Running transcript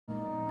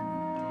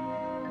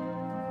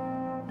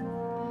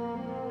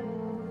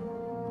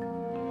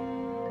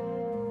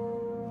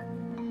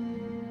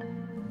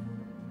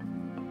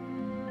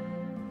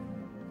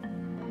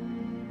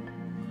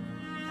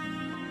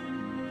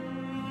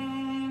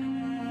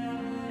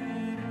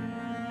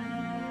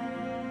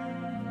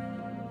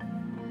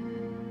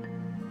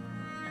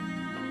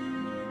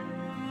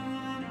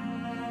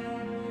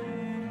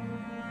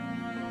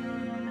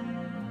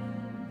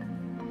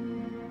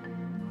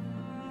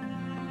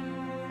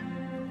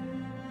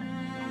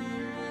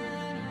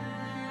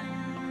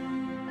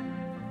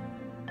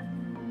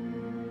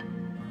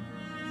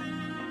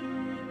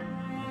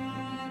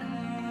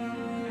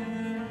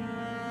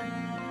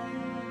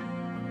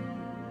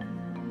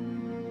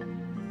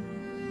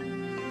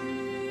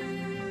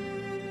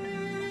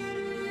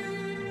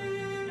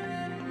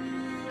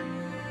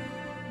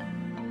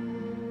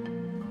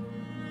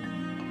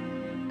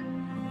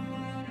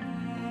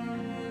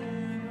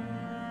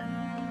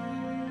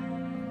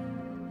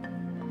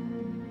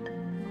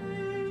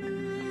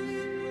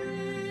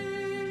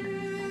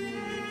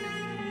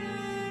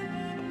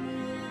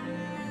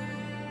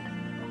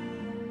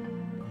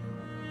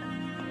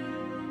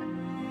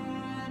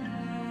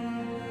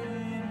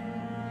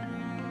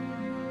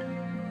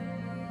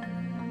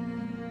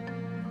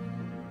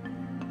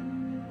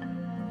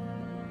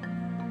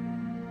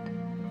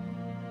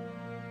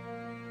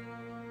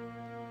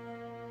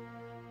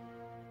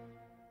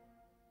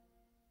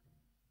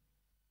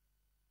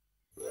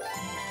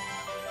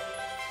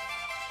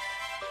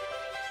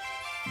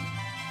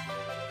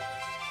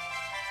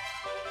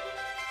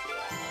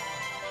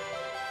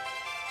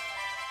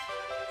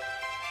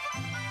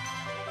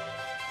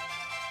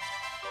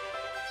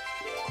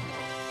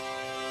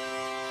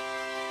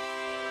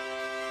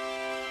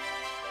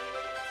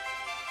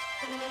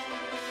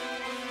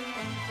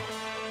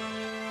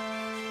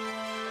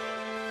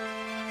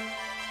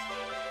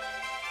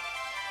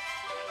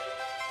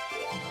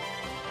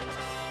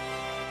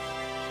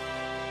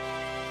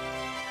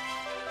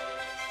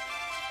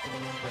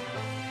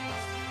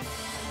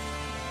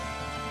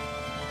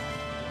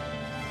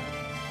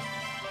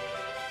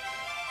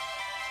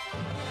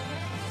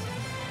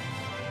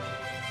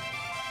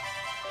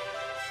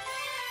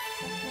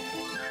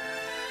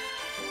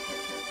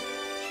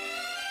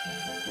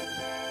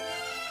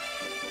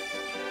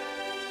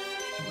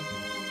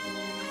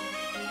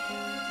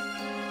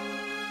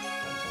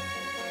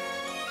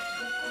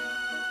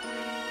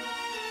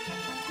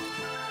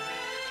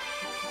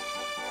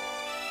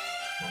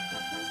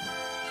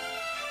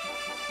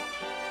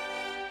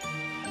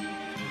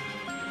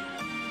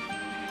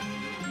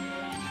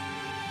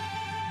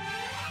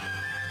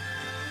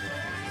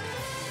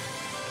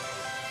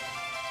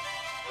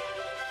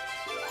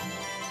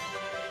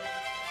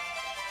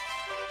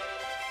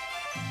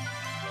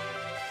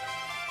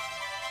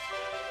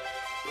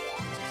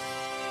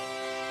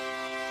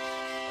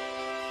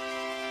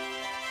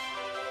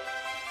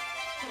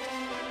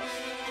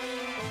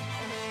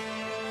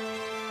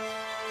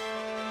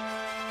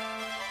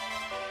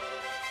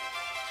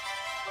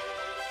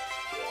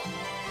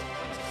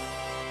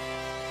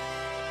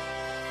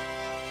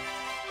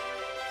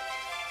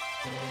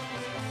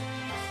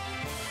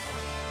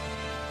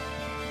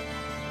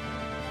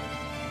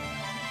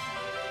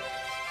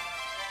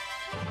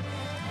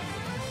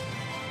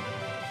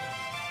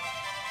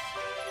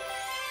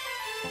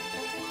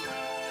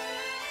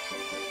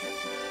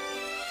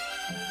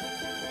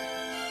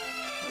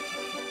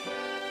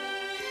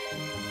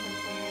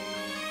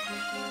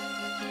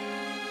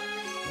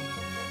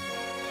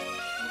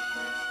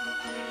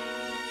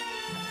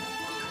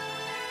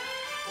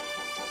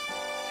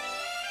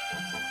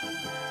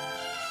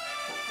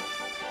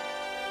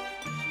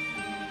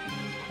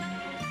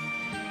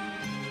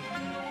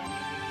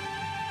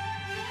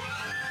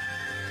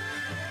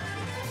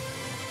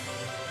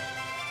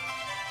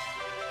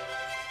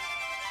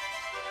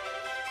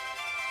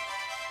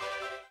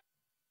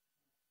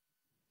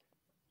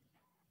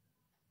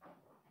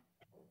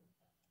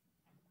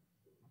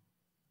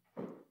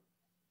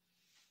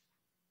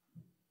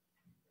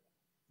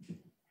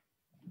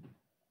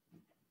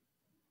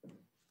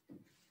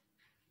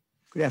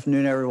Good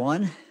afternoon,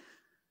 everyone.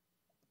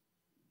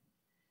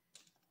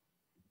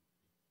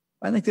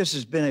 I think this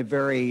has been a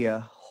very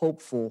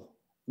hopeful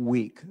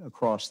week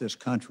across this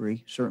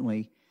country,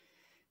 certainly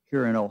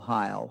here in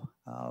Ohio,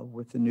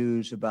 with the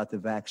news about the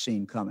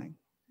vaccine coming.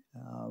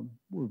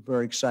 We're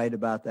very excited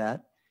about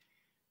that.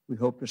 We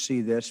hope to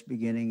see this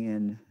beginning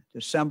in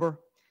December.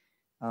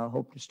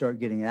 Hope to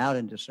start getting it out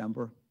in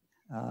December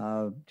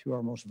to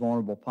our most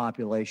vulnerable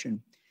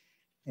population.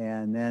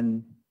 And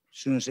then as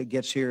soon as it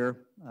gets here,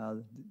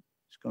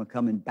 it's going to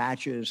come in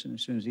batches, and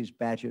as soon as these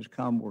batches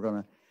come, we're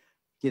going to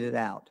get it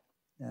out.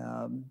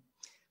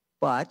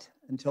 But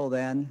until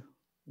then,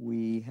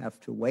 we have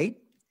to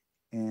wait,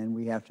 and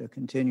we have to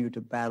continue to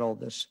battle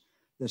this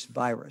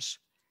virus.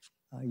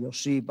 You'll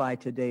see by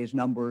today's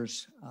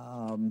numbers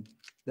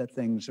that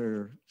things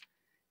are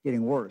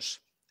getting worse,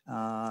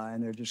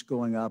 and they're just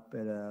going up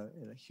at a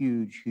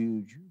huge,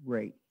 huge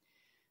rate.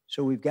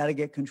 So we've got to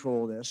get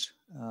control of this.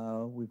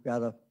 We've got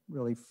to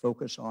really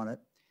focus on it.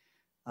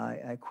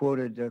 I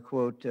quoted a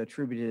quote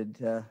attributed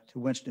to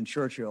Winston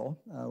Churchill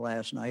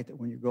last night, that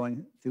when you're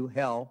going through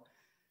hell,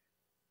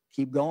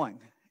 keep going.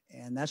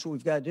 And that's what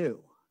we've got to do.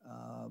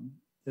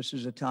 This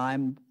is a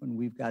time when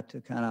we've got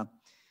to kind of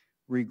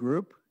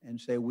regroup and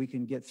say we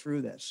can get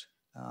through this.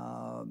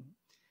 I'm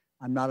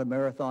not a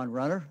marathon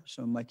runner.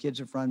 Some of my kids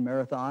have run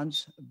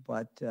marathons,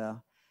 but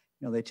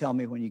they tell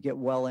me when you get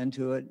well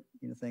into it,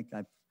 you think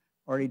I've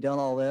already done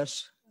all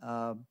this,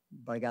 but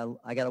I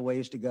got a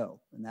ways to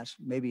go. And that's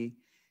maybe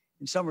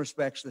in some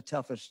respects the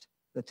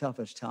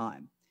toughest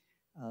time.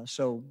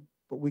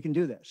 But we can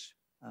do this.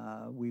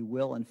 We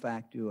will in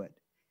fact do it.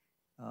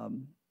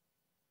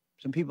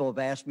 Some people have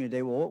asked me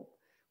today, well,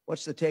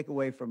 what's the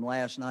takeaway from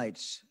last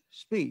night's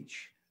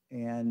speech?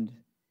 And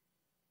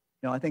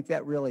I think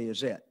that really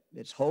is it.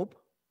 It's hope.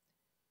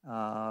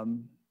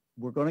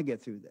 We're going to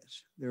get through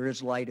this. There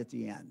is light at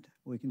the end.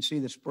 We can see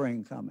the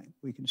spring coming.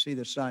 We can see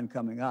the sun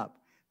coming up.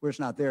 We're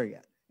just not there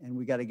yet, and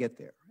we got to get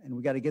there. And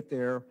we got to get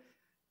there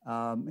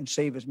and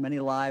save as many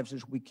lives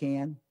as we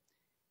can.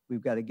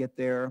 We've got to get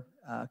there,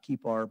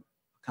 keep our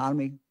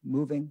economy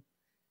moving,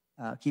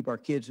 keep our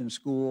kids in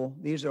school.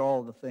 These are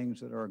all the things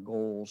that are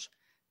goals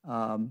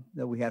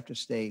that we have to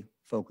stay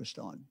focused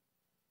on.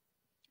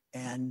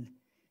 And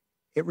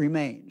it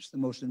remains the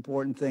most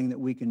important thing that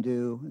we can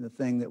do, and the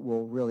thing that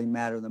will really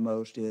matter the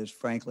most is,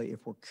 frankly,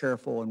 if we're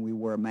careful and we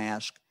wear a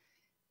mask,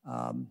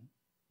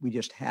 we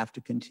just have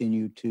to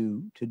continue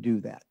to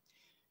do that.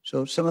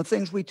 So some of the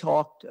things we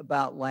talked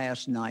about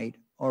last night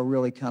are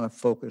really kind of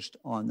focused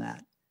on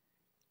that.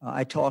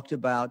 I talked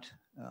about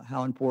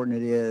how important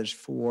it is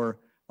for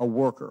a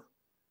worker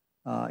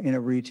in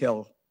a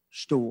retail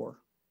store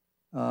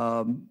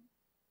to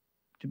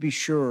be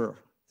sure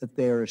that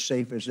they are as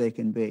safe as they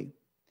can be.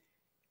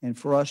 And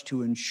for us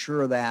to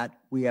ensure that,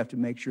 we have to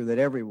make sure that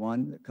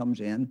everyone that comes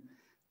in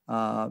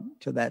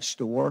to that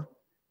store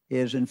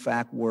is in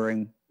fact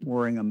wearing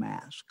a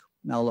mask.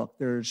 Now, look,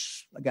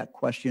 I got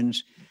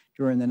questions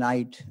during the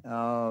night,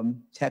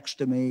 text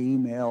to me,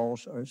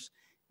 emails, or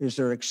is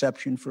there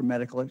exception for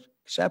medical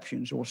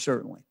exceptions? Well,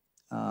 certainly.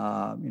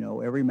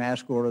 Every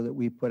mask order that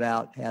we put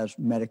out has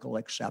medical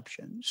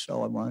exceptions.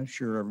 So I want to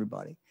assure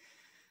everybody.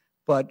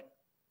 But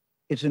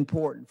it's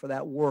important for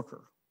that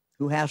worker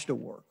who has to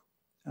work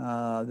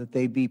that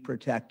they be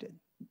protected.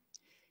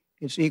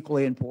 It's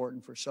equally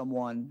important for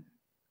someone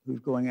who's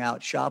going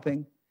out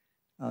shopping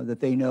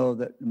that they know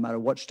that no matter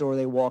what store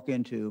they walk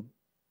into,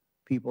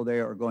 people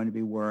there are going to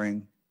be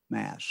wearing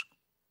masks.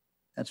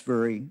 That's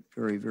very,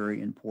 very,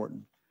 very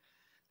important.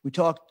 We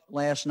talked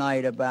last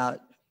night about,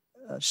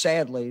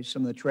 sadly,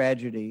 some of the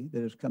tragedy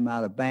that has come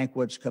out of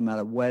banquets, come out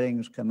of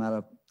weddings, come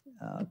out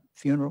of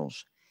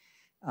funerals.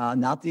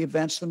 Not the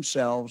events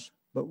themselves,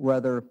 but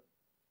rather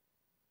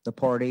the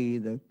party,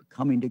 the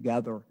coming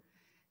together.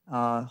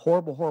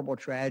 Horrible, horrible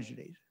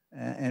tragedies.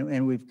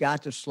 And we've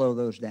got to slow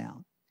those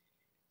down.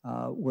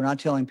 We're not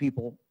telling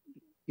people,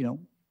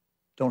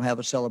 don't have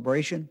a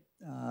celebration.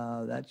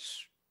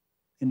 That's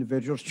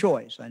individual's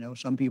choice. I know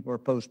some people are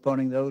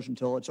postponing those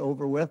until it's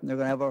over with, and they're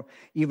going to have an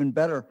even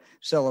better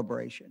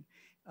celebration.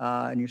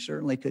 And you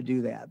certainly could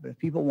do that. But if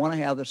people want to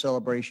have the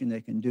celebration, they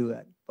can do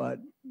it. But,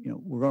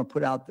 we're going to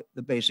put out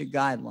the basic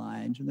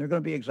guidelines, and they're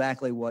going to be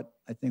exactly what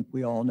I think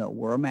we all know.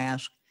 Wear a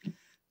mask.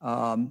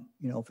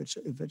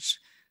 If it's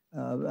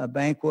a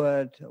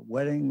banquet, a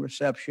wedding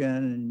reception,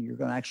 and you're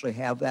going to actually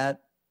have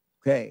that,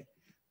 okay.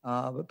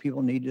 But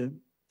people need to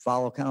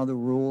follow kind of the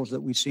rules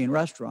that we see in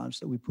restaurants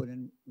that we put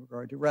in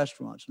regard to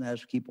restaurants, and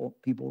as people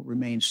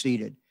remain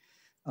seated.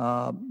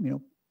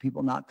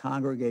 People not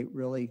congregate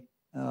really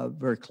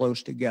very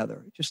close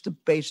together. Just the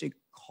basic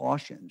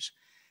cautions.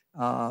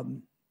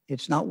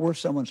 It's not worth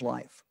someone's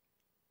life.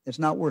 It's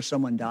not worth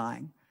someone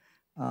dying.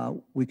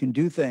 We can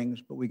do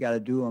things, but we got to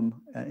do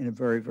them in a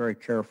very, very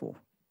careful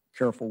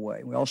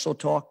way. We also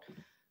talked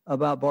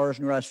about bars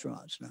and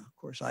restaurants. Now, of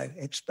course, I've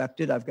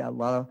got a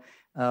lot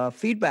of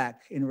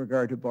feedback in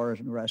regard to bars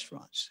and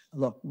restaurants.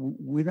 Look,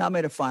 we've not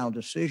made a final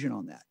decision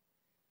on that.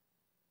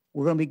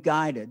 We're going to be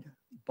guided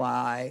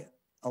by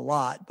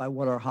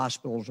what our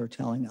hospitals are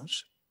telling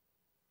us,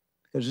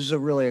 because this is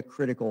really a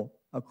critical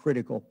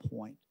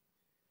point.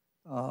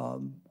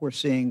 We're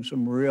seeing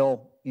some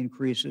real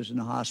increases in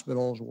the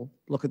hospitals. We'll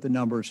look at the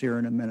numbers here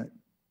in a minute.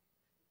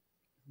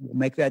 We'll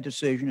make that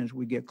decision as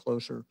we get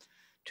closer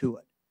to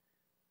it.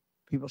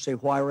 People say,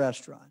 why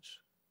restaurants?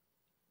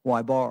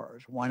 Why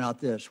bars? Why not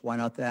this? Why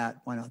not that?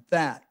 Why not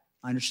that?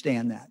 I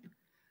understand that.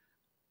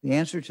 The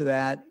answer to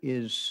that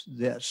is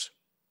this.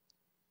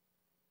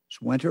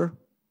 It's winter,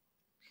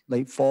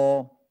 late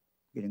fall,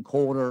 getting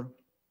colder,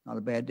 not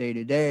a bad day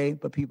today,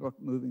 but people are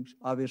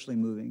obviously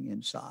moving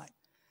inside.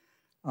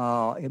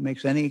 It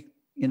makes any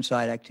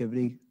inside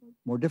activity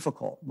more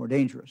difficult, more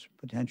dangerous,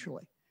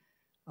 potentially.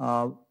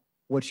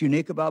 What's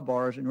unique about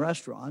bars and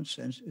restaurants,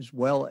 as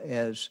well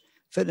as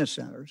fitness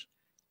centers,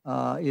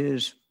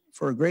 is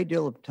for a great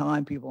deal of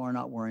time, people are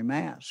not wearing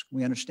masks.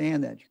 We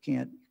understand that. You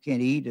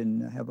can't eat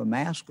and have a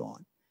mask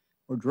on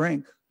or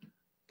drink.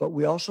 But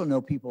we also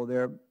know people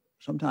there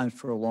sometimes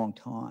for a long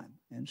time.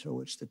 And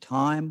so it's the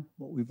time.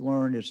 What we've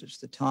learned is it's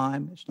the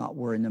time. It's not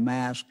wearing the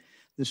mask.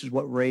 This is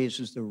what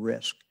raises the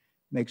risk,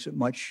 makes it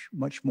much,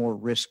 much more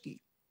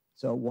risky.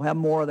 So we'll have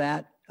more of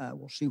that.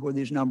 We'll see where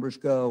these numbers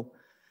go.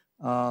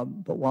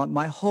 But what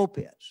my hope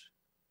is,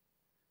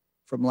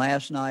 from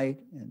last night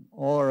and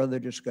all our other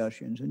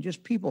discussions, and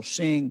just people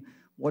seeing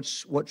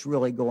what's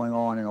really going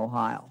on in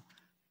Ohio,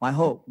 my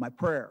hope, my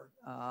prayer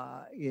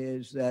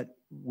is that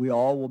we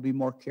all will be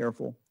more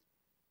careful.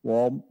 We'll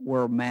all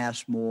wear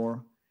masks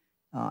more.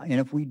 And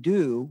if we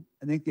do,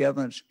 I think the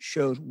evidence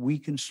shows we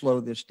can slow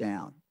this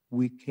down.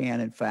 We can,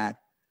 in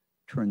fact,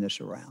 turn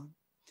this around.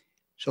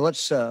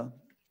 So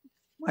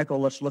Michael,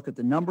 let's look at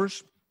the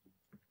numbers.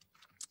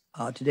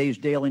 Today's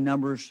daily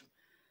numbers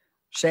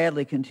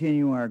sadly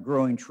continue our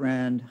growing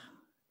trend,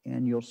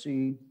 and you'll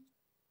see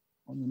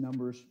on the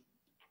numbers,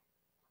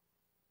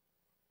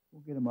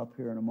 we'll get them up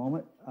here in a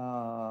moment,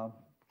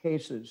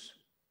 cases.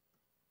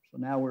 So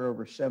now we're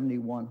over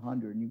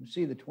 7,100, and you can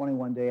see the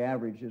 21-day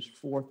average is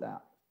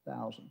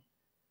 4,000.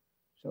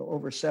 So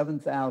over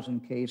 7,000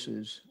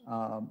 cases,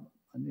 a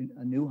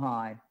new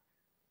high.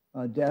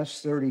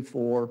 Deaths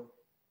 34,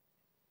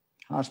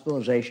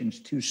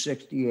 hospitalizations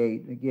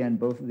 268. Again,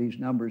 both of these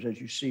numbers, as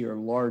you see, are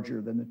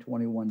larger than the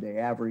 21-day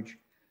average.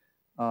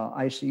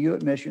 ICU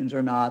admissions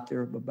are not.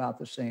 They're about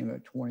the same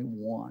at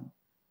 21.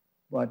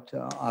 But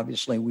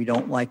obviously, we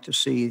don't like to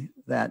see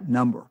that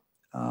number.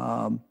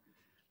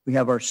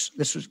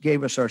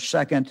 Gave us our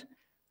second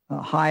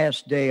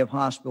highest day of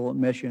hospital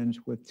admissions,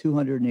 with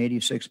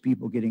 286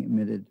 people getting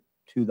admitted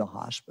to the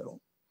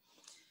hospital.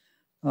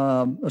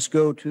 Let's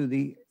go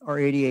to our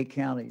 88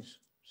 counties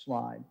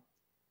slide.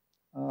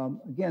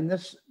 Again,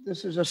 this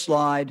is a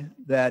slide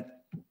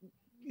that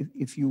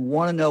if you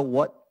want to know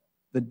what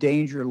the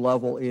danger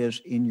level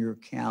is in your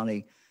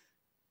county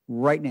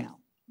right now.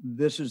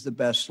 This is the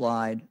best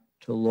slide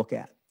to look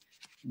at.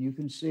 And you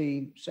can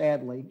see,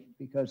 sadly,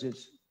 because it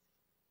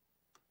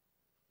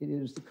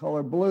is the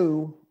color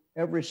blue,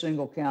 every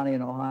single county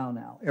in Ohio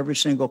now, every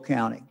single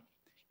county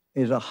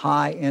is a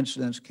high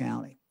incidence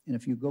county. And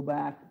if you go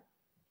back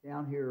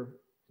down here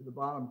to the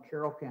bottom,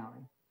 Carroll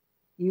County,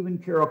 even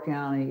Carroll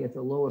County at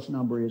the lowest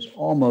number is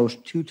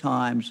almost 2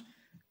 times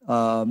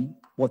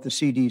what the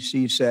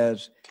CDC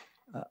says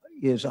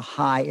is a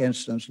high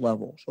incidence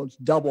level. So it's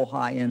double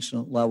high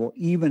incidence level,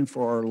 even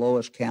for our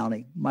lowest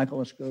county. Michael,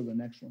 let's go to the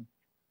next one.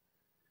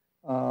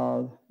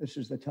 This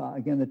is the top,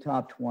 again, the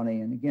top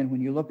 20. And again, when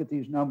you look at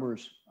these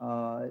numbers,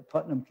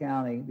 Putnam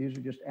County, these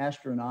are just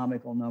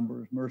astronomical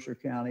numbers. Mercer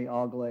County,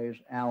 Auglaize,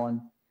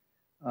 Allen,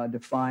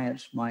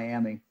 Defiance,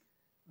 Miami.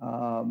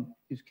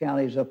 These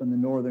counties up in the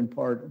northern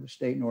part of the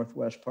state,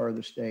 northwest part of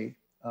the state,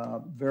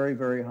 very,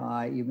 very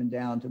high, even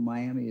down to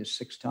Miami is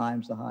 6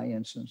 times the high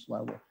incidence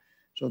level.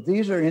 So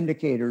these are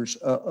indicators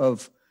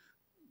of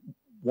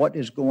what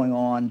is going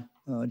on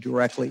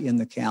directly in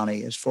the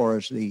county as far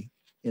as the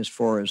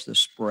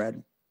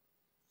spread.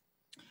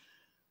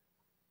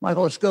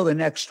 Michael, let's go to the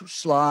next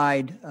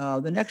slide.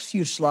 The next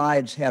few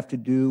slides have to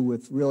do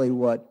with really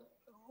what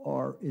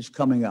is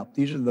coming up.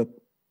 These are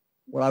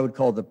what I would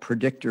call the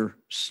predictor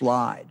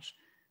slides.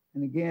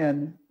 And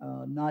again,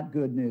 not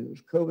good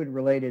news.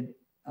 COVID-related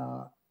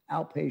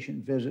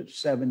outpatient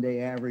visits, 7-day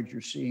average,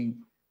 you're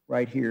seeing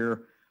right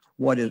here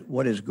what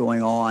is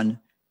going on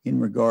in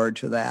regard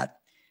to that.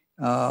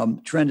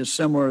 Trend is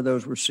similar to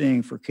those we're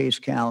seeing for case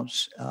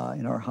counts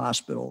in our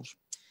hospitals.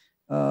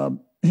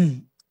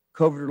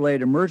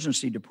 COVID-related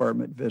emergency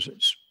department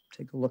visits.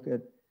 Take a look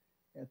at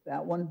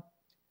that one.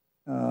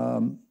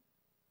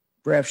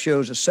 Graph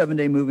shows a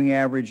 7-day moving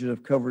average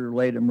of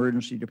COVID-related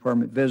emergency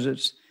department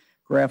visits.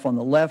 Graph on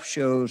the left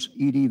shows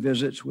ED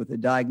visits with a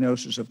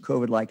diagnosis of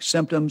COVID-like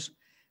symptoms.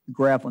 The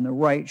graph on the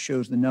right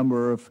shows the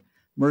number of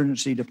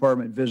emergency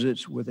department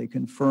visits with a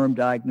confirmed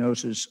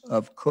diagnosis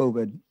of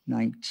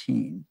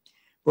COVID-19.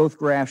 Both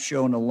graphs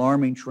show an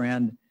alarming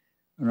trend,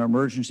 and our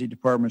emergency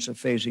departments are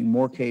facing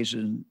more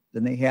cases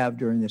than they have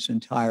during this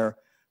entire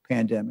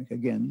pandemic.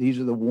 Again, these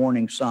are the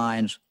warning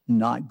signs,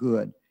 not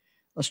good.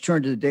 Let's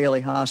turn to the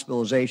daily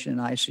hospitalization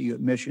and ICU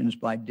admissions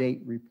by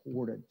date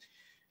reported.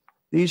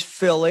 These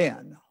fill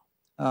in.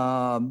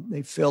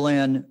 They fill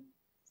in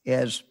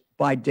as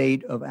by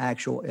date of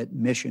actual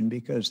admission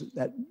because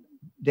that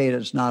data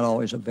is not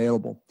always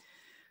available.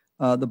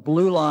 The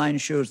blue line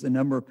shows the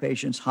number of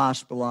patients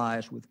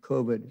hospitalized with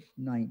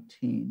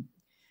COVID-19.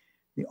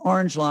 The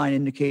orange line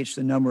indicates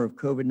the number of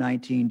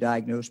COVID-19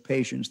 diagnosed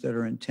patients that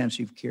are in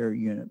intensive care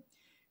unit.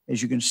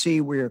 As you can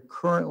see, we are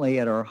currently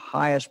at our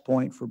highest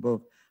point for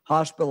both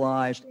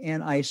hospitalized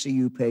and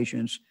ICU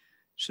patients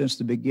since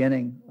the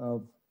beginning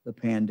of the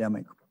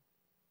pandemic.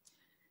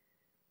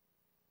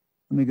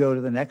 Let me go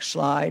to the next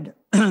slide.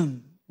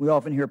 We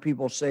often hear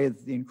people say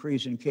that the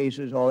increase in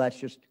cases, oh, that's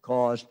just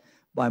caused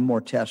by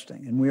more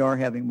testing, and we are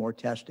having more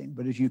testing.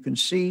 But as you can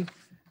see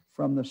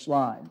from the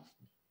slide,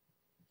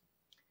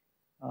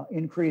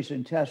 increase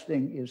in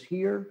testing is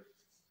here.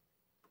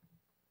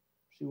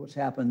 See what's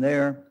happened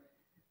there.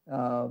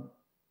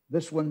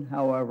 This one,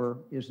 however,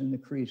 is an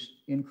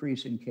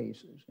increase in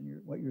cases.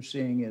 And what you're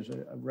seeing is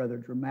a rather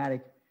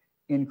dramatic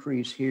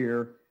increase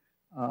here,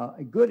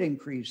 a good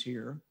increase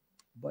here,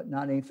 but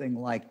not anything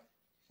like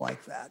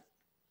that.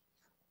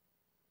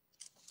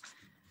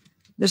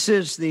 This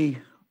is the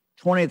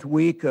 20th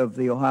week of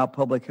the Ohio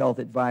Public Health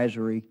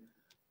Advisory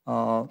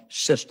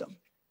system.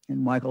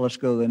 And Michael, let's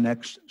go to the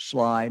next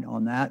slide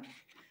on that.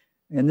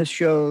 And this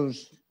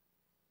shows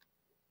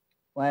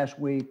last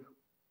week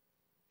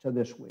to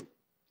this week.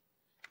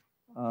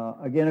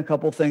 Again, a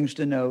couple things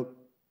to note.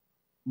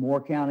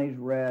 More counties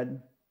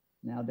red,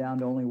 now down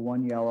to only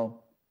 1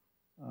 yellow.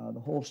 The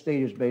whole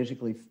state is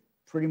basically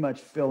pretty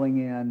much filling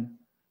in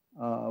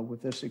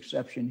with this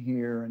exception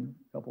here and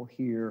a couple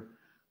here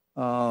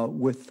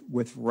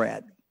with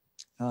red.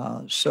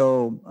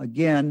 So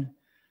again,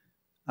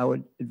 I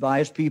would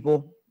advise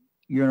people,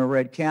 you're in a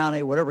red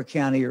county, whatever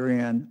county you're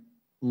in,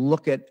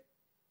 look at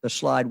the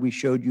slide we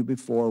showed you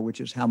before, which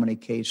is how many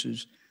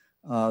cases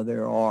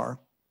there are.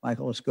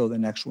 Michael, let's go to the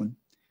next one.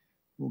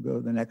 We'll go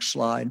to the next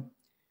slide.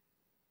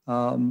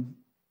 Again,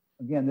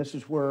 this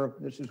is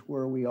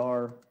where we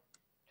are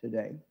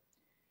today.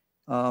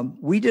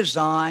 We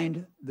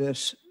designed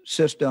this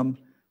system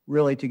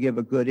really to give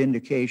a good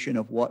indication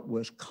of what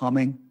was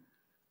coming.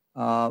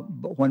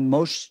 But when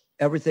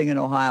everything in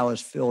Ohio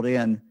is filled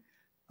in,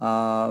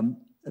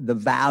 the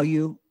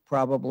value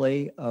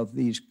probably of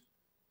these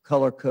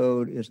color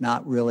code is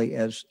not really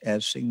as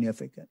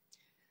significant.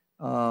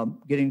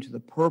 Getting to the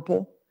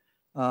purple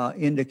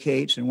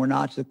indicates, and we're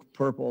not to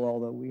purple,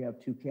 although we have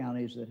 2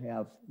 counties that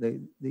have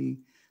the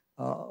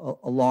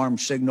alarm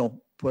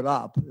signal put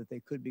up that they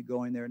could be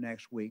going there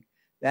next week.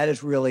 That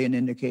is really an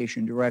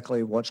indication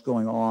directly of what's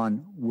going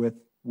on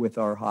with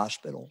our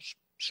hospitals.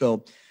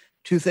 So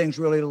 2 things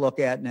really to look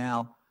at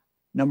now: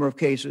 number of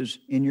cases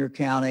in your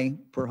county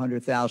per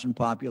 100,000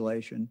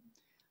 population,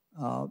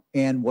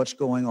 and what's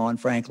going on,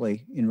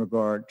 frankly, in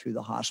regard to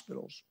the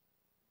hospitals.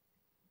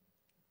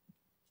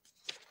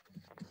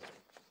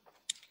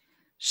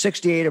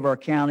 68 of our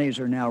counties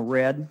are now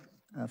red.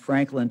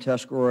 Franklin and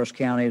Tuscarawas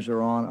counties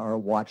are on our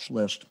watch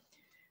list.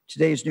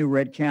 Today's new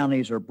red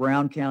counties are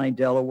Brown County,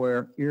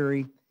 Delaware,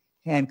 Erie,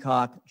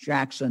 Hancock,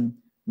 Jackson,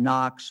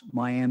 Knox,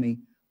 Miami,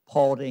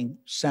 Paulding,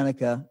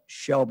 Seneca,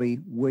 Shelby,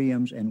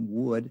 Williams, and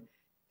Wood.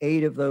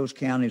 8 of those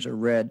counties are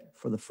red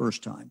for the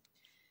first time.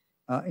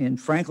 In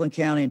Franklin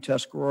County and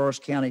Tuscarawas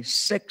County,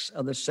 6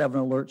 of the 7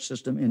 alert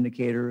system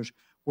indicators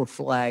were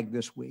flagged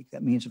this week.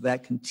 That means if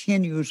that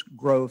continues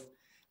growth,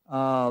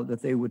 that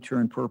they would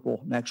turn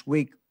purple next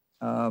week.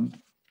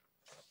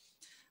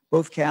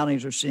 Both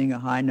counties are seeing a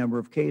high number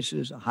of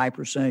cases, a high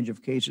percentage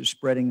of cases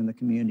spreading in the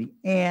community,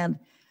 and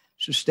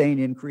sustained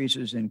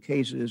increases in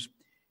cases,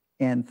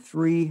 and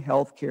 3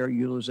 healthcare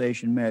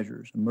utilization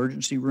measures: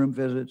 emergency room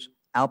visits,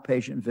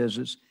 outpatient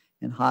visits,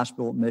 and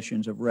hospital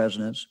admissions of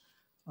residents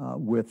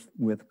with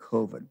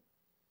COVID.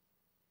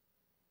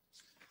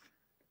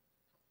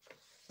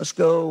 Let's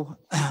go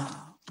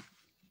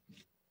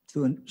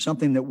to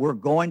something that we're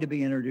going to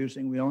be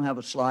introducing. We don't have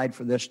a slide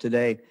for this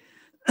today,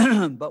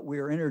 but we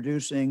are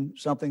introducing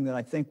something that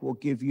I think will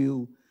give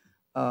you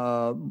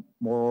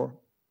more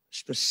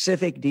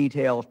specific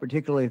details,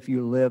 particularly if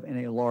you live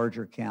in a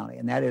larger county,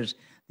 and that is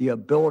the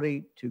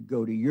ability to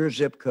go to your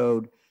zip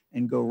code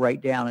and go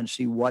right down and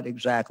see what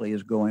exactly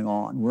is going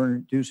on. We're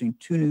introducing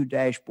 2 new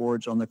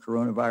dashboards on the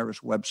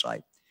coronavirus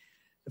website.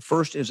 The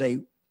first is a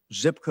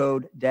zip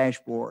code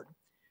dashboard.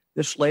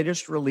 This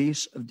latest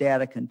release of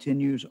data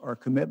continues our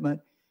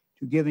commitment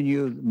to giving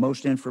you the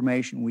most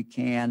information we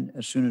can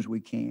as soon as we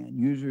can.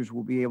 Users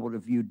will be able to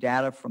view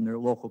data from their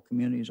local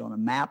communities on a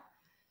map,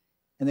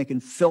 and they can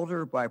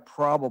filter by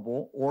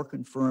probable or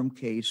confirmed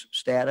case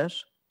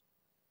status,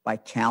 by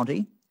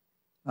county.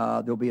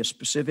 There'll be a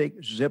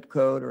specific zip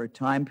code or a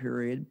time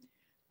period,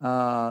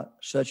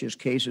 such as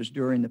cases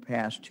during the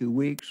past 2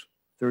 weeks,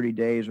 30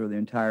 days, or the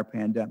entire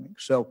pandemic.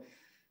 So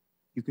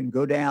you can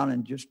go down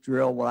and just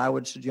drill. What I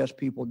would suggest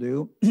people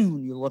do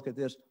when you look at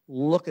this,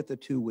 look at the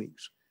 2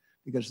 weeks,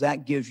 because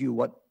that gives you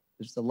what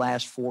is the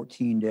last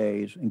 14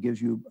 days and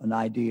gives you an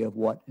idea of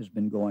what has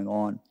been going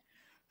on.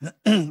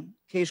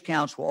 Case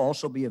counts will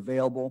also be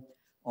available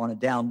on a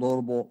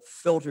downloadable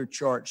filter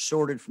chart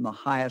sorted from the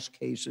highest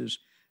cases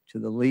to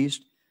the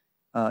least.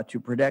 To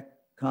protect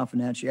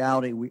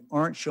confidentiality, we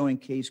aren't showing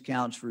case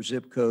counts for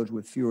zip codes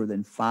with fewer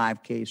than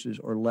 5 cases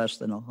or less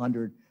than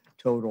 100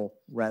 total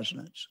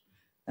residents.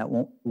 That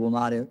will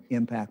not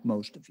impact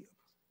most of you.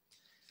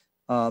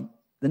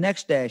 The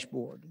next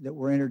dashboard that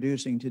we're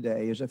introducing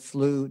today is a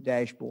flu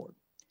dashboard.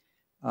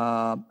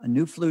 A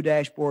new flu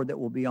dashboard that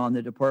will be on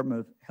the Department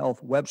of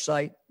Health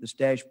website. This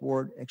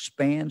dashboard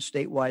expands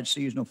statewide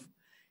seasonal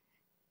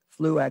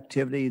flu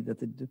activity that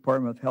the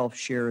Department of Health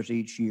shares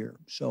each year.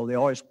 So they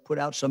always put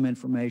out some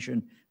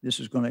information. This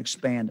is going to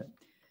expand it.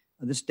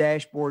 This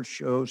dashboard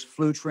shows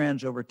flu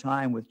trends over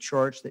time with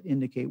charts that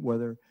indicate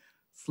whether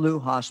flu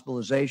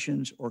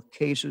hospitalizations or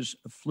cases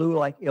of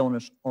flu-like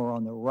illness are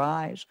on the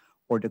rise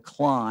or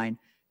decline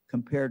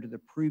compared to the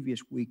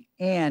previous week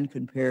and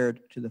compared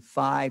to the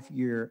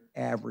 5-year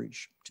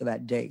average to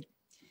that date.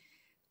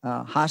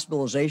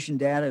 Hospitalization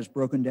data is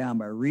broken down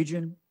by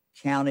region,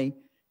 county,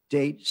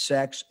 date,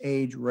 sex,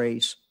 age,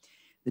 race.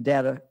 The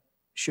data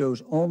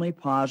shows only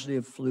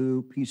positive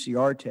flu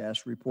PCR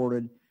tests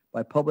reported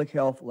by public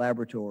health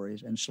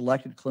laboratories and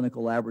selected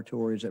clinical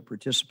laboratories that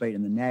participate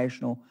in the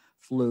National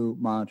Flu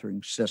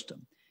Monitoring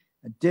System.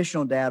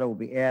 Additional data will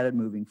be added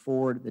moving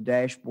forward. The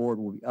dashboard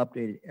will be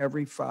updated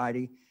every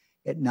Friday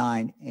at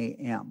 9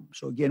 a.m.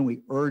 So again, we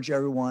urge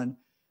everyone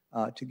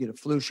to get a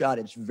flu shot.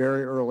 It's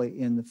very early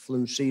in the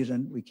flu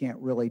season. We can't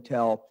really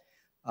tell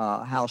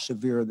how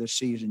severe this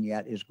season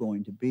yet is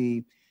going to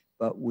be,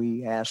 but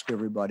we ask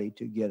everybody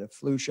to get a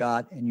flu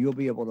shot, and you'll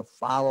be able to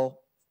follow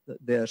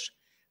this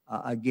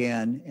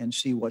again and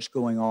see what's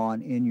going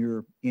on in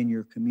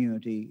your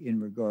community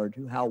in regard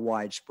to how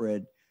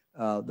widespread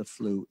the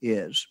flu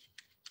is.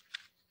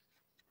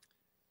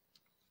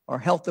 Our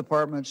health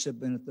departments have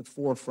been at the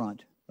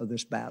forefront of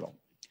this battle.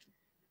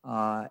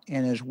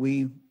 And as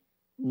we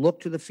look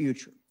to the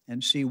future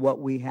and see what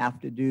we have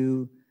to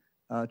do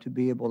to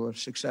be able to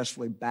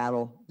successfully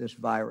battle this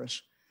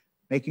virus,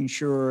 making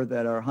sure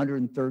that our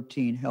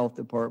 113 health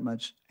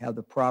departments have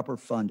the proper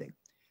funding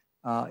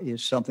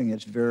is something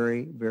that's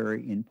very,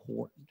 very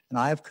important. And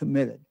I have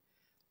committed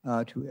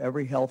to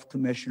every health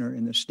commissioner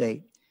in the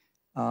state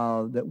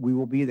that we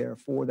will be there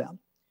for them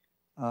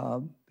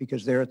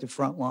because they're at the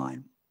front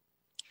line.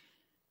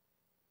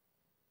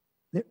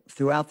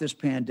 Throughout this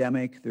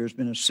pandemic, there's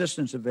been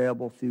assistance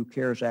available through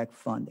CARES Act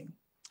funding.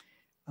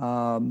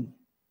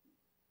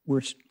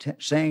 We're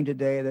saying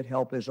today that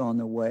help is on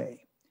the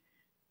way.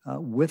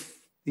 With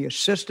the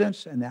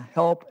assistance and the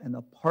help and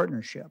the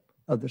partnership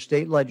of the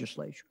state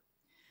legislature,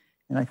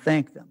 and I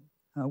thank them,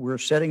 we're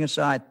setting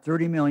aside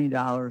 $30 million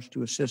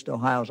to assist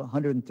Ohio's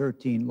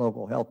 113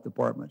 local health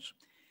departments.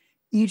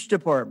 Each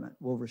department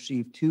will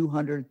receive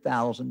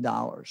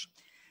 $200,000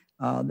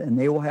 and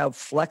they will have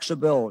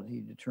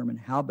flexibility to determine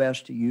how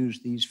best to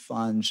use these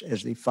funds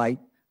as they fight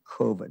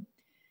COVID.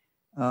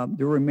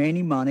 The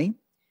remaining money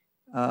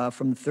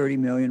from the $30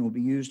 million will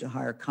be used to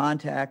hire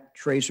contact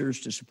tracers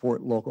to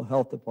support local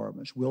health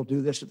departments. We'll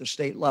do this at the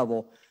state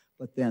level,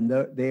 but then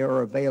they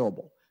are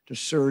available to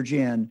surge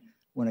in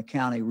when a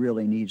county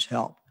really needs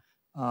help.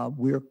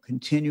 We're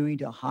continuing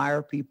to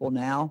hire people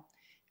now,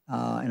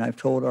 and I've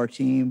told our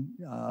team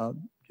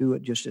do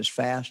it just as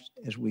fast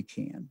as we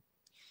can.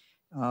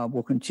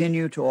 We'll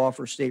continue to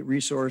offer state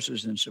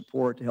resources and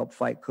support to help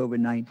fight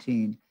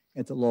COVID-19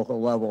 at the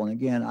local level. And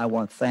again, I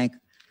want to thank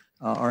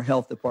our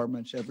health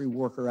departments, every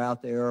worker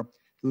out there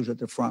who's at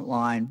the front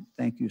line.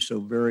 Thank you so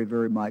very,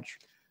 very much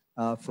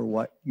for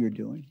what you're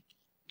doing.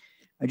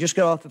 I just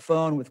got off the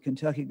phone with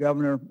Kentucky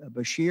Governor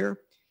Beshear.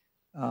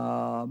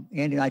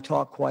 Andy and I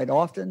talk quite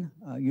often.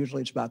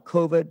 Usually it's about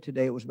COVID.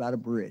 Today it was about a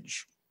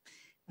bridge.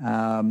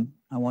 I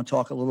want to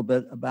talk a little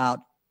bit about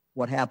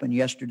what happened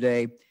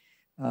yesterday.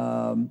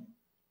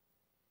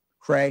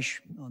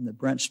 Crash on the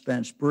Brent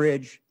Spence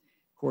Bridge.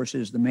 Of course,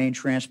 is the main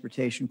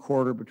transportation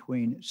corridor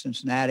between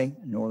Cincinnati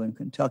and northern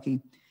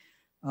Kentucky.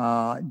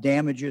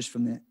 Damages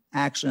from the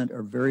accident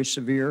are very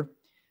severe.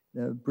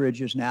 The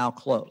bridge is now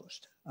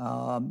closed.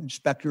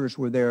 Inspectors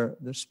were there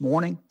this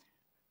morning,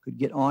 could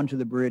get onto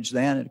the bridge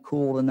then. It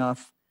cooled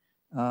enough.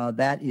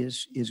 That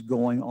is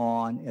going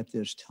on at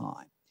this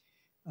time.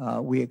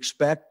 We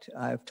expect,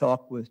 I've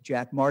talked with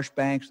Jack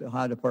Marshbanks, the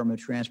Ohio Department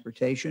of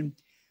Transportation.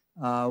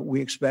 We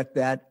expect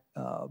that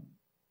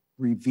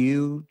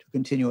review to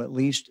continue at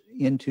least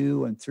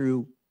into and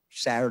through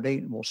Saturday,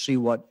 and we'll see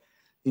what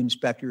the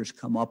inspectors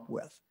come up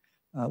with.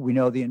 We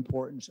know the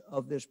importance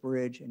of this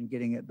bridge and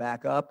getting it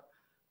back up,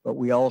 but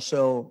we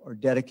also are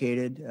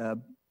dedicated,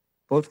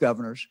 both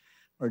governors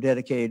are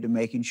dedicated to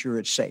making sure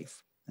it's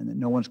safe and that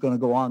no one's going to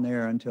go on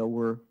there until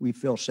we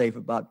feel safe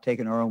about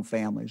taking our own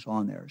families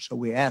on there. So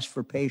we ask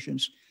for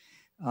patience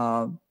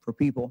for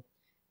people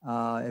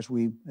as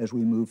we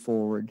move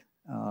forward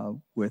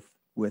with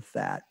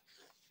that.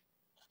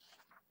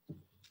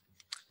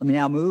 Let me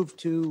now move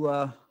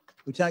to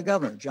Lieutenant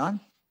Governor. John?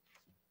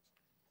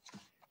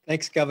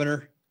 Thanks,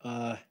 Governor.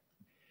 I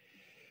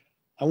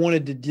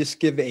wanted to just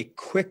give a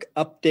quick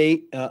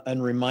update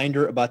and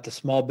reminder about the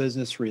Small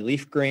Business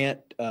Relief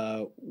Grant.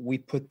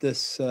 We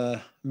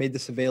made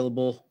this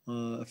available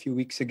a few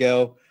weeks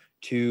ago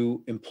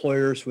to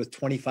employers with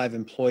 25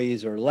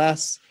 employees or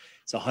less.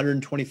 It's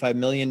 $125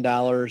 million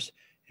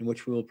in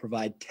which we will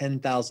provide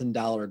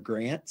 $10,000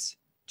 grants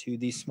to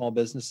these small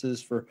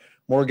businesses for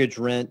mortgage,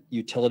 rent,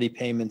 utility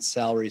payments,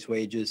 salaries,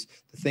 wages,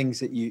 the things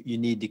that you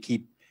need to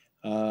keep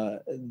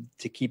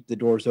the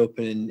doors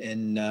open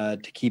and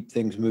to keep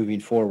things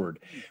moving forward.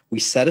 We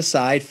set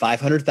aside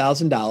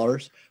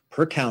 $500,000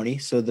 per county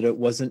so that it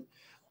wasn't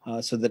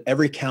so that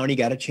every county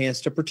got a chance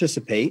to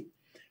participate.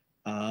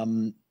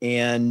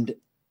 And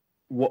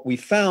what we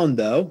found,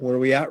 though, where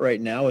we're at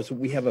right now, is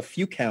we have a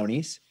few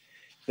counties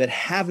that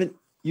haven't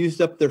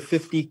used up their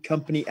 50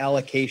 company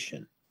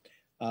allocation.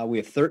 We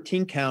have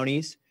 13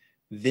 counties: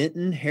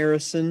 Vinton,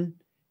 Harrison,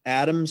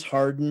 Adams,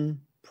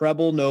 Hardin,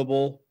 Preble,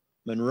 Noble,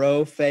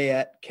 Monroe,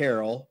 Fayette,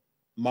 Carroll,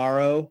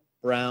 Morrow,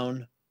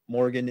 Brown,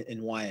 Morgan,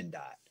 and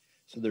Wyandotte.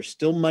 So there's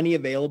still money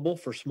available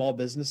for small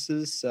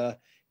businesses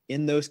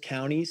in those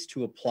counties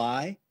to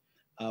apply.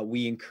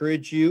 We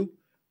encourage you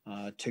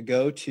to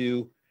go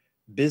to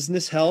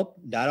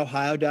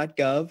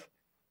businesshelp.ohio.gov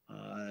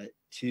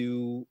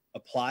to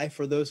apply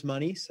for those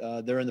monies.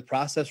 They're in the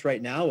process right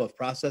now of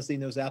processing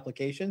those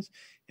applications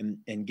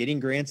and getting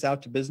grants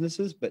out to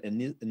businesses, but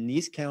in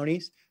these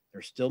counties,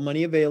 there's still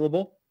money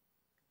available.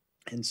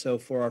 And so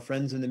for our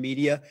friends in the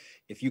media,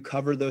 if you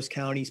cover those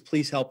counties,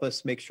 please help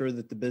us make sure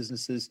that the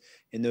businesses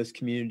in those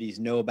communities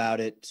know about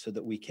it so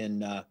that we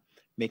can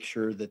make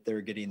sure that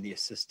they're getting the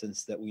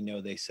assistance that we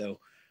know they so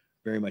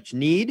very much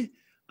need.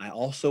 I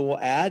also will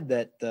add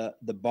that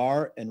the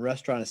Bar and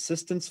Restaurant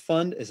Assistance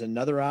Fund is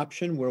another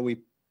option where we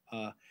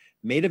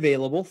made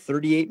available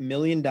 $38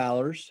 million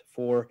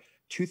for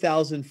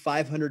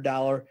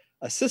 $2,500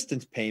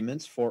 assistance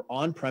payments for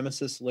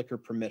on-premises liquor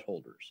permit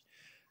holders.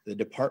 The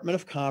Department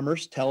of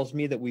Commerce tells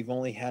me that we've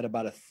only had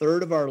about a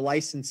third of our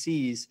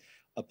licensees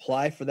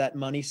apply for that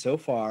money so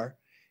far,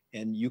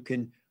 and you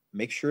can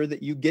make sure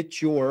that you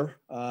get your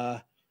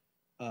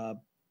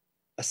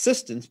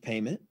assistance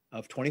payment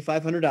of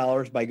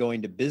 $2,500 by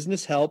going to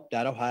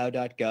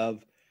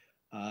businesshelp.ohio.gov.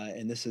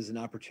 And this is an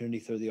opportunity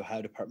through the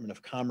Ohio Department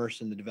of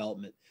Commerce and the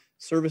Development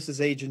Services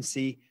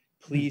Agency.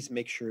 Please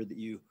make sure that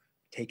you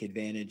take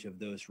advantage of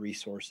those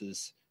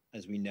resources.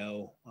 As we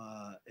know,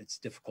 it's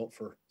difficult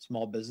for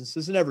small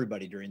businesses and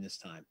everybody during this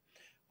time.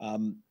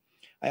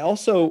 I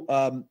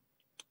also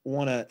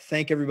want to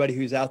thank everybody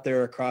who's out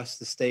there across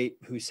the state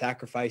who's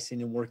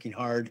sacrificing and working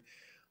hard.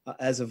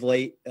 As of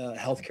late,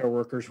 healthcare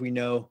workers, we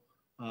know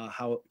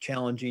how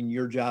challenging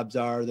your jobs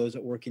are, those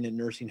that working in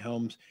nursing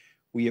homes.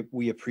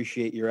 We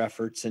appreciate your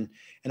efforts. And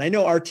I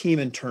know our team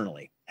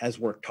internally has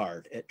worked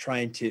hard at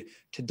trying to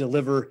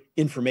deliver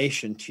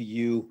information to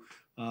you,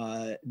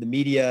 the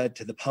media,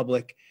 to the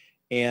public.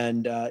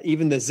 And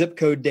even the zip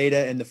code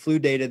data and the flu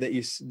data that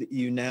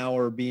you now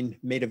are being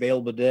made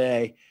available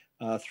today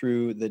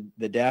through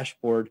the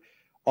dashboard,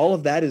 all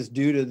of that is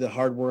due to the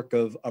hard work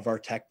of our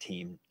tech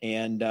team.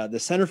 And the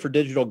Center for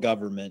Digital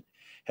Government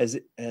has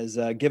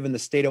given the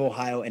state of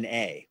Ohio an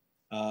A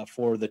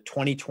for the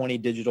 2020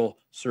 Digital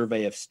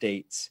Survey of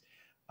States.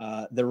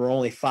 There were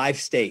only 5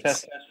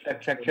 states.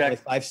 Check. Only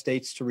 5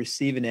 states to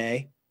receive an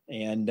A.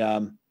 And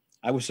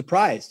I was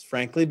surprised,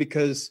 frankly,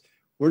 because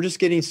we're just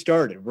getting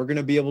started. We're going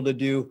to be able to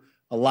do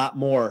a lot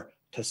more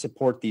to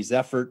support these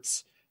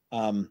efforts.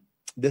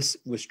 This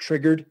was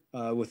triggered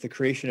with the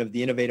creation of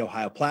the Innovate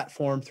Ohio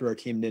platform through our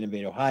team at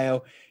Innovate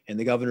Ohio and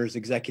the governor's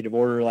executive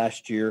order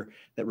last year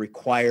that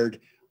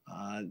required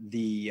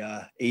the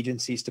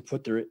agencies to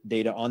put their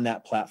data on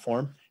that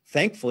platform.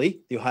 Thankfully,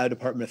 the Ohio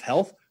Department of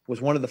Health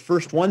was one of the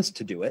first ones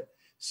to do it.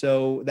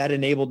 So that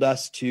enabled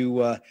us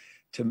to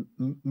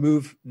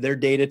move their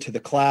data to the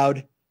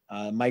cloud,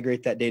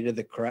 migrate that data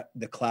to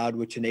the cloud,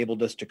 which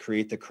enabled us to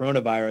create the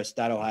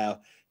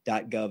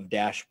coronavirus.ohio.gov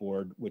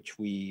dashboard, which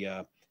we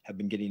have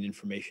been getting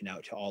information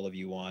out to all of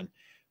you on.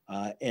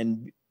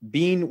 And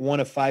being one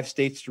of 5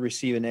 states to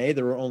receive an A,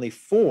 there were only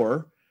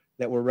 4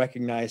 that were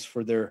recognized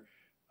for their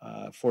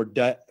for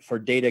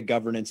data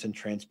governance and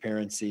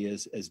transparency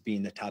as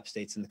being the top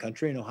states in the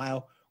country, and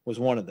Ohio was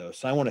one of those.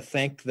 So I want to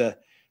thank the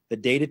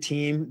data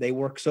team. They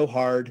work so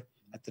hard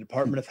at the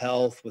Department of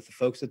Health with the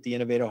folks at the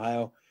Innovate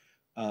Ohio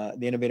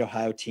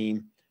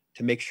team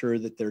to make sure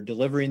that they're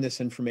delivering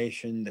this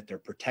information, that they're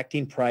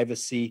protecting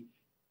privacy.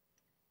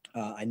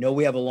 I know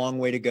we have a long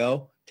way to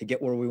go to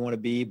get where we want to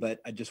be,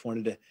 but I just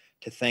wanted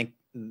to thank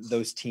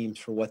those teams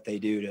for what they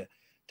do to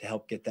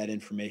help get that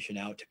information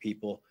out to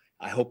people.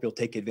 I hope you'll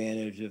take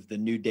advantage of the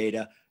new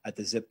data at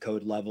the zip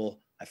code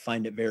level. I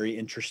find it very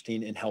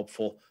interesting and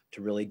helpful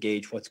to really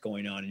gauge what's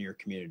going on in your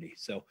community.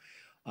 So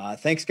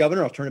thanks,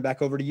 Governor. I'll turn it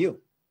back over to you.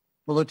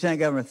 Well, Lieutenant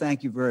Governor,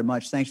 thank you very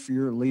much. Thanks for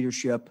your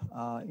leadership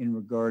in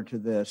regard to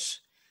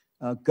this.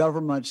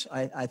 Governments,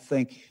 I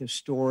think,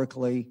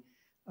 historically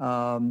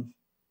don't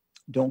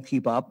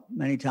keep up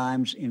many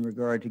times in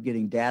regard to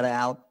getting data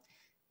out.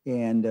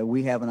 And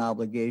we have an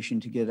obligation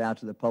to get it out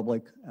to the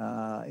public.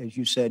 As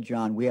you said,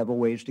 John, we have a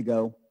ways to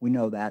go. We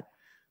know that.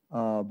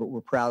 But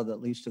we're proud at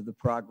least of the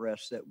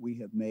progress that we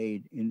have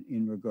made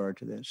in regard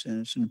to this. And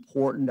it's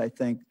important, I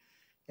think,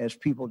 as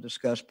people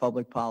discuss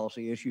public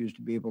policy issues,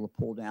 to be able to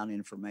pull down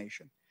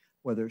information,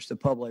 whether it's the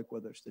public,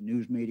 whether it's the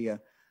news media.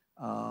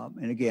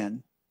 And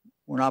again,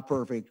 we're not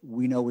perfect.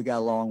 We know we got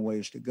a long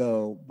ways to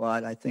go.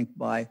 But I think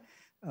by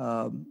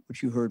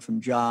what you heard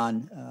from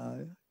John,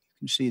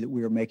 you can see that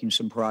we are making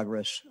some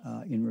progress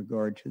in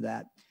regard to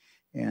that.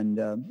 And,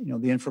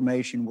 the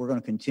information we're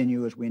going to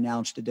continue, as we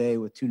announced today,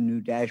 with 2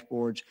 new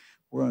dashboards.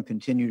 We're going to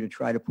continue to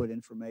try to put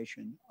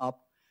information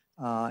up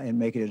and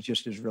make it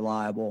just as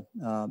reliable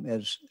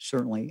as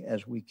certainly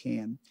as we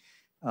can.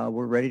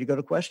 We're ready to go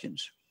to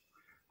questions.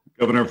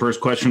 Governor,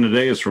 first question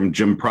today is from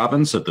Jim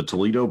Province at the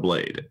Toledo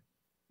Blade.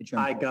 Hey,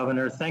 Hi,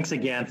 Governor. Thanks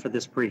again for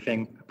this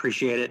briefing.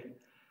 Appreciate it.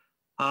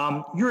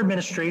 Your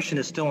administration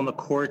is still in the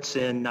courts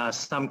in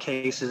some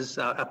cases,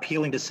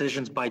 appealing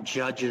decisions by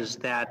judges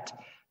that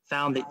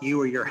found that you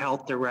or your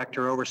health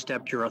director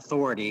overstepped your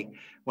authority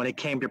when it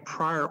came to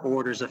prior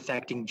orders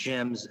affecting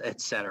gyms, et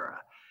cetera.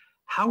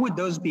 How would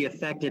those be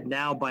affected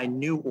now by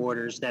new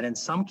orders that in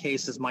some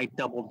cases might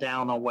double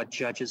down on what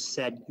judges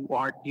said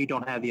you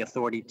don't have the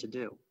authority to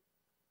do?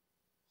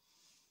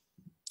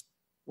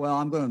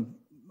 Well,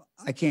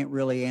 I can't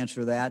really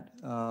answer that.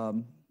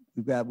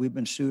 We've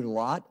been sued a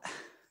lot.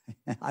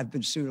 I've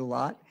been sued a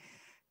lot,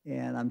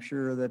 and I'm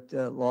sure that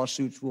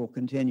lawsuits will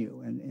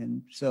continue.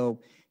 And so,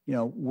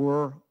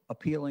 we're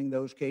appealing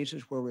those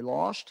cases where we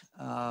lost.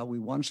 We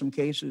won some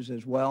cases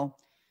as well.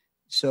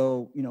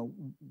 So,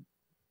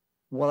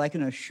 what I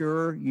can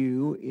assure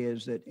you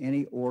is that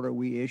any order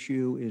we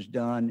issue is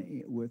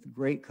done with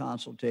great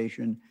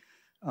consultation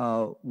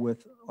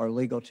with our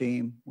legal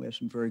team. We have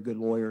some very good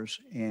lawyers,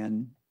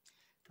 and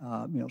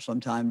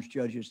sometimes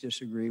judges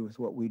disagree with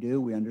what we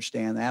do. We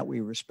understand that,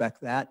 we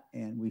respect that,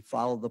 and we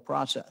follow the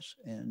process.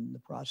 And the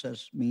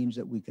process means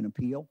that we can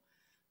appeal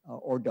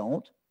or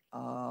don't.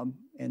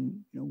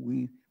 And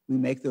we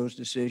make those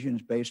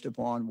decisions based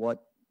upon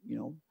what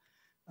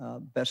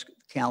best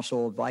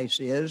counsel advice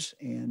is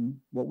and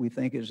what we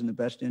think is in the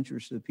best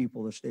interest of the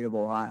people of the state of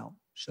Ohio.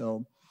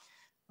 So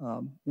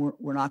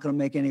we're not going to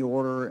make any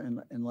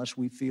order unless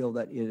we feel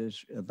that it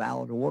is a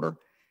valid order.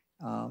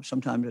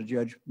 Sometimes a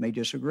judge may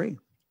disagree,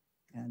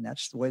 and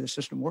that's the way the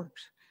system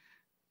works.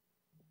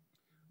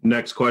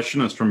 Next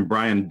question is from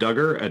Brian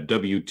Duggar at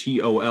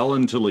WTOL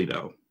in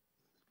Toledo.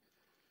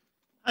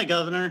 Hi,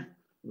 Governor.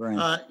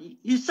 Brian.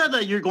 You said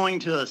that you're going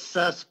to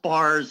assess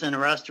bars and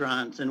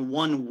restaurants in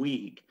 1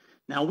 week.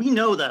 Now, we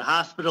know that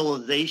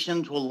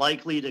hospitalizations will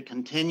likely to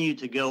continue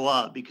to go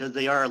up because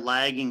they are a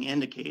lagging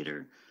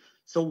indicator.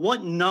 So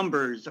what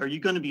numbers are you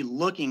going to be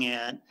looking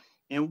at,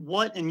 and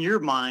what in your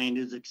mind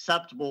is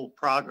acceptable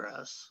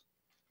progress?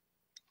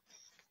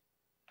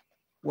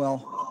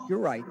 Well, you're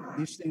right.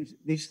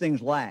 These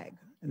things lag.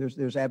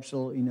 There's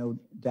absolutely no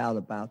doubt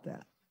about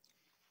that.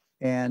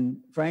 And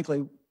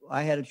frankly,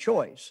 I had a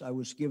choice. I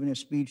was giving a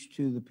speech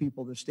to the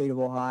people of the state of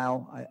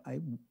Ohio.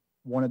 I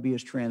want to be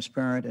as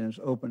transparent and as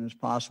open as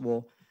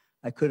possible.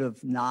 I could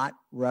have not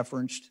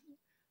referenced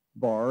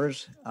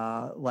bars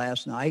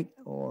last night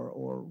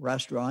or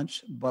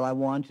restaurants, but I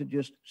wanted to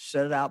just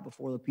set it out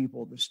before the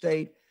people of the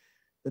state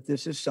that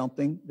this is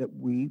something that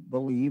we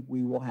believe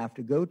we will have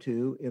to go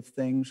to if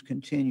things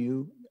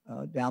continue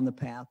down the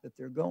path that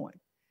they're going.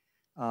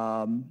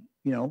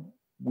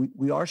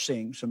 We are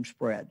seeing some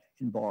spread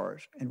in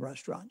bars and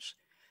restaurants.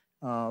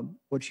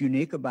 What's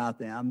unique about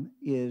them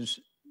is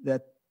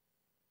that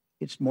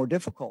it's more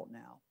difficult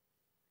now.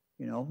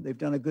 They've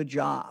done a good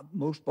job.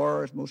 Most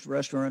bars, most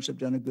restaurants have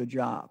done a good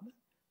job,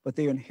 but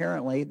they're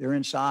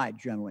inside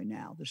generally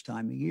now this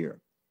time of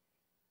year.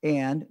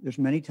 And there's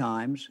many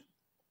times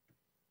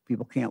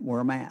people can't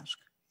wear a mask.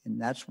 And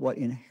that's what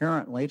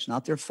inherently, it's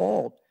not their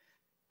fault,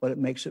 but it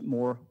makes it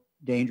more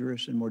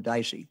dangerous and more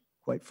dicey,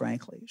 quite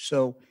frankly.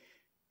 So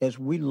as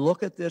we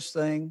look at this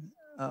thing,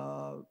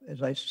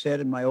 as I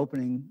said in my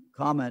opening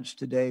comments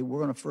today, we're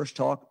going to first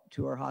talk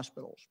to our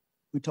hospitals.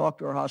 We talk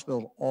to our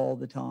hospitals all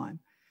the time.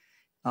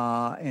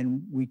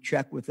 And we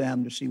check with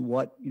them to see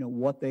what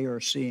they are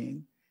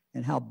seeing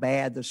and how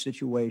bad the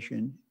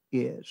situation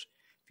is.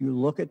 If you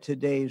look at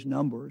today's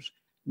numbers,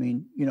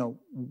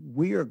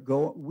 we are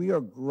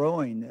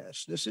growing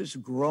this. This is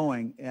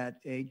growing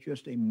at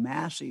just a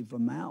massive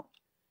amount.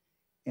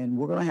 And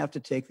we're going to have to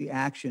take the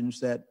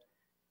actions that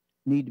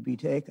need to be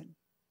taken.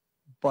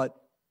 But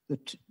the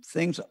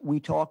things we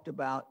talked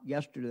about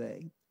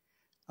yesterday,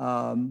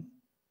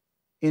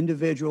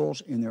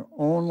 individuals in their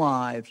own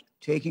lives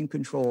taking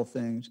control of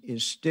things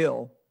is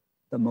still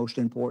the most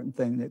important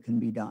thing that can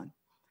be done.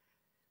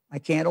 I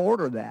can't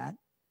order that,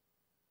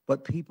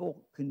 but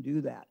people can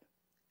do that.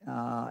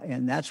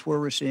 And that's where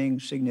we're seeing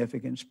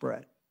significant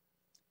spread.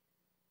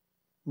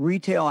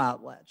 Retail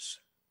outlets,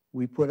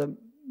 we put a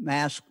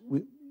mask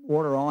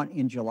order on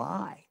in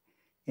July.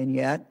 And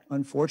yet,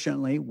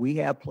 unfortunately, we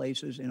have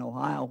places in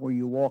Ohio where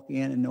you walk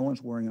in and no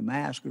one's wearing a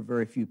mask, or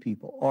very few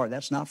people are.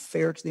 That's not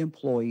fair to the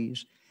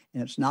employees,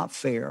 and it's not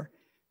fair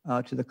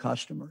to the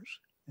customers.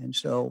 And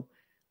so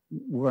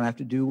we're going to have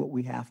to do what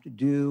we have to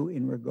do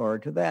in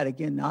regard to that.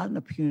 Again, not in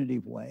a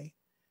punitive way.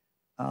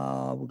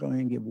 We're going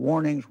to give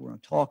warnings. We're going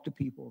to talk to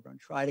people. We're going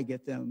to try to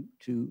get them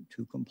to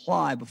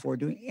comply before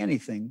doing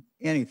anything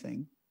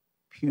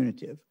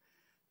punitive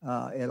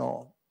at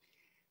all.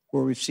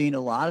 Where we've seen a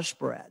lot of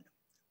spread,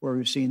 where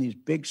we've seen these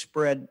big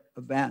spread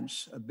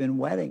events have been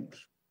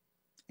weddings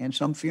and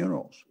some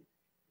funerals.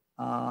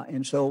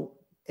 And so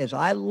as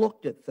I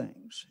looked at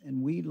things,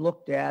 and we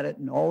looked at it,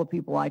 and all the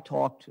people I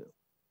talked to,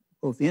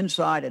 both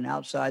inside and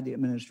outside the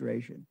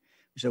administration,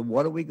 we said,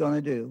 what are we going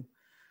to do?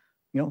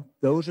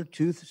 Those are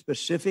two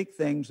specific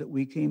things that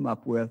we came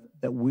up with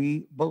that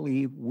we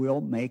believe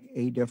will make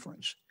a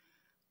difference.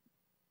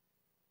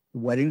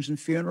 Weddings and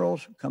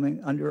funerals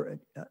coming under,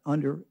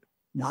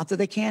 not that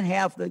they can't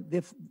have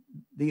the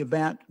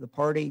event, the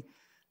party,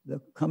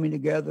 the coming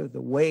together,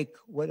 the wake,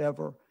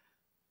 whatever.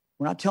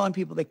 We're not telling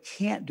people they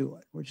can't do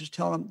it. We're just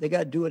telling them they got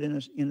to do it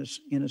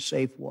in a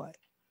safe way.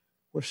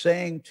 We're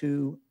saying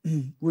to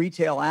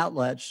retail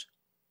outlets,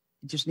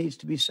 it just needs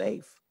to be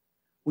safe.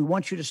 We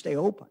want you to stay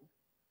open.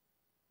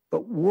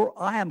 But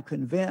I am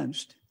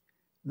convinced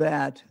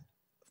that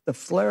the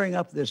flaring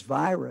up of this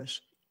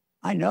virus,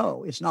 I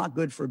know it's not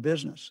good for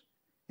business.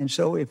 And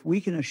so if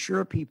we can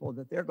assure people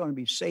that they're going to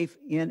be safe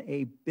in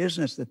a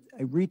business, that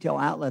a retail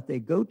outlet they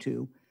go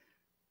to,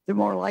 they're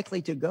more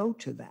likely to go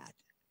to that.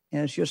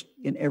 And it's just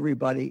in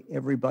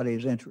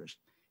everybody's interest.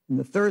 And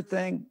the third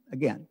thing,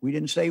 again, we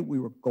didn't say we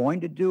were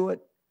going to do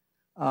it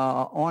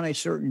on a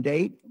certain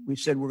date. We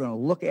said we're going to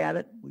look at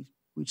it.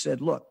 We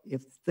said, look,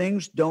 if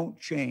things don't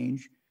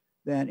change,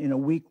 then in a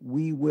week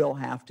we will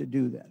have to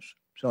do this.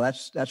 So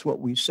that's what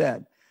we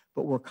said.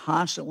 But we're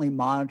constantly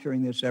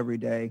monitoring this every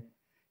day.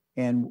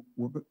 And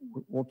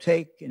we'll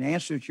take, in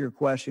answer to your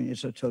question,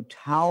 it's a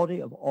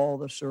totality of all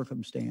the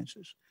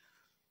circumstances.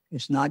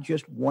 It's not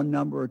just one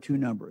number or two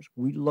numbers.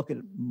 We look at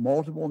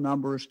multiple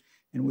numbers,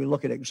 and we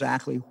look at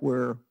exactly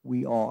where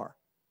we are.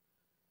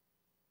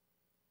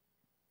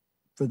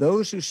 For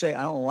those who say,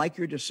 I don't like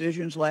your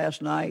decisions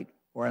last night,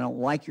 or I don't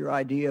like your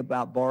idea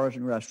about bars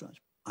and restaurants,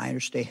 I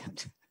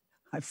understand.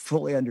 I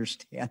fully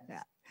understand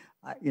that.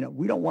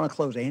 We don't want to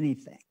close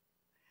anything,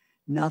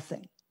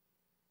 nothing.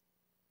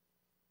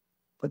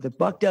 But the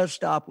buck does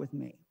stop with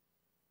me.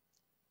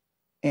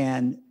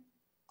 And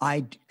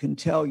I can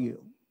tell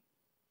you,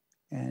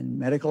 and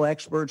medical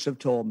experts have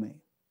told me,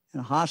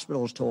 and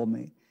hospitals told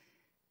me,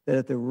 that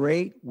at the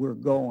rate we're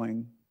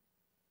going,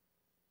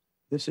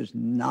 this is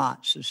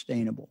not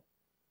sustainable.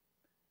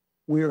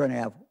 We're going to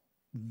have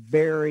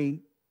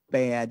very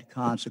bad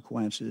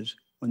consequences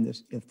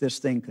if this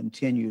thing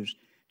continues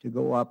to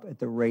go up at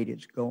the rate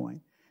it's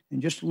going.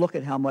 And just look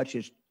at how much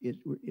it's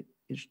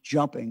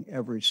jumping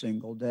every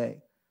single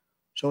day.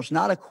 So it's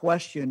not a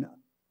question,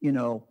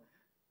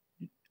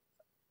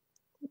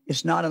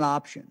 it's not an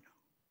option.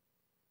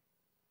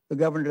 the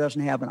governor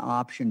doesn't have an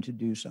option to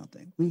do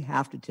something. We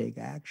have to take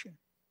action.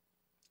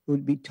 It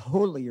would be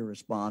totally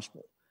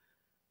irresponsible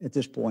at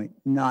this point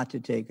not to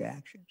take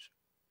actions.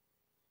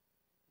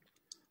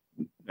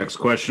 Next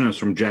question is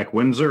from Jack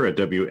Windsor at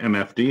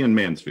WMFD in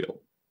Mansfield.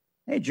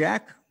 Hey,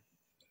 Jack.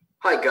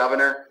 Hi,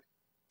 Governor.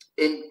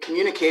 In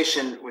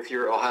communication with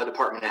your Ohio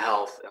Department of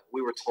Health,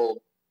 we were told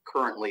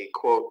currently,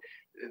 quote,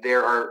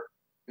 there are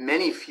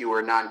many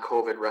fewer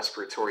non-COVID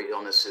respiratory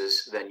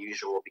illnesses than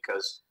usual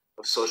because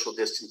of social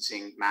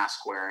distancing, mask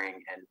wearing,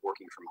 and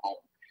working from home.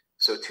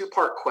 So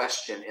two-part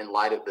question in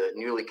light of the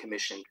newly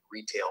commissioned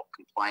retail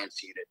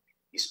compliance unit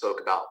you spoke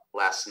about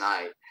last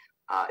night.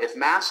 If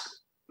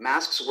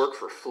masks work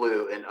for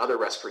flu and other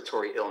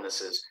respiratory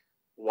illnesses,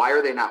 why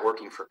are they not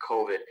working for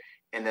COVID?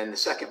 And then the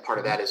second part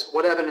of that is,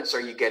 what evidence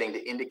are you getting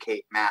to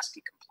indicate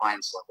masking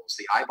compliance levels?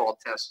 The eyeball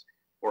test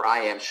where I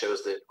am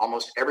shows that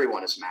almost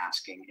everyone is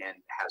masking and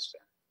has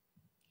been.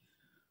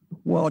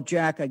 Well,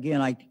 Jack,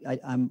 again,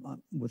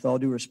 I'm with all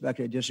due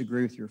respect, I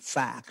disagree with your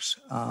facts.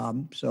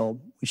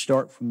 So we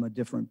start from a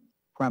different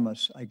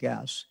premise, I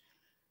guess.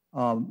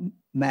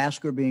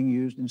 Masks are being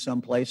used in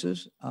some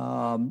places,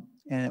 and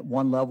at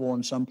one level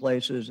in some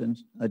places and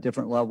a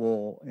different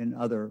level in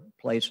other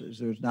places.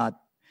 There's not,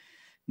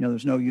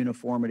 there's no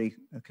uniformity,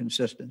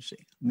 consistency.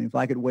 I mean, if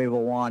I could wave a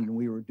wand and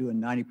we were doing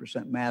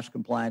 90% mask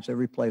compliance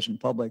every place in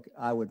public,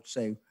 I would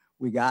say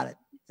we got it.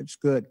 It's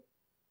good.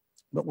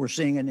 But we're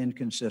seeing an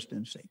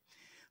inconsistency.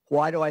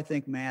 Why do I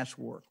think masks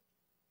work?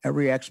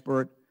 Every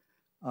expert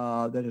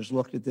that has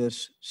looked at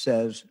this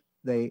says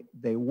they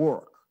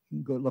work.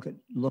 You can go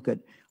look at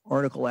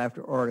article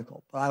after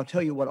article. But I'll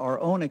tell you what our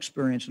own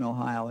experience in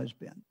Ohio has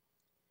been.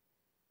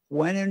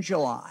 When in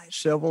July,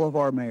 several of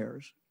our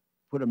mayors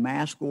put a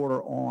mask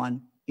order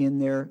on in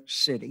their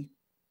city,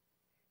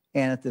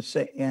 and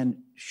and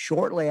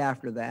shortly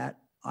after that,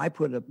 I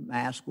put a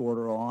mask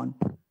order on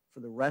for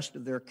the rest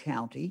of their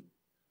county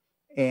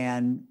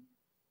and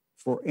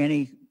for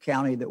any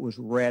county that was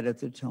red at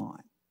the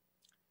time.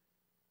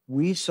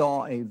 We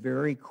saw a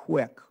very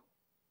quick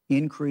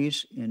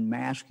increase in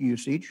mask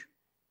usage.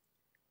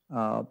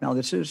 Now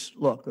this is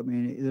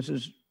eyeballing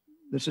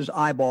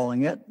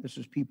it. This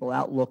is people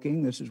out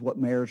looking. This is what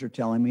mayors are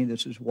telling me.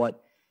 This is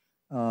what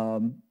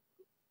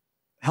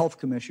health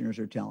commissioners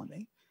are telling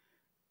me.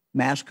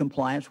 Mask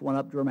compliance went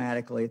up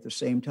dramatically. At the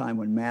same time,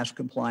 when mask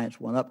compliance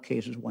went up,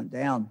 cases went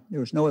down.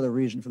 There was no other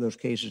reason for those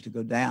cases to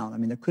go down. I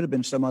mean, there could have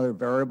been some other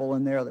variable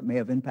in there that may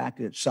have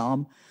impacted it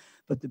some,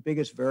 but the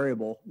biggest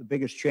variable, the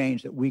biggest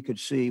change that we could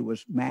see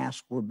was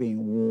masks were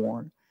being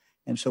worn.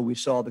 And so we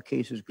saw the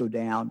cases go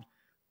down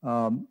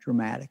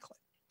dramatically.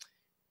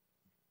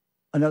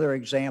 Another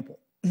example,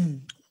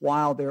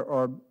 while there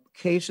are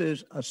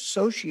cases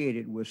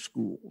associated with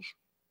schools,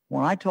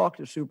 when I talk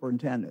to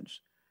superintendents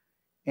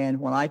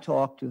and when I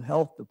talk to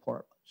health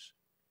departments,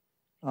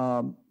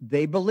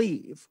 they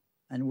believe,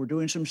 and we're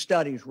doing some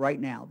studies right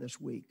now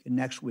this week and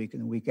next week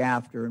and the week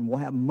after, and we'll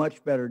have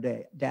much better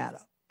data.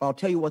 But I'll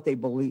tell you what they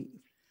believe.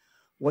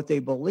 What they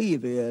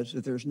believe is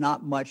that there's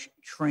not much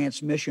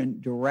transmission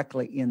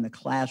directly in the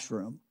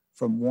classroom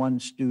from one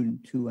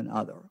student to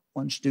another,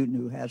 one student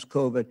who has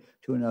COVID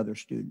to another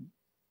student.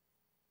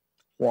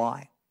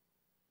 Why?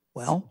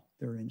 Well,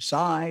 they're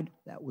inside.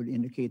 That would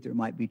indicate there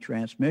might be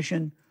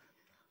transmission.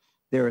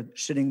 They're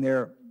sitting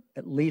there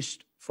at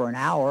least for an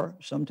hour,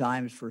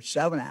 sometimes for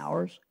 7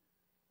 hours.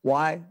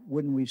 Why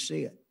wouldn't we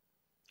see it?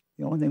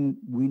 The only thing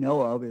we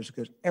know of is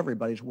because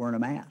everybody's wearing a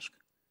mask.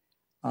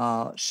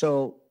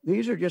 So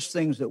these are just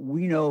things that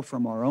we know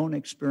from our own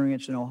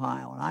experience in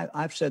Ohio. And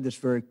I've said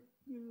this a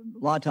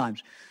lot of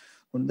times.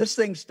 When this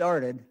thing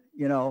started,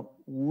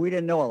 we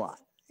didn't know a lot.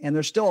 And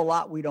there's still a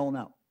lot we don't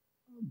know.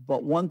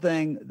 But one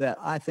thing that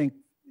I think,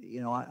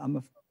 I'm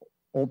an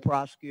old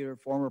prosecutor,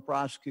 former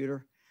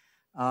prosecutor.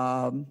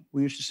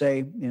 We used to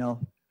say,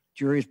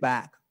 jury's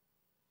back.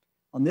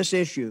 On this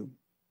issue,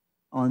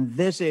 on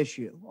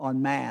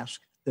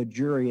masks, the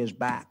jury is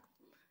back.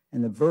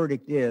 And the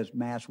verdict is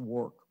masks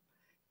work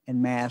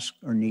and masks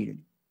are needed.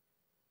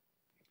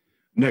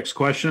 Next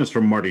question is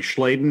from Marty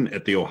Schladen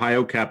at the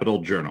Ohio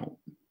Capitol Journal.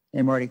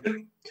 Hey, Marty.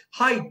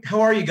 Hi,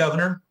 how are you,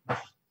 Governor?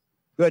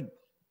 Good.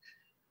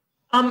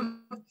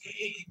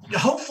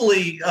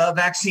 Hopefully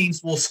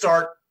vaccines will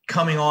start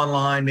coming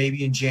online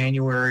maybe in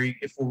January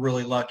if we're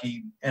really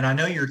lucky. And I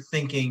know you're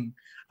thinking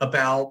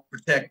about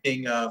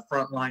protecting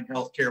frontline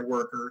healthcare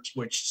workers,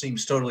 which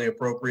seems totally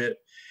appropriate.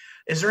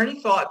 Is there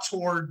any thought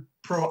toward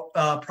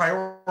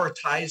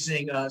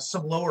prioritizing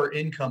some lower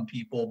income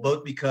people,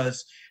 both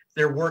because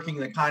they're working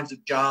the kinds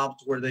of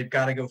jobs where they've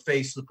got to go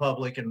face the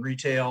public and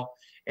retail,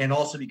 and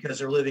also because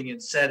they're living in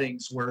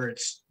settings where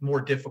it's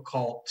more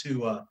difficult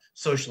to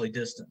socially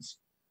distance?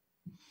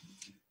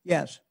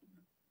 Yes.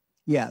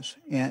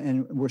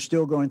 And we're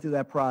still going through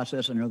that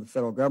process. I know the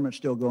federal government's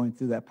still going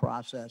through that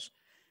process.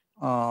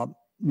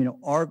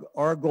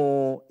 Our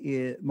goal,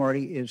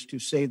 Marty, is to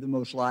save the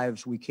most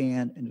lives we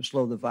can and to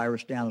slow the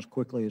virus down as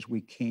quickly as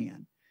we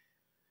can.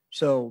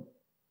 So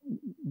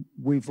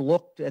we've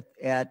looked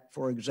at,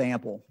 for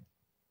example,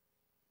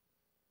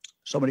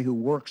 somebody who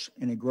works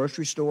in a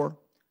grocery store.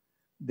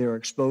 They're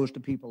exposed to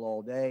people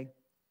all day.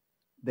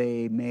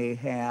 They may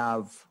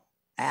have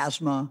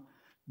asthma.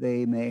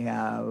 They may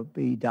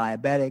be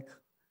diabetic,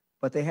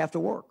 but they have to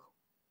work.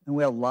 And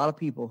we have a lot of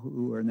people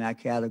who are in that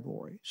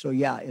category. So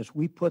yeah, as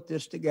we put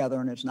this together,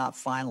 and it's not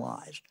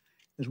finalized,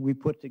 as we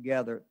put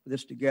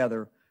this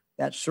together,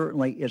 that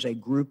certainly is a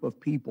group of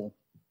people,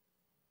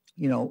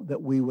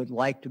 that we would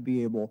like to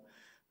be able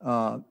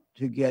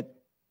to get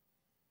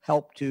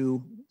help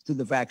through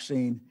the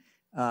vaccine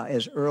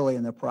as early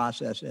in the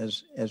process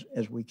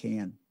as we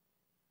can.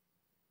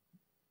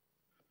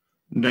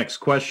 Next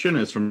question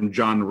is from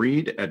John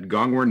Reed at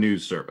Gongwer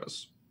News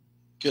Service.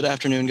 Good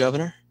afternoon,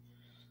 Governor.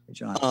 Hey,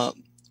 John.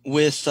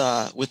 With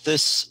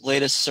this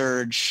latest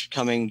surge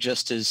coming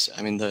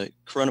the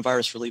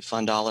coronavirus relief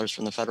fund dollars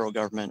from the federal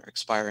government are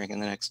expiring in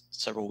the next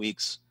several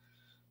weeks,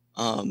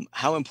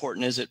 how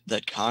important is it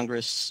that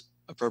Congress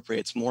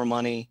appropriates more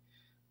money,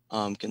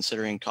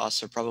 considering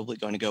costs are probably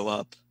going to go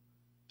up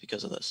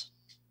because of this?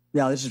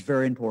 Yeah, this is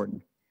very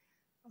important.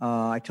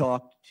 I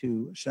talked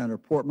to Senator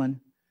Portman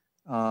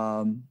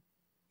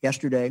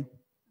yesterday.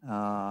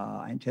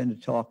 I intend to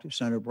talk to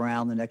Senator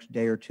Brown the next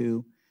day or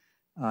two.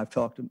 I've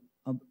talked to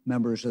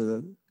members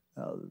of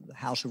the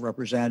House of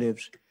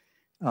Representatives.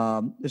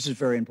 This is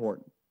very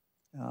important.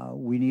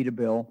 We need a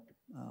bill.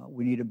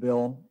 We need a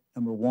bill,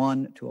 number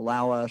one, to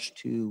allow us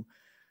to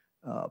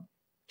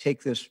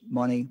take this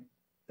money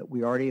that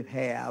we already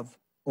have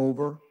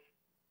over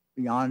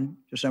beyond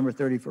December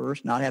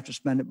 31st, not have to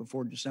spend it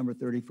before December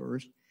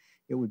 31st.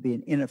 It would be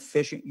an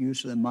inefficient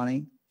use of the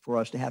money for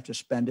us to have to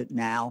spend it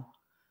now.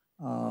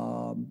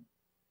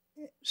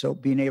 So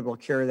being able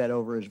to carry that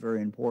over is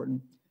very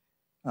important.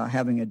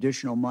 Having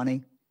additional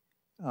money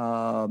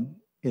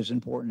is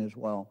important as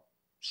well.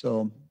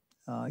 So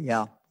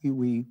yeah,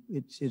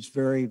 it's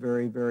very,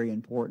 very, very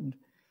important.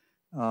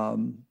 We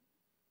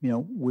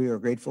are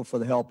grateful for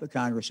the help that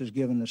Congress has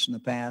given us in the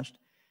past.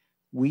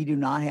 We do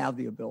not have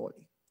the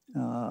ability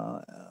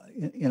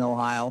in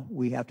Ohio.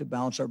 We have to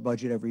balance our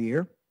budget every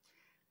year.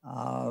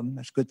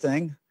 That's a good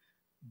thing.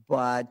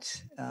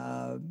 But,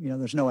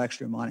 there's no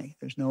extra money.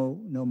 There's no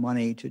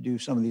money to do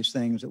some of these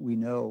things that we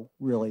know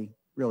really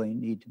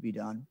need to be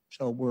done.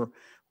 So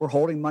we're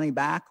holding money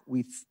back.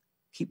 We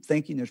keep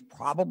thinking there's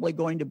probably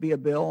going to be a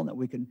bill and that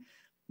we can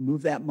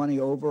move that money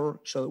over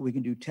so that we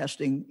can do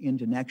testing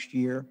into next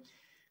year.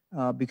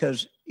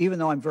 Because even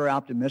though I'm very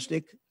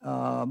optimistic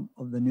of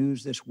the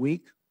news this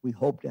week, we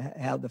hope to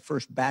have the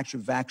first batch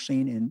of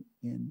vaccine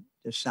in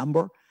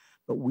December,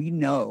 but we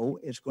know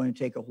it's going to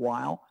take a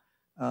while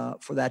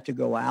for that to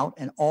go out.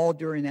 And all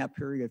during that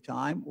period of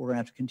time, we're going to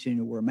have to continue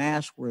to wear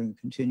masks. We're going to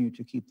continue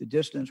to keep the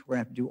distance. We're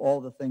going to have to do all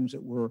the things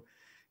that we're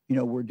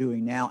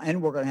doing now.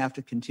 And we're going to have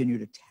to continue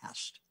to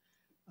test.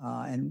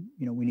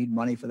 We need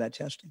money for that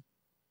testing.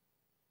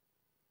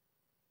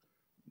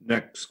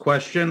 Next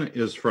question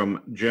is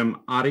from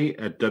Jim Oddie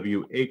at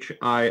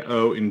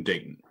WHIO in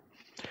Dayton.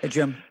 Hey,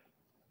 Jim.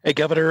 Hey,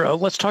 Governor,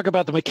 let's talk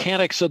about the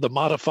mechanics of the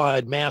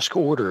modified mask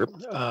order.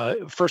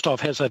 First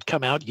off, has that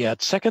come out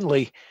yet?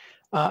 Secondly,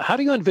 how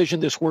do you envision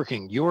this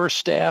working? Your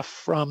staff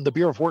from the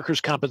Bureau of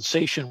Workers'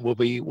 Compensation, will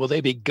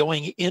they be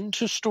going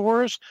into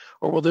stores,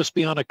 or will this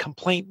be on a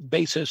complaint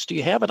basis? Do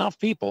you have enough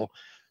people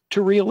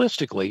to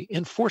realistically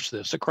enforce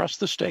this across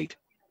the state?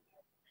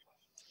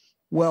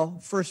 Well,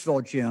 first of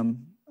all,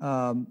 Jim,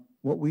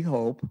 what we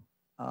hope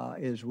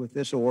is with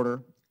this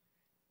order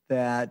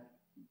that,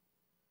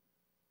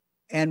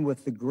 and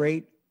with the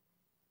great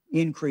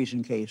increase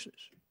in cases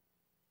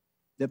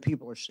that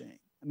people are seeing.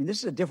 I mean, this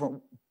is a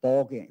different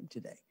ball game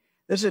today.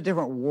 This is a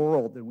different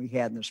world than we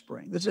had in the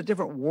spring. This is a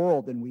different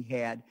world than we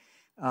had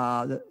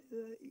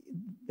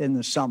in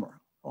the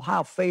summer.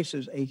 Ohio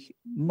faces a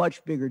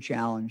much bigger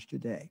challenge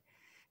today.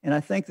 And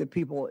I think that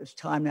it's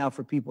time now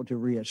for people to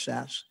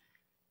reassess.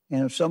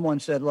 And if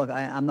someone said, look,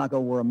 I'm not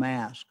going to wear a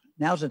mask,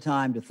 now's the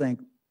time to think,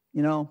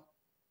 I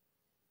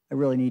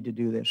really need to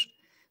do this.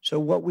 So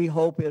what we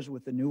hope is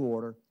with the new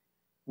order,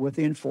 with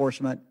the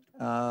enforcement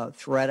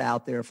threat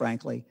out there,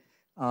 frankly,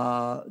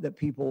 that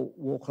people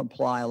will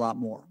comply a lot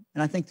more.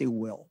 And I think they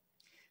will.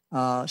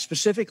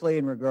 Specifically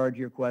in regard to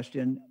your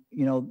question,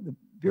 the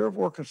Bureau of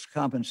Workers'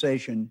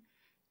 Compensation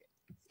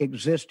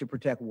exists to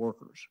protect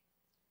workers.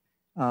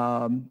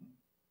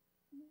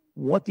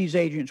 What these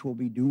agents will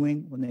be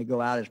doing when they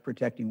go out is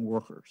protecting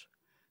workers.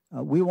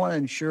 We want to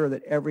ensure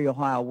that every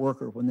Ohio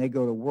worker, when they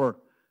go to work,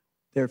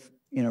 they're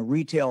in a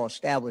retail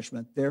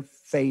establishment, they're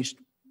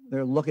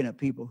looking at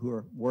people who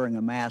are wearing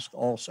a mask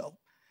also,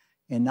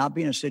 and not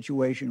be in a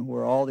situation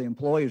where all the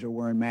employees are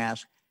wearing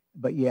masks,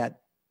 but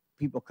yet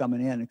people coming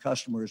in and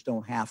customers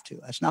don't have to.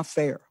 That's not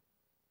fair.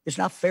 It's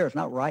not fair. It's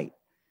not right.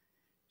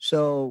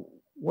 So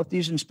what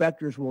these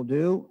inspectors will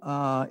do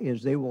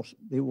is they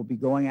will be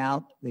going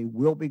out. They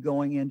will be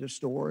going into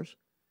stores.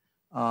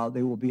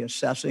 They will be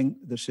assessing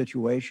the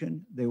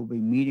situation. They will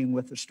be meeting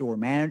with the store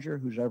manager,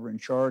 who's ever in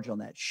charge on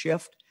that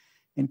shift,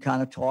 and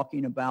kind of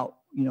talking about,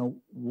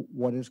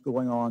 what is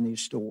going on in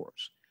these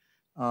stores.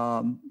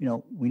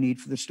 We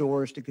need for the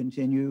stores to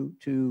continue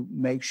to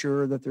make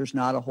sure that there's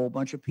not a whole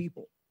bunch of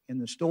people in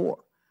the store.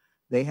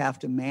 They have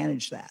to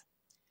manage that.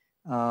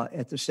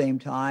 At the same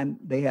time,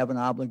 they have an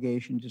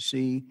obligation to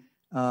see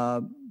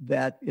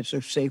that it's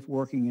a safe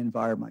working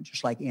environment,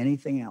 just like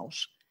anything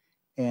else.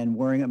 And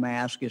wearing a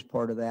mask is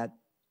part of that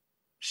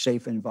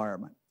safe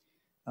environment.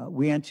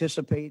 We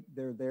anticipate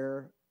they're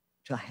there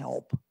to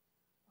help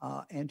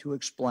and to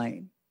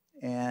explain.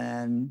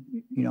 And,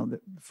 the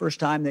first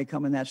time they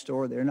come in that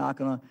store, they're not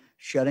going to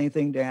shut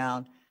anything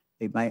down.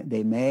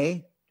 They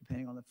may,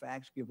 depending on the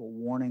facts, give a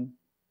warning.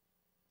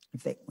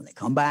 When they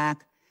come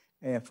back,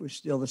 if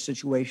the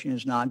situation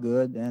is not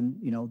good, then,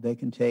 they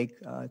can take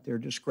at their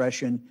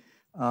discretion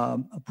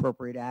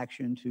appropriate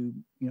action to,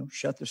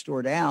 shut the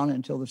store down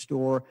until the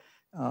store,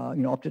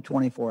 up to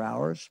 24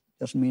 hours.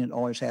 Doesn't mean it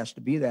always has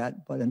to be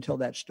that, but until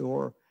that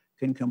store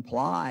can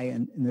comply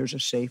and there's a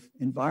safe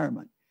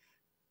environment.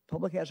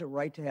 Public has a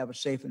right to have a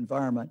safe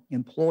environment.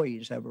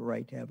 Employees have a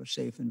right to have a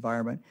safe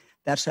environment.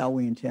 That's how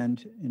we intend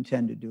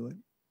to do it.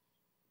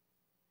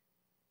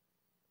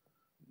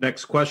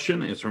 Next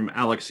question is from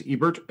Alex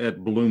Ebert at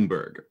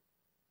Bloomberg.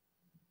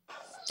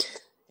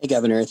 Hey,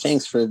 Governor,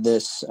 thanks for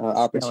this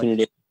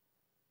opportunity.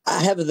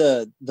 I have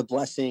the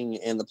blessing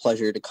and the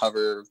pleasure to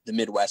cover the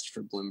Midwest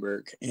for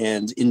Bloomberg.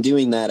 And in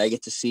doing that, I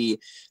get to see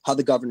how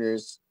the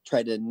governors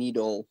try to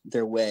needle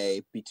their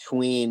way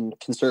between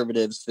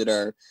conservatives that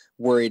are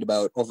worried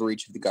about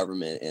overreach of the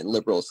government and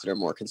liberals that are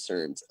more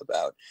concerned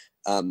about,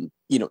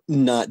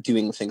 not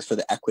doing things for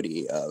the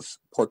equity of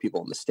poor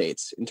people in the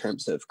states in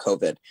terms of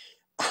COVID.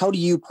 How do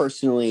you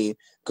personally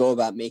go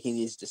about making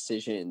these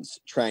decisions,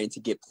 trying to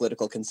get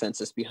political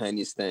consensus behind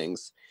these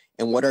things?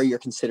 And what are your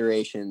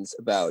considerations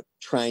about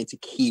trying to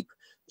keep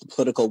the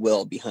political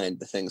will behind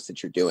the things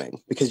that you're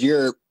doing? Because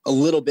you're a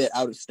little bit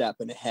out of step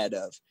and ahead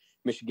of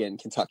Michigan,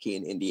 Kentucky,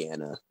 and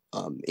Indiana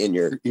in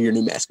your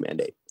new mask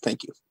mandate.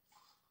 Thank you.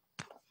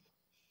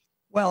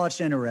 Well, it's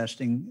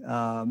interesting.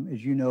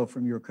 As you know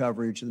from your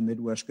coverage of the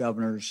Midwest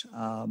governors,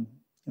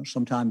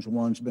 sometimes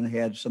one's been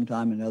ahead,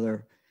 sometime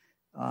another.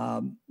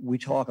 We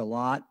talk a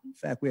lot. In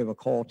fact, we have a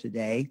call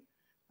today.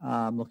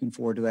 I'm looking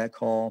forward to that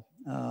call.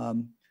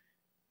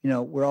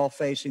 We're all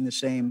facing the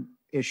same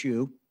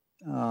issue.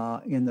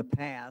 In the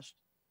past,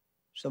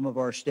 some of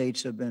our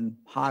states have been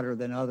hotter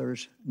than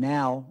others.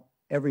 Now,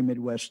 every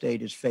Midwest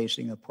state is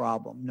facing a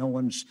problem. No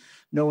one's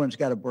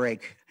got a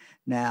break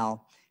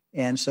now.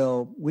 And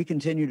so we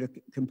continue to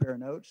compare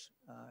notes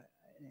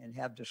and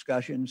have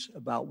discussions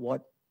about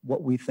what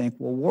we think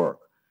will work.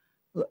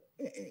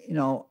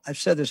 I've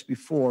said this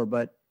before,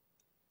 but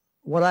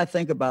what I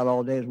think about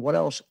all day is what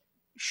else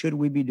should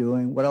we be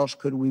doing? What else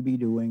could we be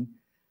doing?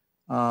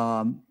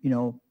 How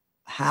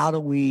do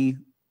we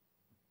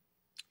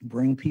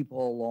bring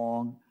people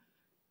along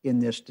in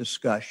this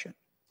discussion?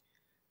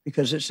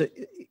 Because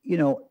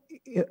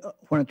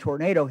when a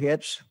tornado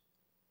hits,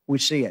 we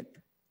see it.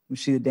 We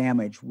see the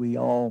damage. We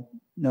all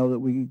know that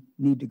we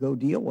need to go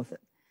deal with it.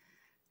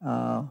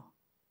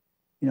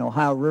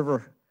 Ohio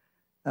River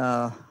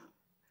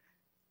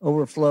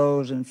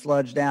overflows and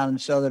floods down in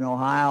southern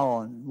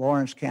Ohio and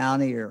Lawrence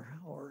County or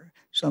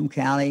some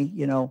county,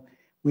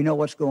 we know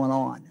what's going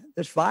on.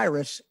 This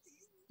virus,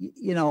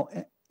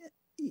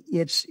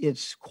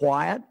 it's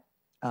quiet,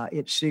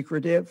 it's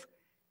secretive.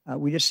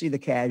 We just see the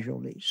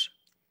casualties.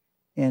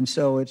 And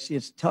so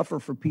it's tougher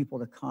for people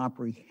to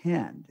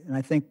comprehend. And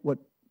I think what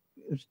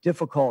is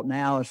difficult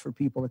now is for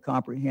people to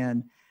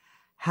comprehend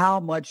how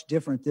much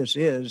different this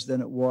is than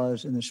it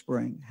was in the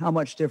spring, how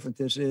much different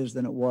this is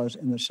than it was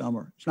in the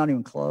summer. It's not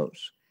even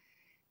close.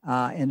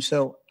 And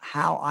so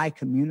how I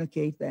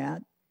communicate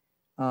that,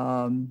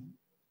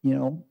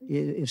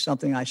 is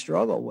something I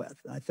struggle with.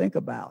 I think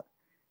about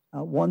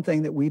one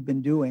thing that we've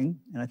been doing,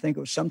 and I think it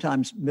was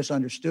sometimes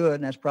misunderstood,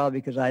 and that's probably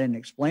because I didn't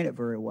explain it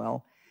very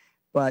well.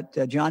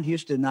 But John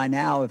Houston and I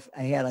now have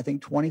had, I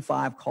think,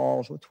 25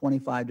 calls with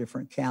 25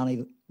 different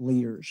county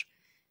leaders.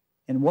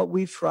 And what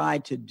we've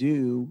tried to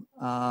do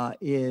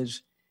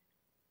is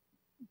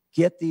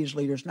get these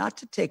leaders not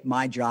to take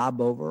my job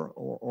over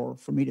or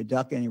for me to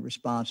duck any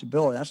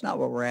responsibility. That's not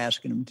what we're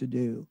asking them to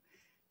do.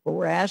 What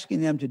we're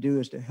asking them to do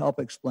is to help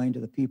explain to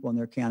the people in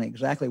their county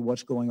exactly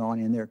what's going on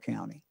in their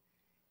county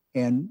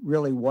and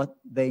really what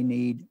they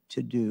need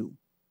to do.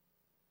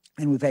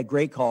 And we've had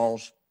great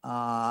calls.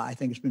 I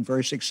think it's been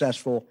very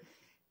successful,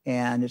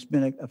 and it's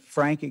been a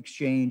frank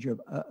exchange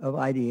of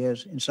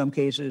ideas. In some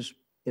cases,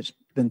 it's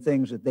been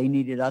things that they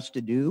needed us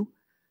to do,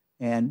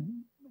 and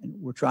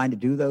we're trying to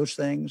do those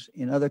things.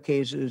 In other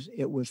cases,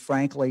 it was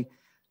frankly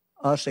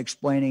us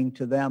explaining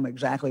to them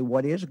exactly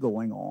what is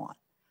going on,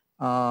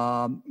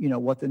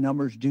 what the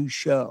numbers do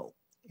show.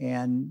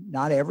 And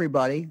not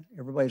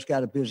everybody's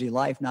got a busy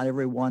life. Not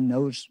everyone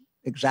knows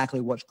exactly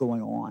what's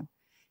going on.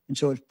 And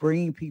so it's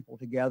bringing people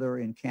together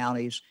in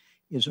counties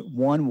is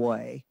one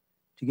way,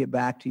 to get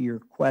back to your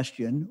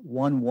question,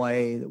 one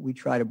way that we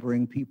try to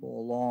bring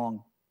people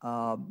along.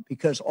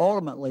 Because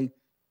ultimately,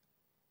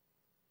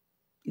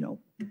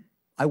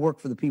 I work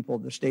for the people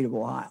of the state of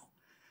Ohio.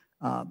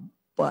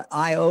 But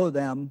I owe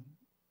them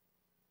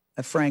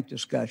a frank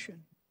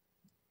discussion.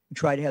 We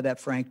tried to have that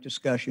frank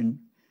discussion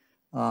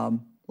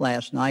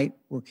last night.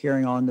 We're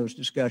carrying on those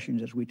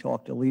discussions as we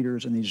talk to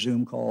leaders in these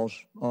Zoom calls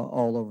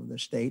all over the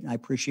state. And I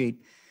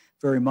appreciate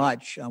very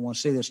much, I want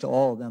to say this to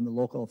all of them, the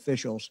local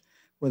officials,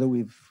 whether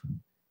we've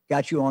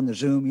got you on the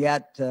Zoom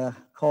yet,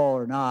 call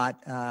or not,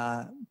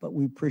 but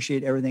we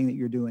appreciate everything that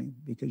you're doing,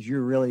 because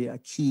you're really a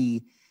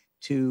key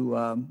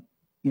to,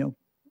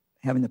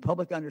 having the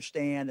public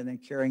understand and then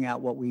carrying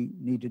out what we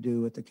need to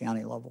do at the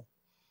county level.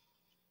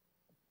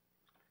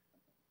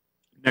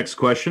 Next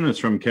question is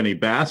from Kenny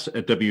Bass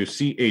at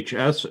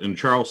WCHS in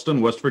Charleston,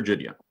 West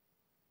Virginia.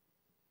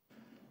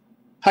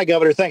 Hi,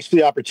 Governor. Thanks for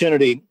the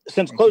opportunity.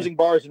 Since closing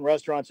bars and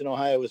restaurants in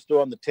Ohio is still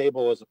on the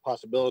table as a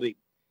possibility,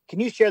 can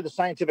you share the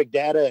scientific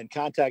data and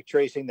contact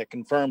tracing that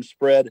confirms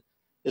spread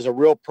is a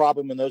real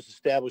problem in those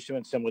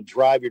establishments and would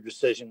drive your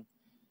decision?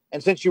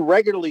 And since you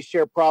regularly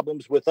share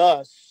problems with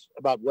us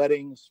about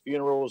weddings,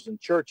 funerals, and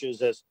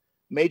churches as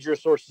major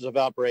sources of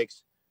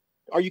outbreaks,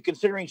 are you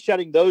considering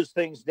shutting those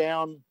things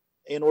down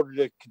in order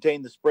to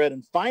contain the spread?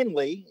 And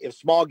finally, if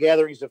small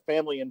gatherings of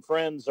family and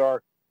friends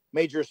are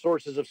major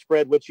sources of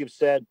spread, which you've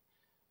said,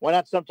 why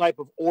not some type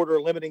of order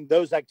limiting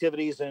those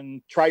activities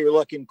and try your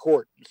luck in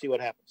court and see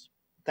what happens?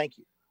 Thank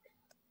you.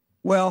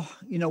 Well,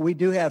 we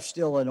do have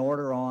still an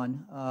order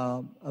on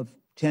of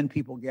 10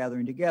 people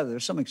gathering together.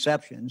 There's some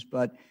exceptions,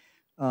 but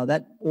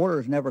that order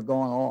has never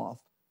gone off.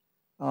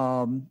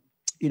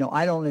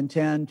 I don't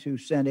intend to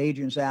send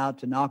agents out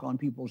to knock on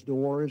people's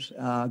doors,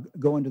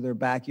 go into their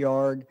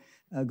backyard,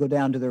 go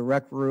down to their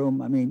rec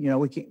room. I mean,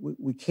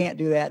 we can't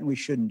do that, and we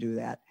shouldn't do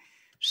that.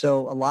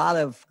 So a lot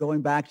of,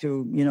 going back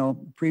to,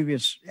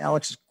 previous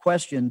Alex's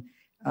question,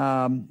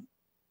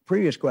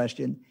 previous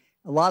question,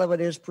 a lot of it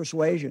is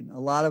persuasion. A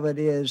lot of it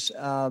is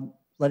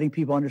letting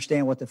people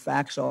understand what the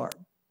facts are,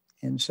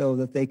 and so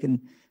that they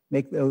can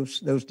make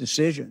those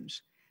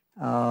decisions.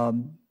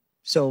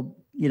 So,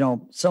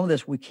 some of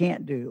this we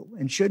can't do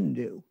and shouldn't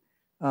do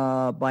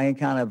by any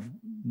kind of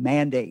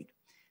mandate.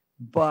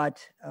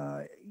 But,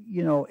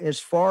 as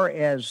far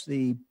as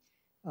the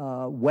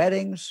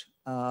weddings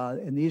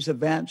and these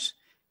events,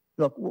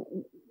 look,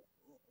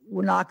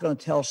 we're not going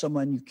to tell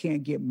someone you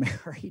can't get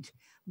married.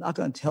 I'm not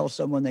going to tell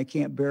someone they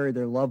can't bury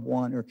their loved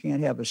one or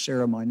can't have a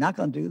ceremony. Not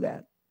going to do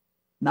that.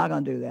 Not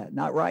going to do that.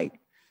 Not right.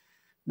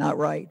 Not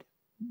right.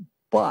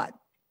 But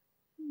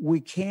we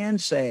can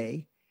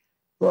say,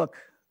 look,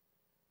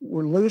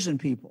 we're losing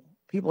people.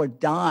 People are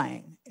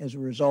dying as a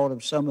result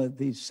of some of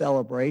these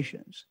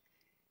celebrations.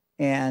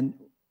 And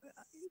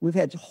we've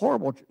had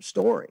horrible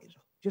stories.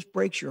 Just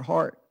breaks your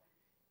heart.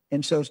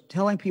 And so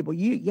telling people,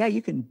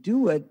 you can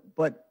do it,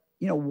 but,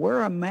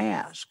 wear a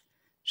mask.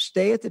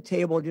 Stay at the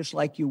table just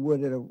like you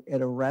would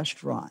at a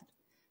restaurant.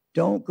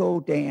 Don't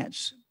go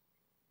dance.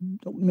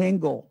 Don't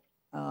mingle.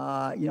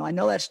 I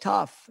know that's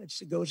tough.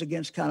 It goes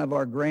against kind of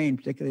our grain,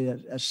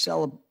 particularly a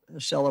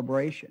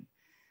celebration.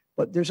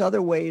 But there's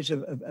other ways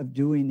of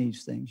doing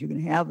these things. You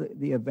can have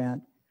the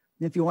event.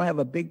 And if you want to have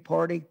a big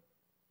party,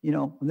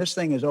 when this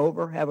thing is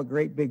over, have a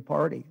great big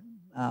party.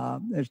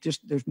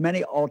 There's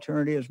many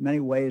alternatives, many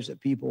ways that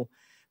people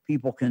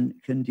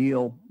can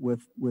deal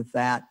with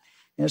that.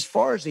 And as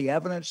far as the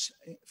evidence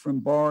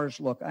from bars,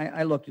 look,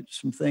 I looked at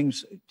some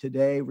things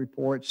today,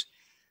 reports.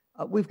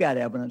 We've got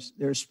evidence.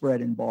 There's spread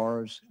in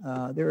bars.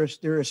 There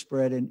is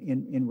spread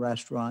in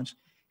restaurants.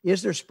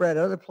 Is there spread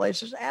other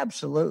places?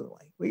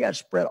 Absolutely. We got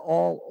spread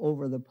all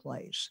over the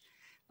place.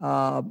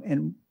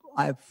 And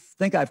I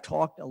think I've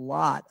talked a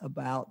lot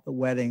about the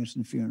weddings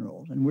and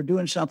funerals, and we're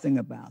doing something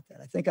about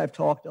that. I think I've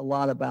talked a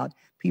lot about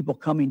people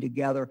coming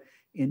together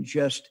in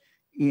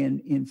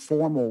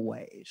informal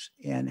ways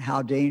and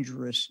how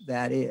dangerous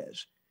that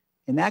is.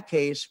 In that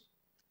case,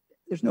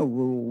 there's no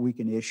rule we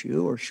can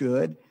issue or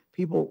should.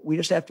 We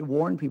just have to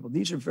warn people.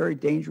 These are very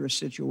dangerous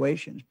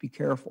situations. Be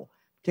careful,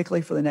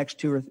 particularly for the next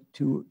two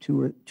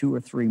or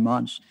 3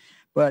 months.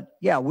 But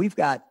yeah, we've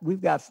got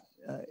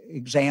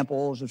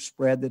examples of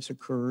spread that's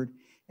occurred.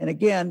 And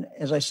again,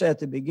 as I said at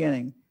the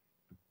beginning,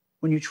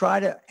 when you try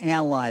to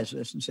analyze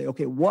this and say,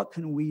 okay, what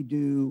can we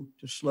do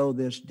to slow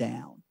this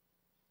down?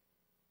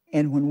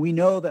 And when we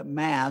know that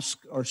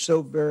masks are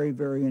so very,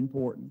 very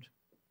important,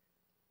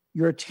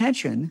 your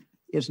attention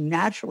is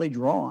naturally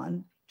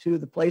drawn to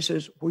the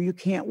places where you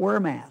can't wear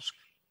a mask.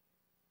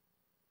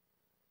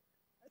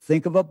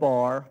 Think of a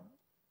bar,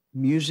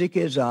 music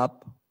is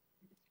up,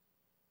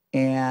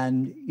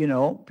 and,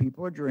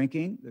 people are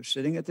drinking, they're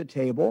sitting at the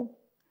table,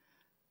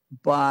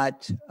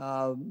 but,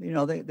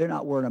 they're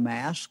not wearing a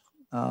mask,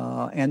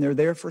 and they're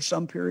there for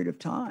some period of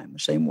time.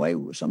 Same way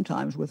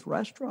sometimes with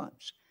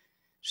restaurants.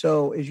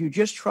 So as you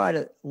just try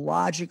to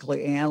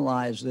logically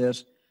analyze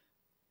this,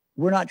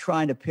 we're not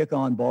trying to pick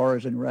on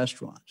bars and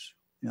restaurants.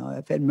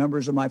 I've had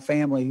members of my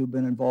family who've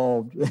been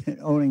involved in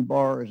owning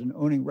bars and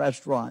owning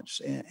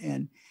restaurants.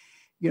 And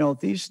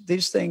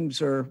these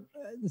things are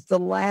the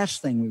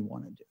last thing we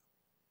want to do.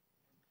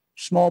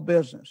 Small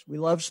business. We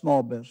love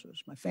small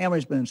business. My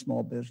family's been in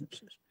small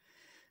businesses,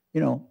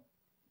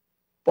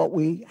 but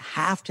we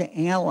have to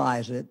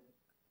analyze it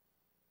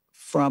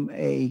from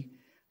a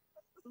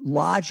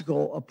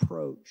logical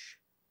approach.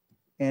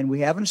 And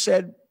we haven't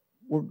said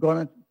we're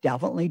going to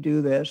definitely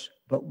do this,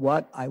 but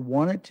what I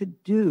wanted to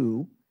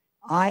do,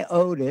 I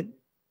owed it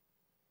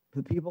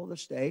to the people of the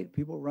state,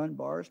 people who run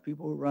bars,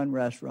 people who run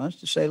restaurants,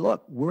 to say,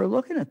 look, we're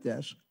looking at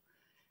this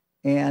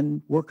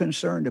and we're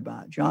concerned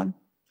about it. John?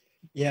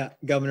 Yeah,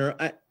 Governor,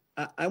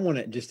 I want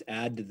to just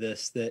add to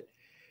this that,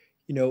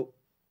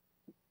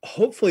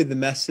 hopefully the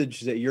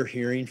message that you're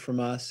hearing from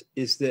us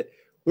is that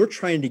we're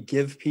trying to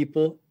give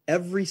people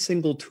every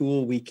single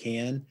tool we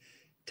can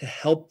to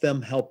help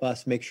them help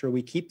us make sure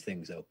we keep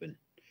things open.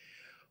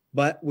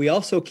 But we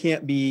also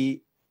can't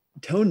be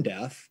tone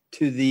deaf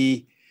to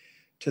the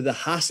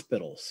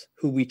hospitals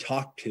who we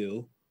talk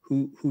to,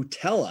 who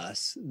tell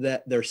us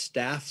that their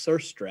staffs are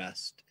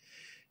stressed,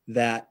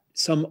 that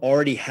some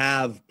already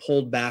have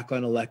pulled back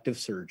on elective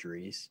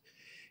surgeries,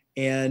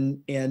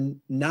 and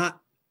not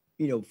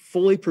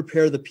fully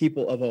prepare the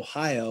people of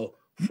Ohio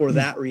for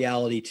that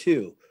reality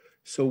too.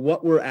 So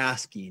what we're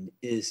asking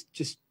is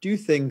just do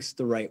things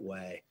the right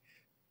way.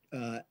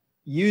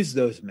 Use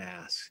those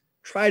masks.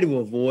 Try to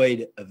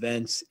avoid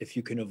events if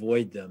you can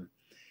avoid them.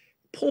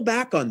 Pull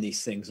back on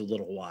these things a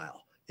little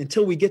while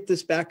until we get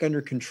this back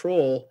under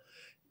control,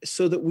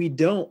 so that we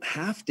don't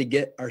have to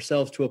get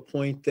ourselves to a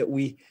point that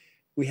we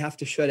have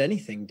to shut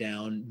anything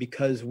down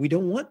because we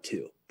don't want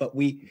to. But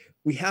we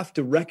have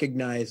to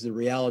recognize the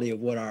reality of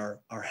what our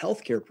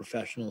healthcare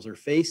professionals are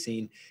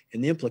facing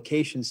and the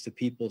implications to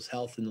people's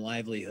health and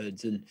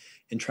livelihoods, and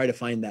try to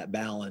find that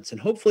balance. And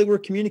hopefully we're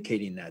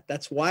communicating that.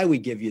 That's why we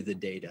give you the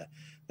data.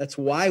 That's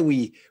why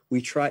we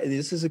try.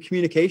 This is a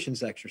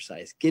communications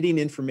exercise, getting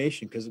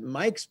information, because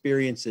my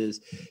experience is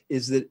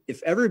that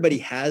if everybody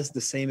has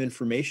the same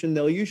information,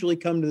 they'll usually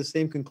come to the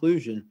same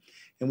conclusion.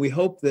 And we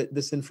hope that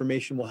this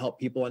information will help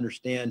people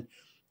understand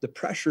the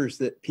pressures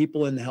that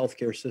people in the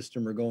healthcare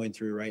system are going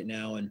through right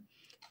now,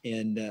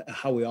 and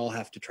how we all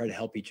have to try to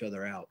help each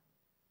other out.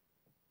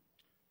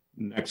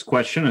 Next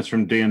question is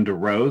from Dan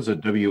DeRose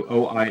at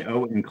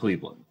WOIO in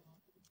Cleveland.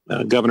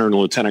 Governor and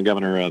Lieutenant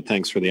Governor,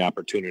 thanks for the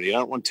opportunity. I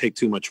don't want to take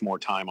too much more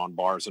time on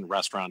bars and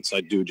restaurants. I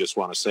do just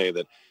want to say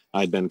that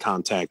I'd been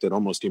contacted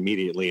almost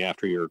immediately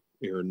after your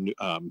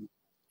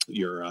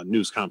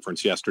news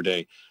conference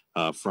yesterday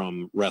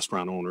from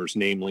restaurant owners,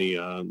 namely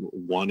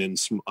one in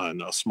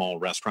a small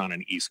restaurant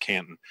in East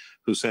Canton,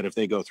 who said if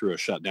they go through a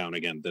shutdown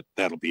again,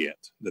 that'll be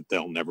it, that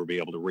they'll never be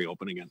able to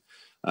reopen again.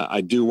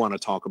 I do want to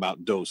talk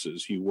about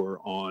doses. You were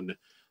on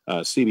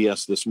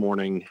CBS this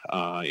morning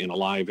in a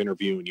live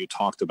interview, and you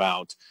talked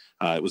about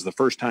it was the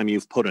first time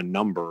you've put a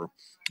number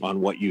on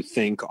what you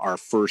think our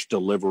first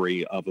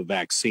delivery of a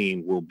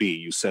vaccine will be.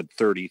 You said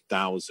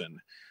 30,000.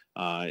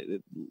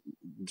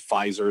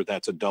 Pfizer,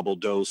 that's a double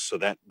dose, so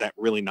that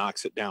really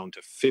knocks it down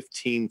to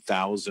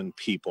 15,000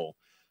 people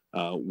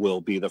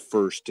will be the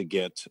first to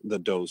get the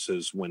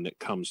doses when it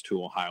comes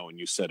to Ohio, and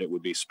you said it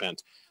would be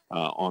spent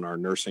on our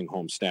nursing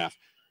home staff.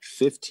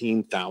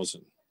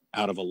 15,000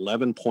 out of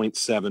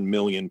 11.7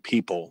 million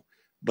people,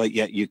 but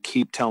yet you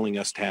keep telling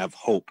us to have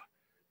hope.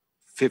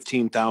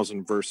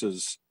 15,000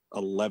 versus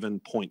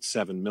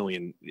 11.7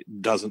 million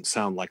doesn't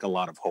sound like a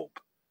lot of hope.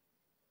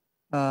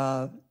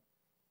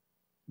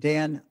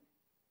 Dan,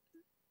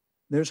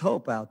 there's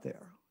hope out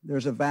there.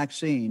 There's a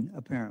vaccine,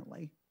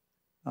 apparently,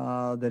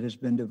 that has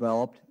been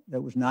developed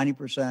that was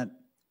 90%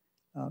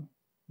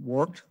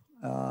 worked,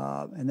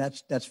 and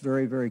that's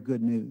very, very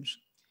good news.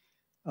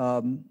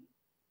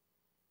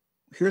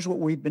 Here's what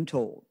we've been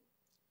told.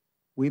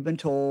 We've been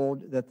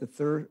told that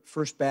the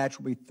first batch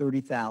will be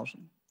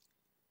 30,000.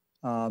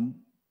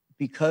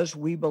 Because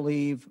we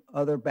believe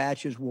other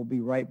batches will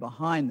be right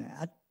behind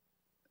that,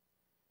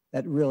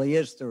 that really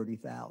is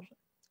 30,000.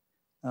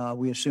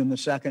 We assume the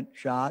second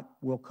shot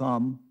will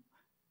come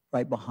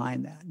right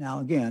behind that. Now,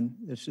 again,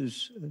 it's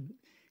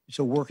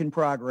a work in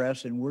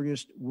progress, and we're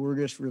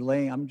just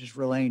relaying. I'm just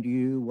relaying to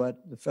you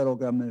what the federal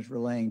government is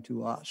relaying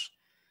to us.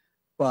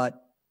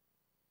 But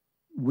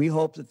we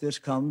hope that this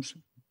comes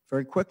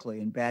very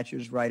quickly in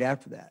batches right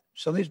after that.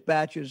 Some of these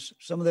batches,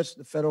 some of this,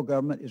 the federal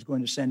government is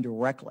going to send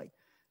directly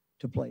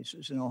to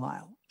places in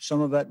Ohio.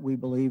 Some of it we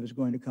believe is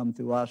going to come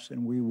through us,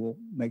 and we will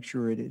make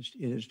sure it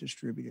is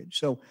distributed.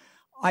 So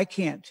I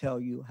can't tell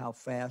you how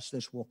fast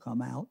this will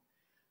come out.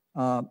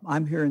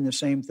 I'm hearing the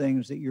same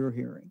things that you're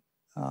hearing.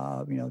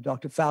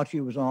 Dr.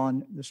 Fauci was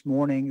on this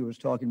morning. He was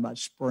talking about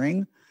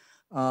spring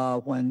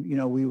when,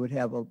 we would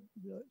have a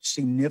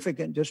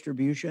significant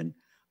distribution.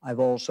 I've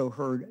also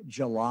heard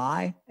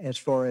July as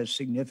far as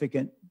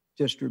significant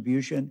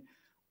distribution.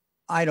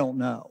 I don't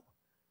know,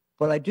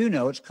 but I do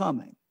know it's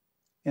coming.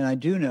 And I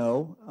do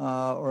know,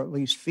 or at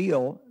least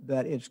feel,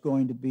 that it's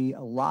going to be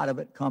a lot of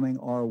it coming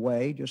our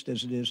way, just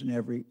as it is in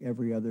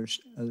every other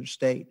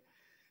state.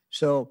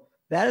 So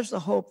that is the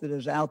hope that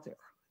is out there.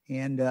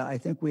 And I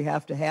think we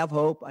have to have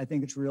hope. I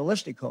think it's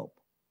realistic hope.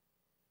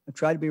 I've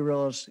tried to be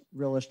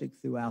realistic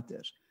throughout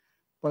this.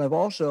 But I've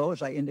also,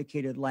 as I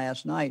indicated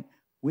last night,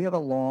 we have a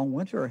long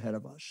winter ahead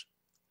of us.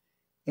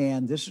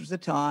 And this is the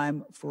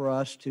time for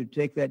us to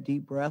take that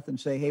deep breath and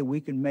say, hey,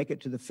 we can make it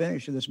to the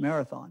finish of this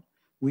marathon.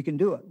 We can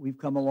do it. We've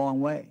come a long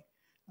way.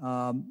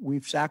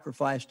 we've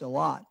sacrificed a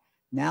lot.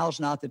 Now's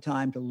not the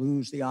time to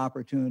lose the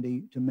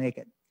opportunity to make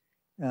it,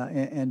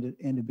 and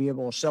to be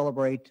able to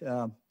celebrate.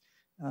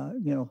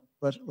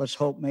 Let's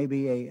hope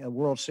maybe a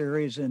World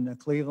Series in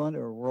Cleveland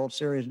or a World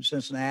Series in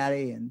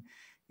Cincinnati, and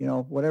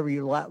whatever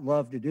you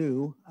love to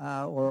do,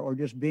 or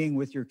just being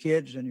with your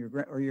kids and your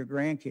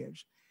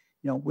grandkids.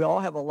 We all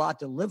have a lot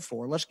to live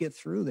for. Let's get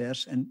through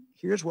this, and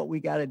here's what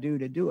we got to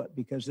do it,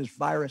 because this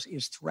virus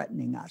is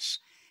threatening us,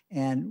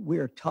 and we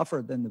are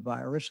tougher than the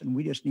virus, and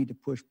we just need to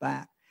push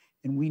back.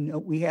 And we know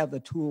we have the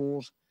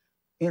tools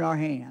in our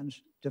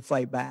hands to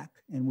fight back,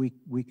 and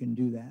we can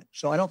do that.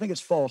 So I don't think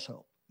it's false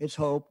hope. It's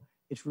hope.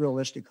 It's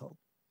realistic hope.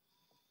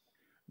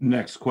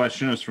 Next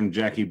question is from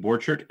Jackie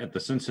Borchert at the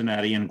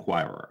Cincinnati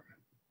Enquirer.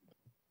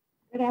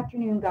 Good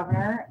afternoon,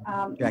 Governor.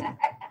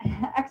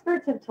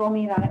 Experts have told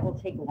me that it will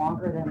take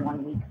longer than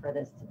 1 week for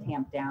this to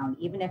tamp down,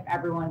 even if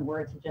everyone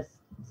were to just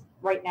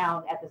right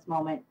now at this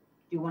moment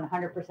do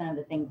 100% of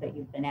the things that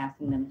you've been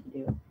asking them to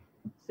do.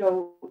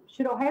 So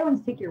should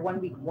Ohioans take your 1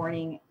 week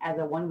warning as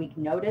a 1 week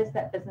notice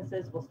that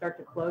businesses will start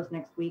to close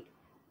next week?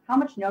 How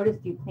much notice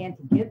do you plan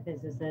to give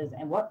businesses,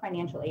 and what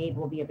financial aid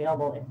will be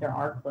available if there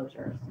are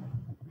closures?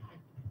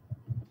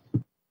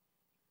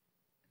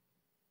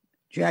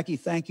 Jackie,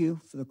 thank you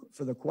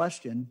for the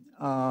question.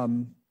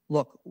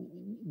 Look,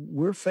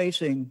 we're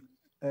facing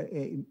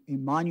a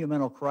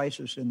monumental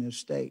crisis in this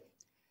state.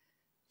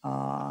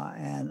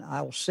 And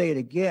I will say it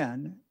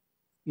again,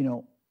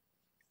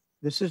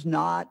 this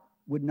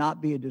would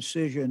not be a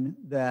decision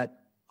that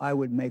I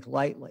would make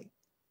lightly.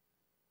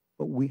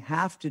 But we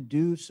have to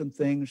do some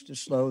things to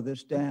slow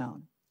this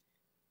down.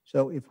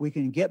 So if we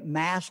can get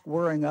mask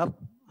wearing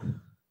up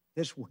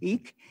this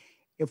week,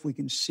 if we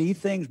can see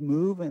things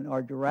move in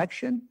our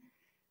direction,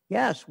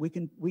 yes, we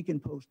can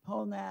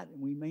postpone that,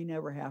 and we may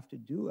never have to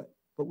do it.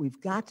 But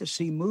we've got to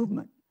see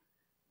movement.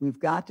 We've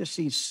got to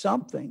see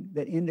something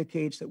that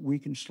indicates that we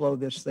can slow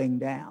this thing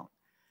down,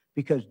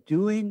 because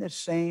doing the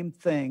same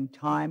thing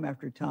time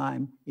after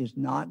time is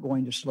not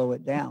going to slow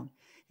it down.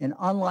 And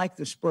unlike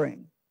the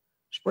spring,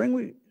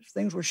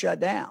 things were shut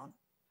down.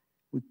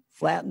 We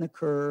flattened the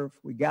curve.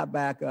 We got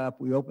back up.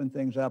 We opened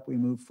things up. We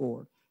moved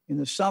forward. In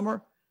the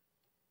summer,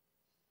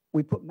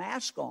 we put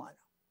masks on.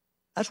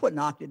 That's what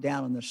knocked it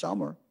down in the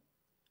summer.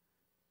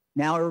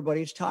 Now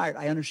everybody's tired.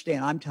 I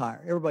understand. I'm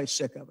tired. Everybody's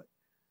sick of it.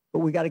 But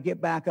we got to get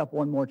back up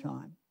one more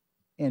time,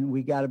 and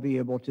we got to be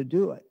able to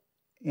do it.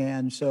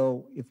 And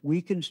so if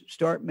we can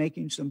start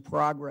making some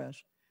progress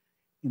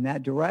in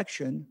that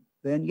direction,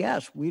 then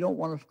yes, we don't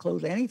want to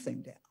close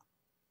anything down.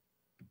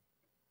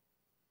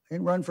 I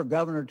didn't run for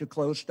governor to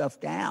close stuff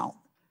down.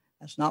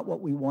 That's not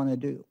what we want to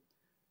do.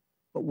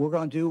 But we're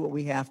going to do what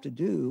we have to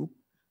do.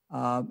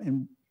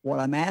 And what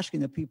I'm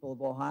asking the people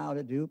of Ohio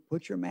to do,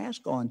 put your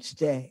mask on,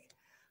 stay.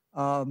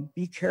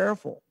 Be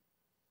careful.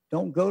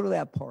 Don't go to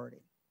that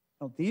party.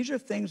 These are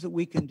things that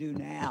we can do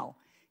now,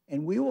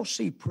 and we will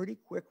see pretty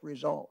quick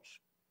results.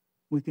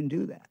 We can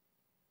do that.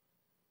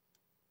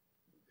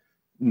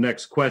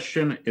 Next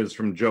question is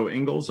from Joe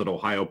Ingles at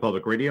Ohio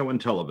Public Radio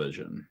and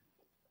Television.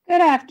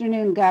 Good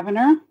afternoon,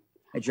 Governor.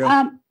 Hi,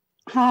 Joe.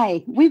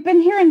 Hi. We've been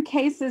hearing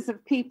cases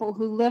of people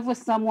who live with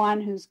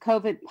someone who's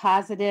COVID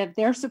positive.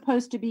 They're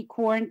supposed to be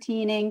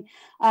quarantining,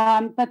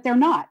 but they're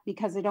not,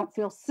 because they don't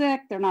feel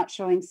sick. They're not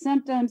showing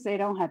symptoms. They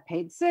don't have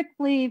paid sick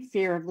leave,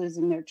 fear of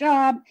losing their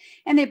job,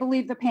 and they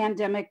believe the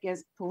pandemic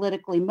is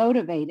politically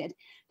motivated.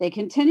 They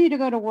continue to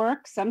go to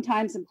work,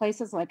 sometimes in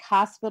places like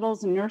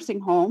hospitals and nursing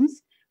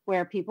homes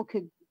where people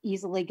could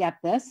easily get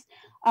this.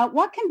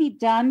 What can be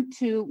done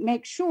to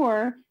make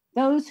sure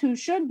those who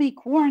should be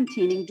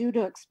quarantining due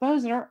to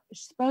exposure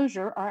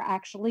are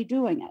actually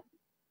doing it?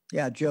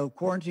 Yeah, Joe,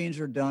 quarantines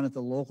are done at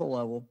the local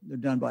level. They're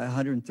done by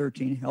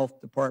 113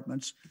 health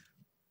departments.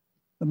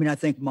 I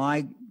think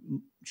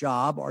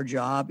our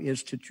job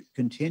is to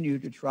continue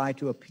to try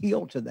to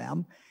appeal to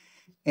them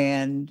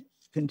and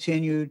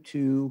continue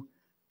to,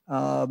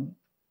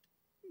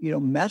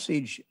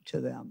 message to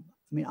them.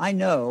 I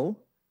know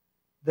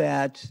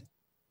that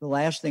the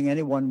last thing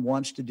anyone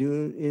wants to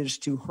do is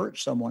to hurt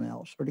someone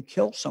else or to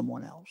kill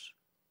someone else.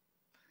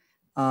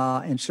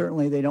 And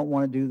certainly they don't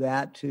want to do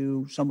that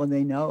to someone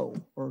they know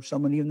or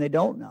someone even they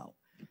don't know.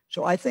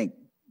 So I think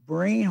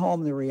bringing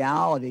home the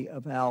reality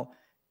of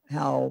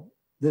how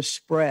this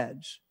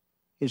spreads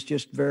is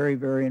just very,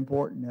 very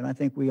important. And I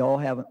think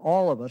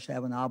all of us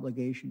have an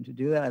obligation to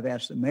do that. I've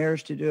asked the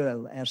mayors to do it.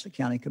 I've asked the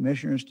county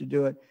commissioners to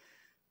do it.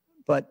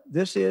 But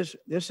this is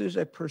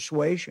a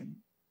persuasion.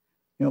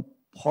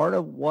 Part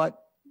of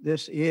what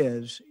this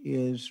is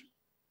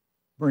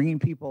bringing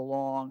people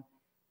along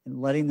and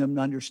letting them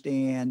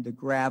understand the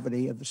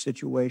gravity of the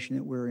situation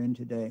that we're in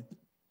today.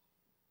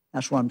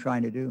 That's what I'm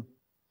trying to do.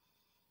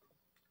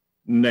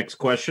 Next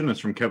question is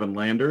from Kevin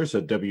Landers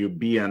at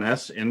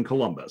WBNS in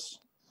Columbus.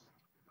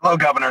 Hello,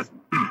 Governor.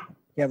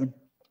 Kevin.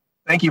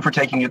 Thank you for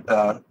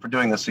for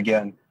doing this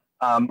again.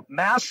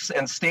 Masks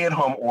and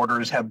stay-at-home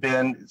orders have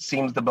been, it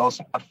seems, the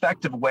most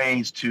effective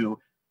ways to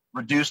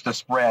reduce the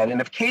spread.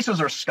 And if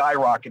cases are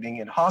skyrocketing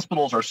and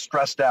hospitals are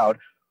stressed out,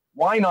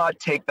 why not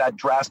take that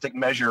drastic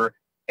measure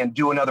and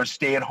do another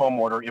stay-at-home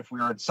order if we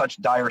are in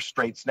such dire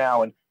straits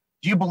now? And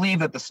do you believe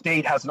that the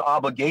state has an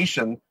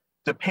obligation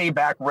to pay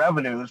back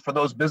revenues for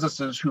those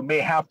businesses who may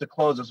have to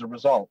close as a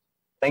result?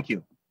 Thank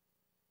you.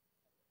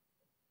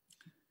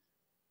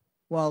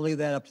 Well, I'll leave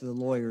that up to the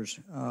lawyers.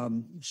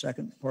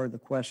 Second part of the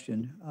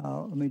question.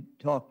 Let me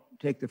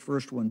take the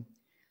first one.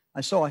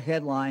 I saw a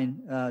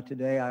headline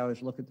today. I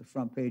always look at the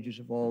front pages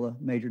of all the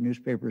major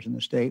newspapers in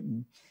the state.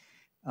 And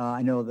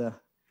I know the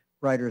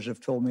writers have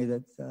told me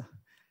that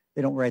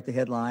they don't write the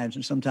headlines,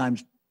 and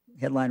sometimes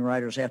headline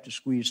writers have to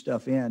squeeze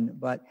stuff in.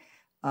 But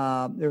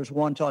there was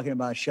one talking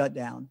about a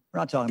shutdown. We're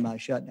not talking about a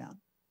shutdown.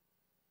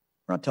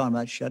 We're not talking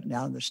about shutting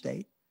down the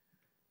state.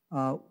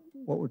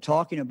 What we're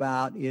talking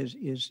about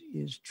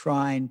is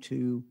trying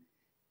to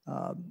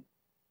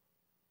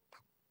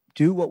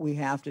do what we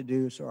have to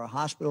do so our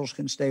hospitals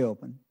can stay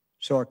open,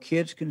 so our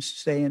kids can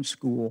stay in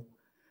school,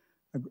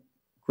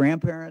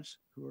 grandparents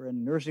who are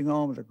in nursing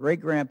homes or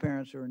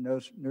great-grandparents who are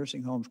in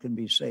nursing homes can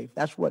be safe.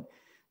 That's what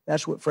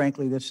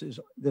frankly this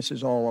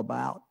is all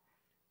about.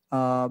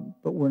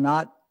 But we're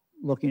not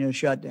looking at a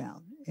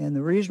shutdown. And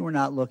the reason we're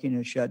not looking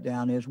at a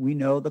shutdown is we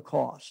know the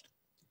cost.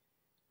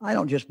 I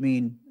don't just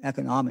mean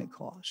economic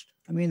cost.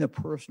 I mean the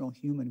personal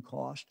human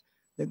cost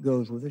that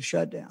goes with a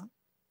shutdown.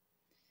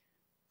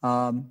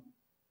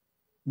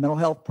 Mental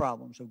health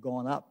problems have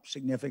gone up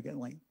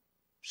significantly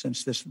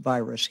since this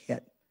virus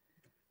hit.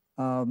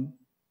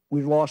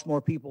 We've lost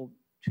more people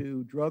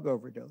to drug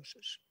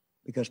overdoses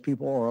because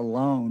people are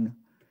alone.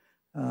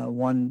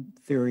 One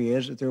theory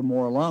is that they're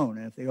more alone.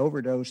 And if they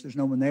overdose, there's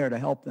no one there to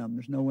help them.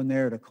 There's no one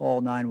there to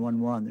call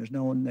 911. There's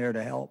no one there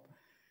to help.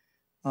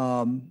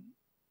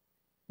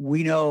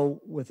 We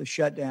know with a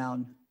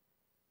shutdown,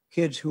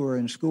 kids who are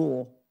in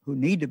school, who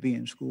need to be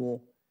in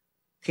school,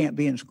 can't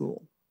be in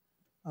school.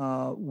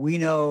 We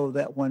know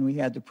that when we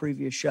had the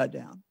previous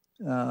shutdown,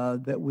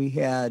 that we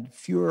had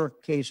fewer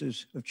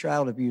cases of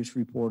child abuse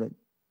reported.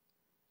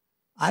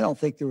 I don't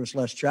think there was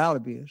less child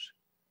abuse.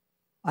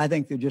 I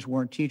think there just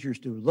weren't teachers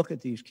to look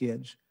at these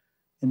kids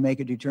and make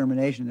a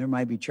determination there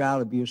might be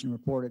child abuse and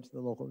report it to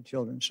the local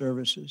children's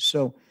services.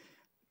 So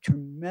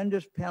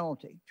tremendous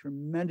penalty,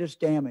 tremendous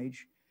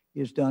damage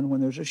is done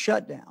when there's a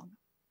shutdown.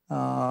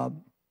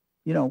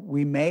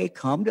 We may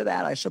come to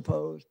that, I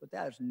suppose, but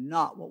that is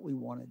not what we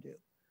want to do.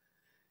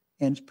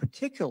 And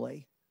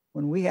particularly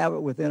when we have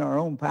it within our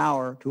own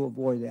power to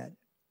avoid that.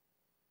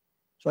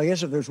 So I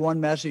guess if there's one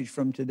message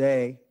from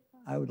today,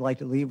 I would like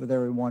to leave with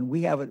everyone,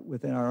 we have it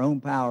within our own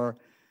power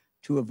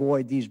to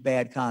avoid these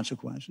bad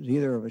consequences,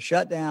 either of a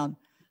shutdown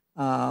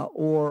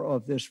or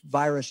of this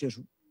virus just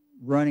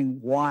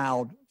running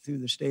wild through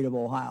the state of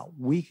Ohio.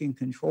 We can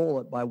control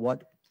it by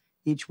what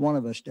each one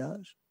of us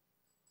does.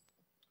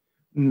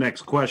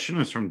 Next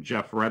question is from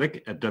Jeff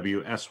Reddick at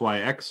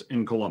WSYX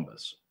in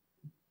Columbus.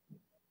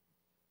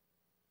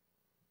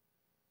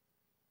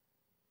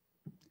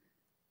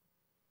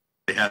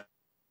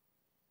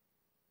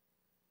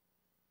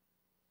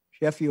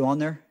 Jeff, you on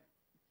there?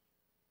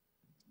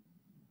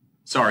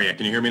 Sorry,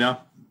 can you hear me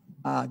now?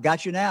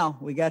 Got you now.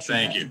 We got you.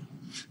 Thank you.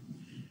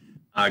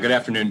 Good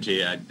afternoon to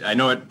you. I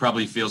know it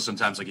probably feels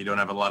sometimes like you don't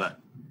have a lot of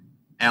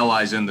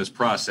allies in this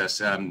process.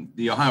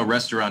 The Ohio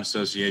Restaurant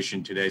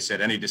Association today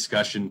said any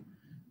discussion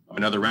of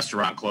another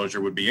restaurant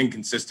closure would be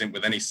inconsistent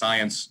with any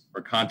science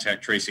or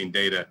contact tracing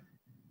data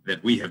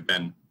that we have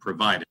been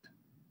provided.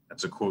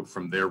 That's a quote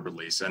from their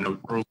release. I know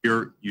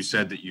earlier you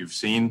said that you've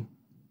seen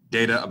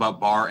data about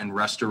bar and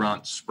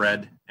restaurant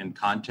spread and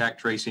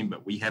contact tracing,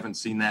 but we haven't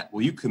seen that.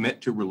 Will you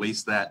commit to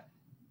release that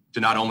to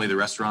not only the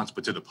restaurants,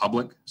 but to the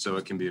public so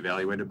it can be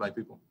evaluated by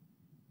people?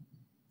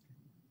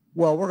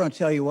 Well, we're going to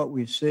tell you what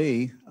we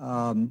see.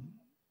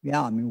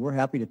 We're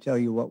happy to tell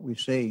you what we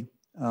see.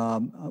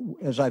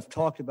 As I've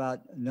talked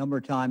about a number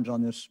of times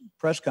on this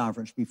press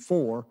conference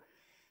before,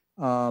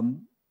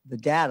 the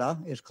data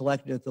is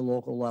collected at the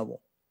local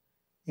level.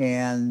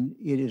 And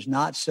it is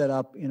not set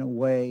up in a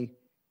way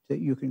that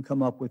you can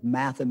come up with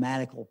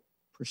mathematical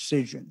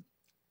precision.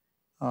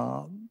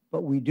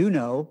 But we do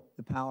know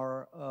the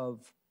power of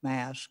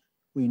masks.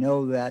 We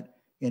know that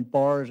in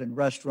bars and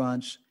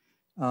restaurants,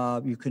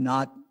 you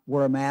cannot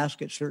wear a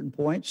mask at certain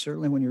points,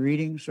 certainly when you're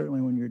eating,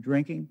 certainly when you're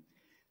drinking.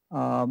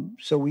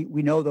 So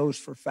we know those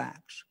for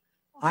facts.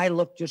 I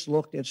just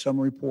looked at some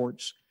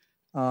reports,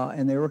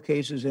 and there were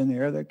cases in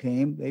there that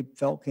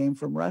came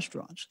from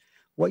restaurants.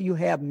 What you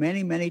have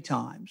many, many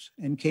times,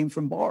 and came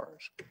from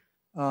bars.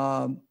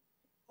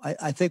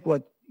 I think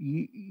what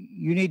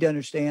you need to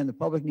understand, the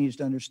public needs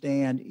to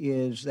understand,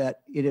 is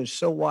that it is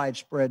so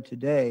widespread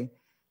today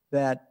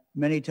that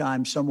many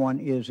times someone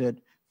is at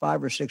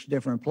 5 or 6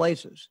 different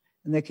places,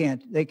 and they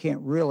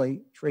can't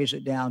really trace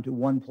it down to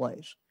one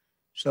place.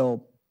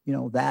 So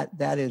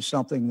that is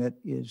something that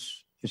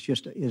is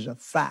a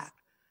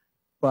fact.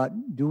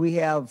 But do we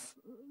have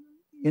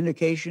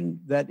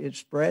indication that it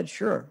spreads?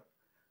 Sure.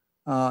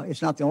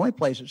 It's not the only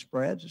place it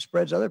spreads. It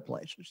spreads other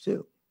places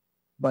too.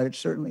 But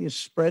it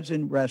spreads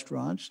in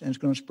restaurants, and it's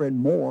going to spread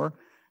more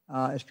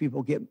as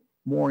people get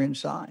more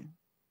inside.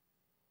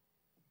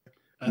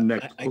 I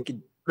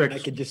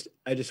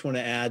just want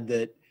to add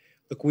that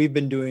Look, we've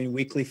been doing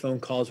weekly phone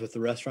calls with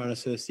the Restaurant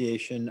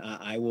Association.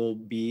 I will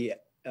be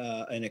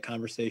in a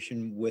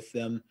conversation with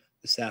them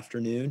this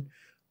afternoon.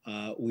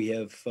 We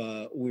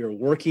are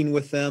working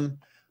with them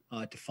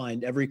to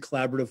find every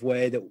collaborative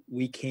way that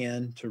we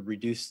can to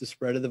reduce the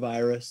spread of the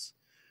virus,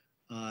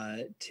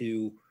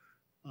 to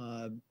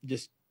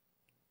just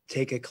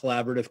take a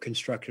collaborative,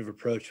 constructive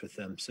approach with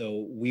them.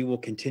 So we will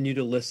continue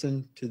to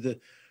listen to the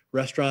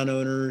restaurant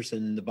owners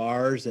and the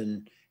bars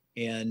and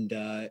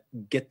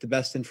get the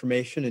best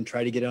information and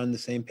try to get on the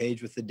same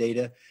page with the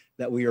data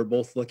that we are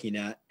both looking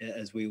at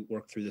as we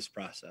work through this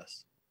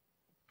process.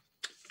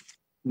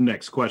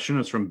 Next question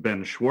is from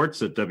Ben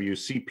Schwartz at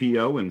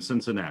WCPO in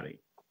Cincinnati.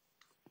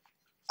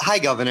 Hi,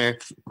 Governor.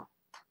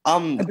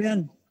 Hi,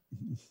 Ben.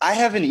 I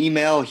have an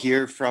email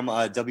here from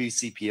a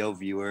WCPO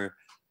viewer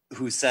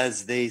who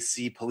says they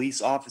see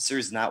police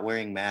officers not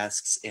wearing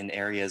masks in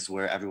areas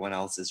where everyone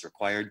else is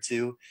required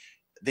to.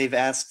 They've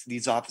asked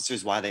these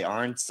officers why they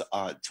aren't,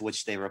 to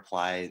which they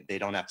reply, they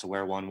don't have to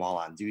wear one while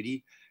on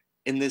duty.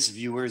 In this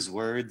viewer's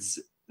words,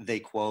 they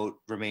quote,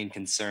 remain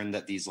concerned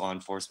that these law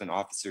enforcement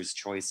officers'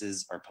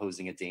 choices are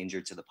posing a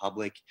danger to the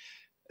public.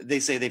 They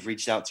say they've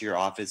reached out to your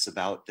office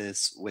about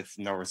this with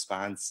no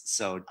response.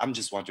 So I'm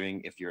just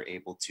wondering if you're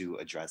able to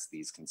address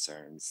these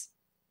concerns.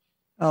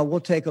 We'll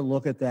take a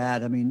look at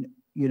that. I mean,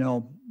 you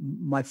know,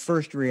 my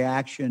first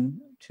reaction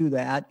to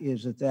that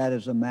is that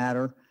is a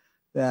matter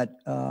that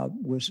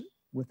was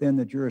within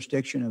the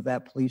jurisdiction of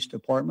that police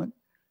department.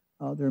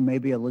 There may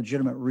be a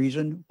legitimate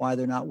reason why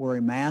they're not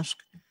wearing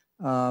masks,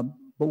 but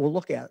we'll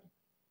look at it.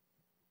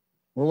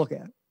 We'll look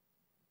at it.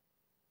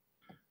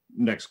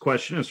 Next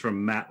question is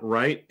from Matt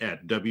Wright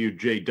at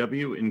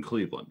WJW in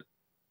Cleveland.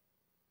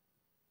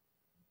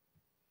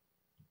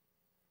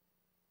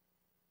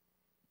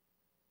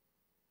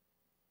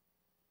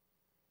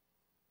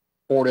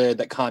 Reported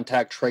that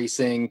contact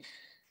tracing.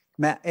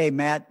 Matt, hey,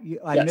 Matt,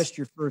 I Yes. missed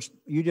your first,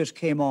 you just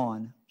came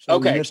on. So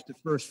Okay. we missed the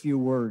first few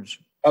words.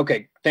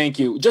 Okay, thank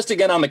you. Just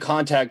again on the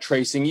contact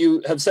tracing,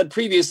 you have said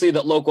previously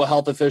that local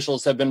health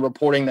officials have been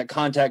reporting that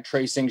contact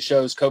tracing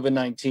shows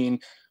COVID-19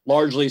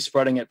 largely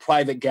spreading at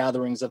private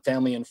gatherings of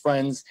family and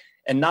friends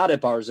and not at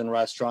bars and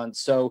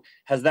restaurants. So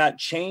has that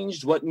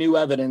changed? What new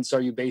evidence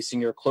are you basing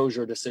your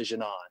closure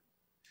decision on?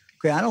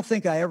 Okay, I don't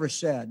think I ever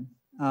said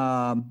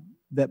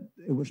that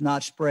it was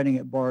not spreading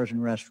at bars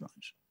and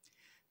restaurants.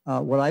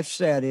 What I've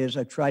said is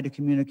I've tried to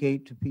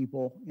communicate to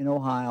people in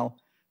Ohio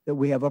that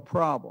we have a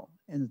problem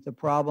and that the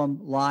problem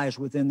lies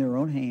within their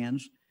own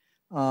hands,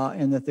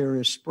 and that there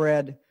is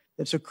spread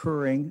that's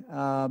occurring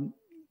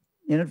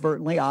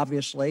inadvertently,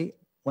 obviously,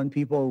 when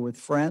people are with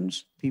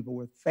friends, people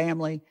with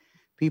family,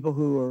 people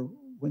who are,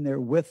 when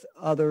they're with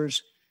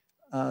others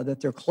that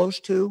they're close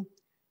to,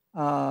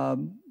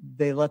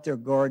 they let their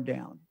guard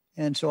down.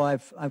 And so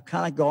I've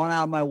kind of gone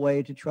out of my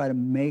way to try to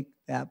make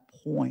that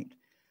point,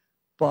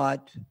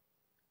 but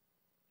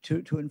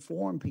to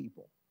inform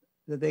people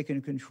that they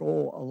can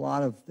control a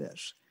lot of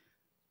this.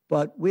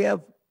 But we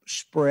have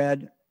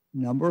spread a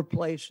number of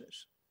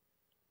places.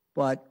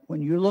 But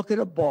when you look at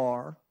a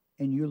bar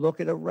and you look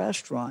at a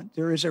restaurant,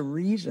 there is a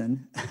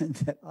reason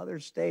that other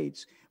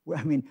states,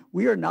 I mean,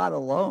 we are not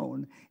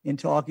alone in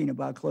talking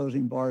about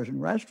closing bars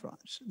and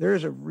restaurants. There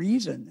is a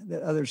reason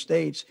that other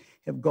states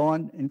have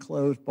gone and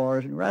closed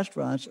bars and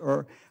restaurants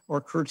or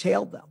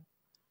curtailed them.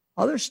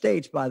 Other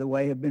states, by the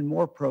way, have been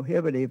more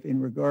prohibitive in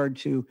regard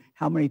to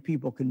how many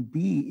people can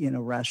be in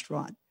a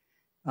restaurant.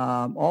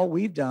 All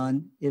we've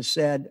done is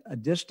said a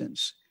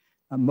distance.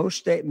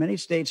 Many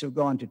states have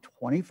gone to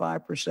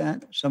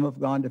 25%. Some have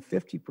gone to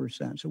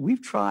 50%. So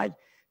we've tried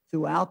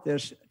throughout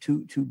this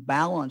to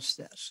balance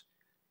this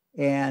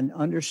and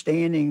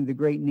understanding the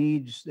great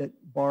needs that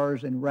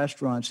bars and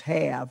restaurants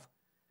have,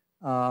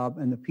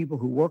 and the people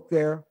who work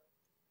there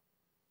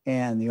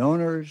and the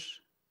owners,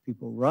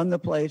 people who run the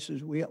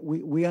places.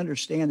 We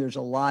understand there's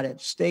a lot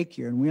at stake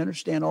here. And we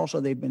understand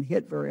also they've been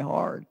hit very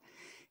hard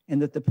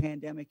and that the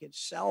pandemic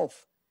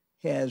itself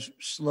has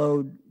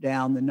slowed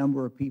down the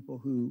number of people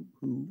who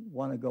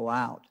want to go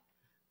out.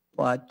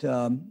 But,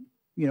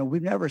 you know,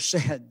 we've never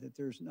said that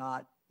there's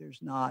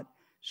not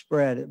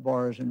spread at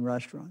bars and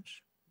restaurants.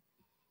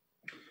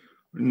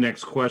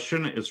 Next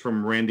question is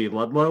from Randy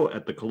Ludlow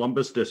at the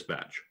Columbus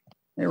Dispatch.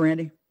 Hey,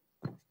 Randy.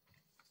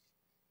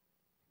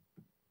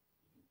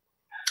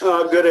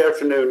 Good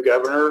afternoon,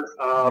 Governor.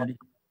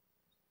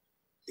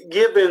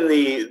 Given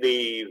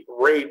the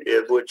rate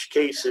at which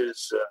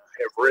cases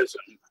have risen,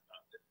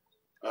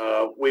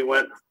 we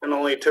went and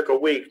only took a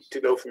week to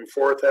go from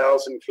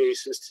 4,000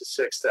 cases to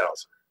 6,000.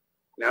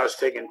 Now it's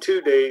taken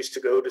 2 days to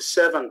go to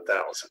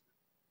 7,000.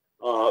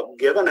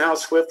 Given how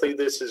swiftly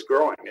this is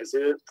growing, is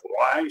it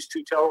wise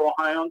to tell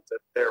Ohioans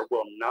that there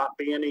will not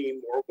be any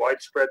more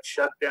widespread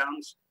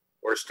shutdowns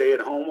or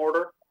stay-at-home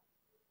order?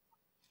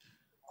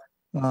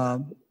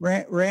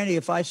 Randy,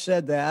 if I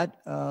said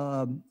that,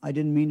 I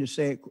didn't mean to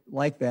say it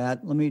like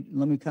that. Let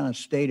me kind of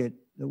state it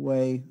the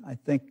way I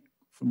think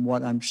from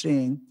what I'm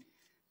seeing.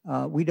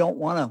 We don't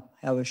want to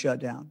have a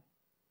shutdown.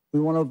 We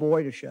want to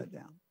avoid a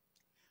shutdown.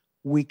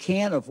 We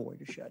can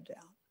avoid a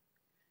shutdown.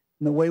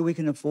 And the way we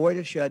can avoid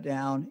a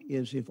shutdown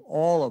is if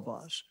all of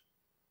us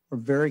are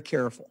very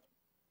careful.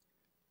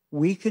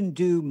 We can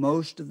do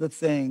most of the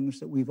things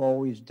that we've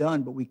always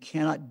done, but we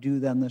cannot do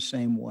them the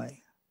same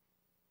way.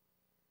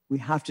 We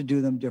have to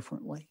do them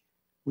differently.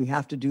 We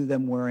have to do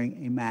them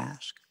wearing a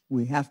mask.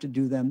 We have to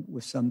do them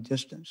with some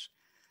distance.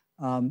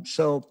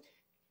 So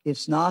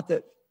it's not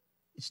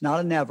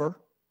a never,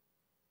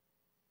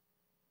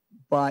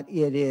 but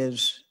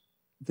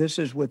this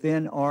is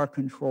within our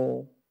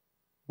control.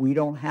 We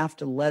don't have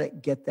to let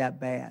it get that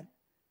bad.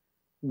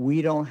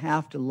 We don't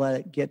have to let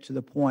it get to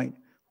the point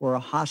where our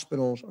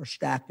hospitals are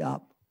stacked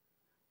up.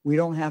 We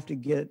don't have to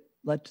get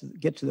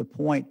to the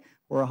point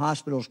where our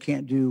hospitals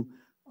can't do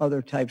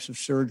other types of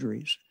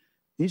surgeries.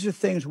 These are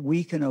things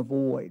we can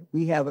avoid.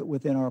 We have it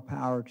within our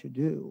power to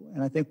do.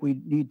 And I think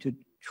we need to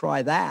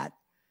try that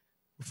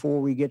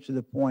before we get to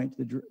the point,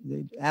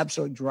 the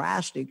absolute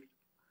drastic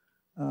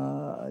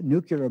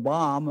nuclear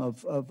bomb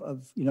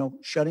of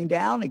shutting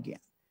down again.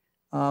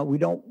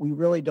 We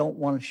really don't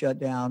want to shut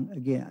down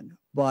again.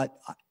 But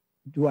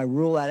do I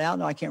rule that out?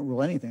 No, I can't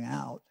rule anything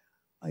out.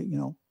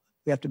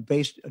 We have to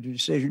base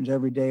decisions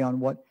every day on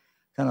what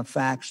kind of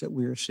facts that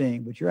we are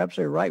seeing. But you're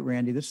absolutely right,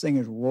 Randy. This thing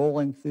is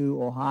rolling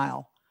through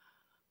Ohio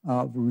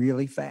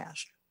really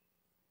fast.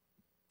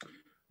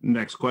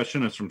 Next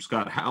question is from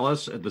Scott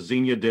Hallis at the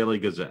Xenia Daily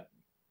Gazette.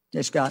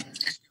 Hey, Scott.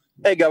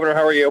 Hey, Governor.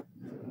 How are you?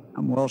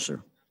 I'm well,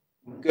 sir.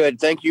 Good.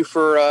 Thank you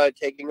for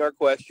taking our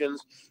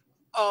questions.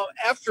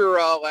 After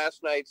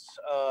last night's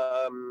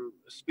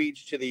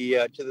speech to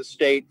the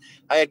state,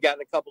 I had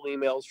gotten a couple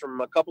emails from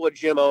a couple of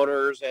gym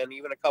owners and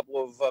even a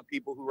couple of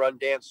people who run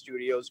dance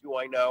studios who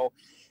I know,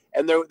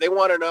 and they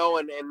want to know,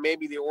 and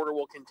maybe the order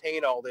will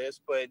contain all this,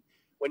 but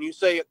when you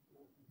say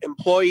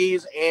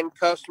employees and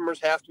customers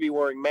have to be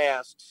wearing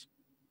masks,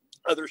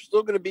 are there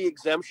still going to be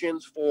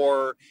exemptions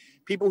for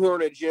people who are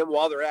in a gym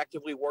while they're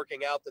actively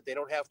working out that they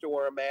don't have to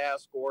wear a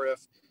mask? Or if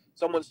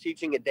someone's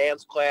teaching a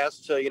dance class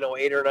to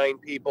 8 or 9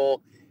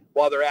 people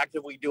while they're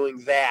actively doing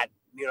that,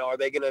 are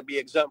they going to be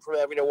exempt from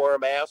having to wear a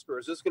mask? Or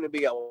is this going to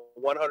be a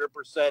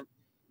 100%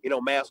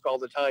 mask all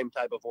the time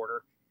type of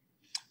order?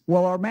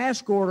 Well, our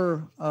mask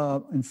order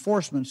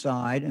enforcement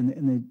side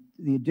and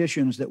the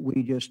additions that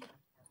we just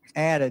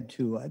added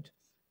to it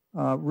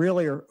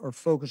really are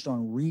focused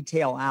on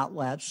retail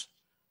outlets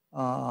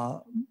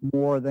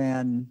more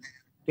than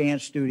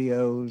dance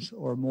studios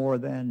or more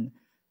than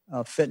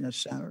fitness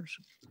centers.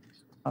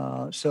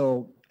 It's,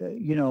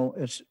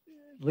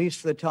 at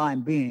least for the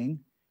time being,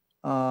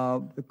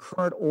 the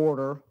current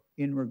order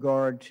in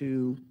regard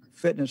to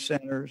fitness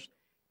centers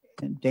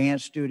and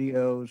dance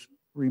studios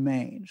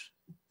remains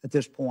at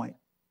this point.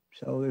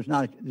 So there's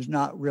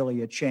not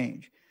really a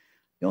change.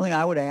 The only thing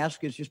I would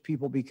ask is just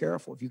people be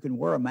careful. If you can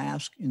wear a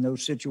mask in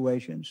those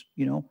situations,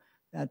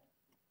 that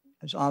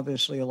is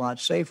obviously a lot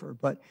safer.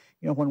 But,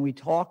 when we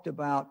talked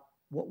about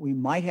what we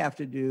might have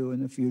to do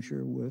in the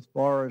future with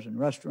bars and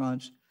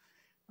restaurants,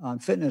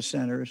 fitness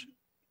centers,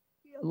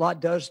 a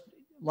lot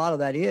of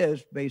that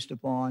is based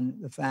upon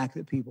the fact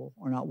that people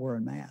are not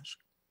wearing masks.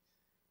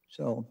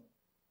 So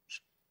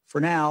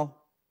for now,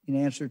 in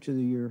answer to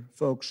your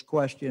folks'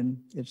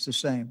 question, it's the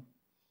same.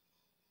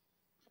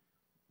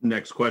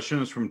 Next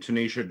question is from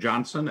Tanisha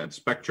Johnson at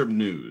Spectrum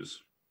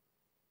News.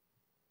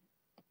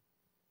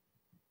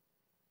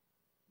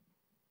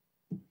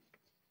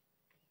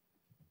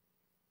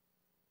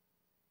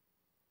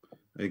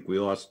 I think we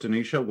lost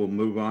Tanisha. We'll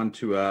move on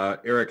to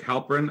Eric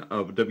Halpern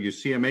of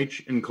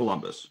WCMH in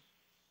Columbus.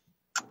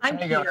 I'm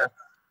here.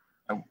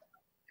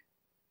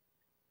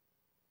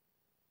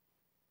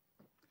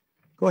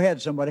 Go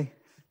ahead, somebody.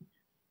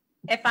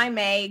 If I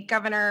may,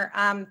 Governor,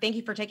 thank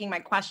you for taking my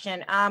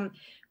question.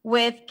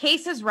 With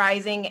cases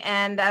rising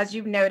and as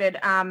you've noted,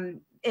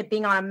 it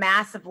being on a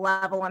massive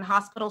level and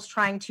hospitals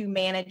trying to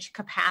manage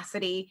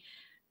capacity,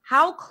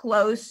 how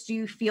close do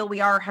you feel we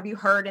are, have you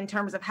heard, in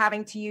terms of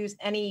having to use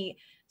any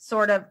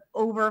sort of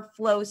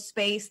overflow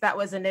space that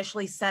was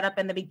initially set up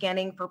in the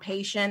beginning for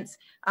patients?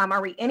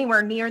 Are we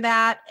anywhere near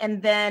that?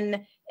 And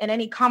then in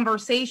any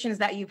conversations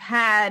that you've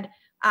had,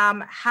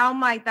 how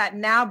might that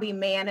now be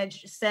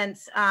managed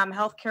since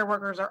healthcare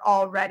workers are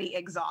already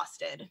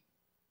exhausted?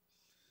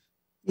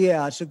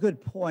 Yeah, it's a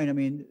good point. I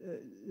mean,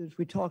 as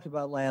we talked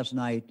about last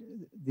night,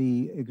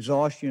 the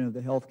exhaustion of the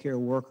healthcare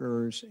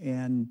workers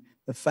and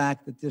the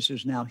fact that this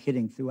is now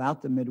hitting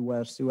throughout the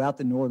Midwest, throughout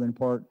the northern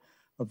part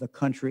of the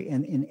country,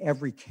 and in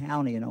every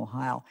county in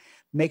Ohio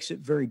makes it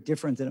very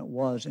different than it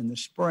was in the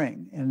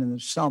spring and in the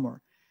summer.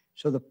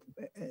 So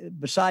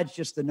besides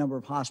just the number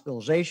of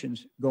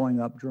hospitalizations going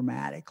up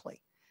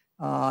dramatically,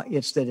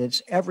 it's that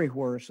it's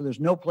everywhere. So there's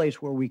no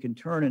place where we can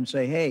turn and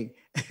say, hey,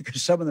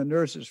 because some of the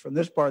nurses from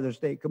this part of the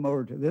state come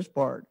over to this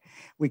part.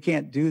 We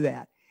can't do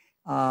that.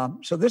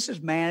 So this is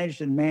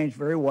managed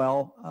very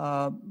well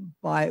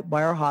by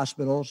our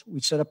hospitals. We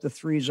set up the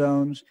 3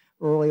 zones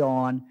early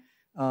on.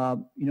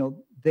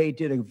 They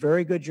did a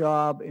very good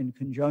job in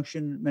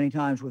conjunction many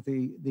times with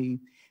the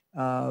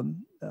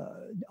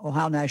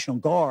Ohio National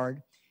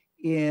Guard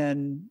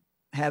in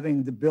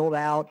having the build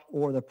out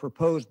or the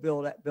proposed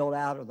build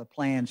out or the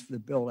plans for the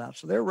build out.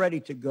 So they're ready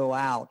to go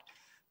out.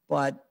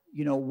 But,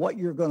 you know, what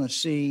you're going to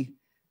see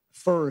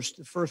first,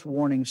 the first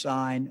warning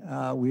sign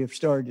we have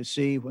started to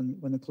see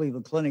when the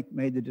Cleveland Clinic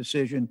made the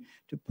decision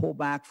to pull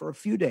back for a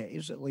few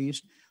days, at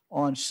least,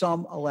 on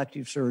some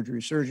elective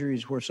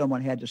surgeries where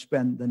someone had to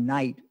spend the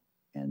night.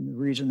 And the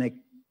reason they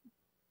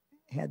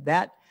had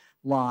that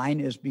line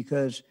is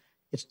because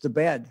it's the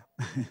bed.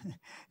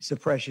 It's a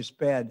precious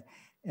bed.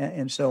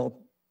 And so,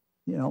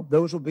 you know,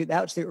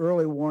 that's the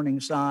early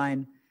warning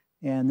sign.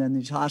 And then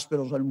these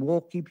hospitals, and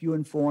we'll keep you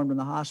informed, and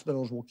the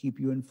hospitals will keep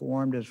you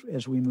informed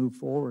as we move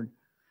forward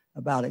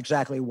about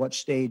exactly what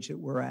stage that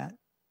we're at.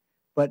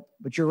 But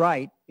you're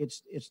right,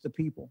 it's the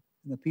people,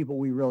 and the people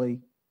we really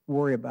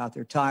worry about.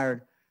 They're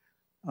tired.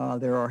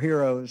 They're our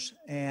heroes,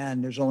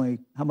 and there's only,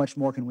 how much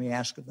more can we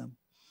ask of them?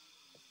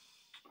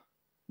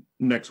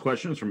 Next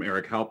question is from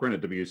Eric Halpern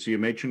at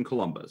WCMH in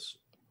Columbus.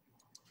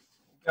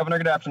 Governor,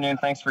 good afternoon.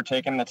 Thanks for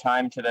taking the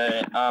time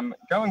today.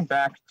 Going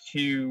back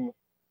to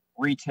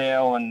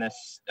retail and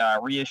this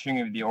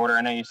reissuing of the order,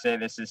 I know you say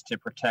this is to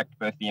protect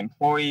both the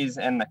employees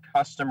and the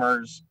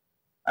customers.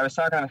 I was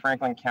talking to the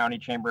Franklin County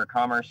Chamber of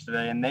Commerce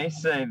today, and they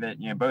say that,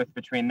 you know, both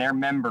between their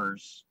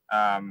members,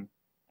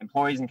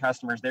 employees and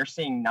customers, they're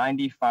seeing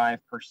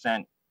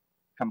 95%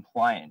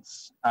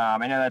 compliance.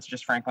 I know that's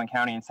just Franklin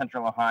County and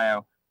Central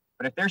Ohio,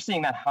 but if they're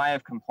seeing that high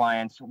of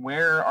compliance,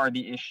 where are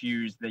the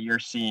issues that you're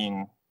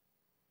seeing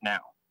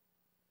now?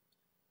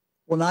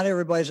 Well, not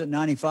everybody's at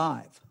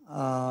 95.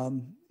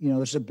 You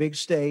know, it's a big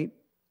state.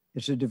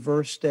 It's a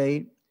diverse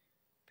state.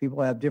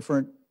 People have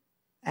different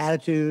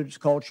attitudes,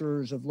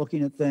 cultures of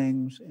looking at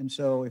things. And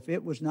so if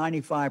it was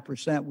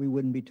 95%, we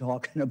wouldn't be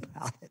talking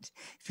about it.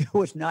 If it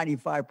was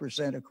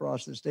 95%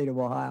 across the state of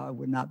Ohio, I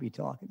would not be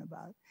talking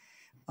about it.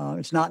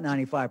 It's not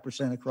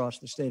 95% across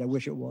the state. I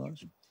wish it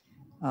was.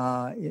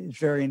 It's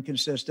very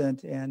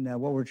inconsistent. And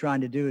what we're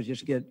trying to do is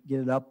just get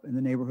it up in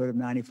the neighborhood of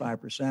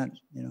 95%,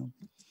 you know,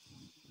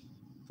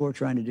 what we're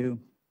trying to do.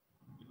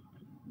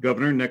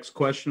 Governor, next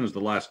question is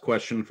the last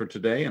question for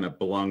today, and it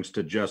belongs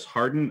to Jess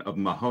Harden of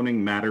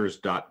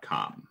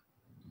MahoningMatters.com.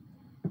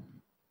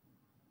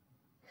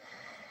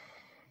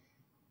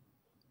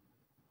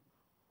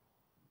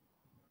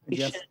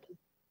 Jeff?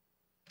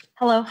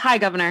 Hello. Hi,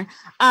 Governor.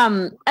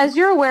 As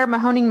you're aware,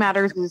 Mahoning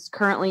Matters is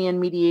currently in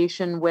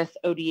mediation with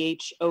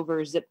ODH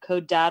over zip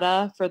code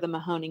data for the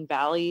Mahoning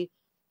Valley.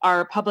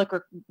 Our public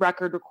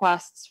record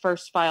requests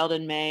first filed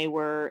in May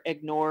were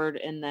ignored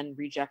and then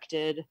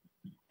rejected.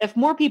 If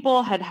more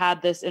people had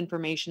had this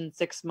information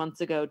 6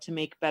 months ago to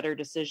make better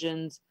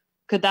decisions,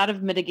 could that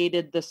have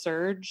mitigated the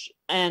surge?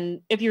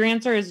 And if your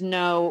answer is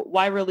no,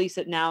 why release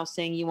it now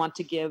saying you want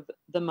to give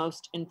the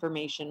most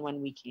information when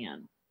we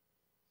can?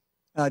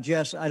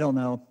 Jess, I don't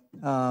know.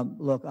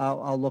 Look,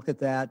 I'll look at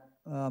that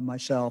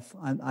myself.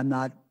 I'm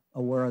not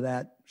aware of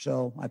that,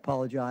 so I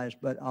apologize,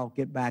 but I'll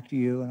get back to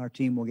you, and our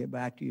team will get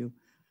back to you.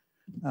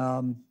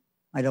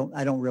 I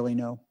don't really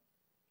know.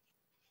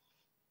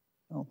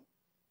 Oh.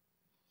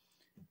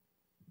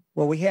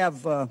 Well, we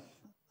have, I'm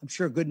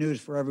sure, good news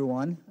for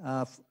everyone.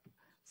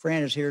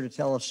 Fran is here to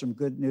tell us some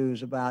good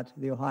news about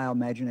the Ohio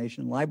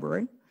Imagination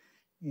Library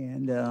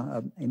and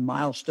a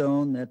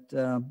milestone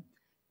that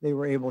they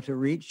were able to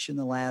reach in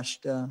the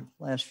last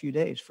few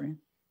days. Fran.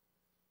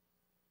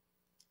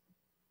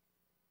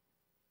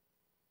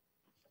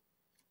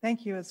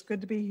 Thank you. It's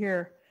good to be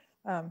here,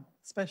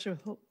 especially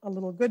with a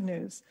little good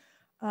news.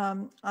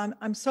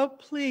 I'm so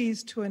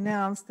pleased to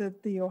announce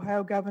that the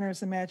Ohio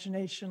Governor's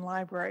Imagination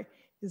Library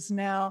is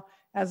now,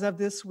 as of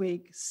this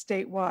week,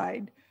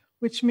 statewide,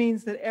 which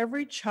means that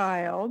every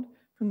child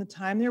from the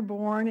time they're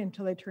born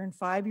until they turn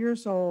 5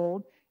 years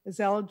old is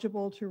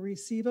eligible to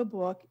receive a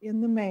book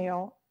in the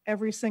mail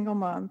every single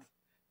month,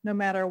 no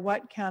matter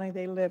what county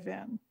they live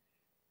in.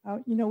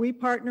 You know, we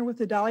partner with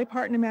the Dolly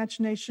Parton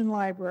Imagination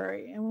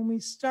Library, and when we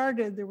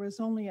started, there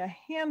was only a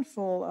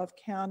handful of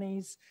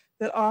counties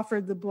that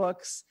offered the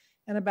books,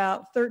 and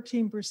about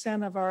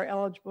 13% of our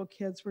eligible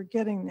kids were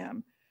getting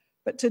them.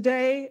 But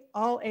today,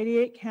 all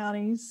 88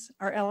 counties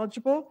are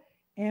eligible,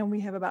 and we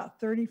have about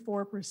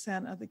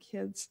 34% of the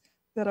kids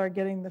that are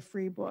getting the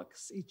free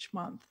books each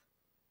month.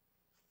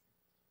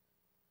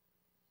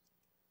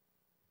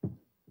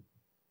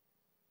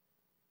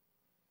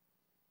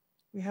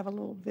 We have a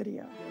little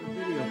video.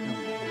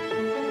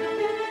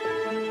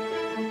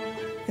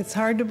 It's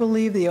hard to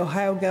believe the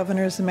Ohio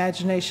Governor's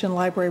Imagination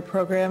Library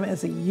program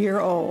is a year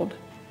old.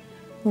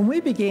 When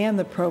we began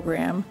the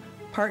program,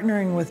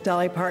 partnering with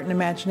Dolly Parton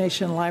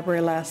Imagination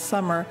Library last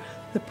summer,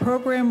 the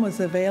program was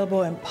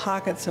available in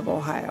pockets of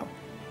Ohio,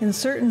 in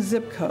certain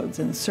zip codes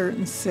in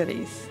certain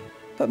cities.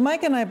 But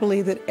Mike and I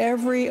believe that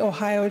every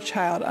Ohio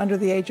child under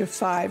the age of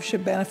 5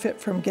 should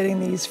benefit from getting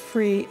these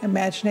free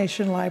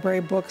Imagination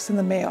Library books in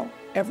the mail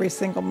every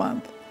single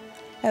month.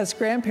 As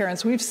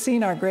grandparents, we've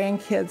seen our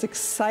grandkids'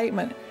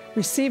 excitement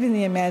receiving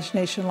the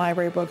Imagination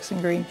Library books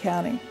in Greene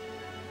County.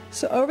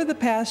 So over the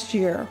past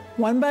year,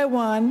 one by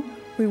one,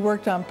 we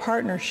worked on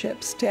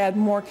partnerships to add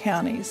more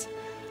counties.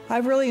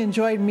 I've really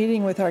enjoyed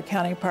meeting with our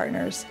county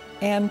partners,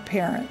 and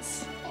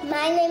parents.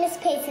 My name is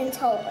Peyton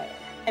Tolbert.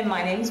 And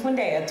my name is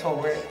Wendaya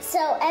Tolbert.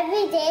 So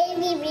every day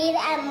we read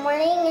at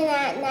morning and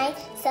at night.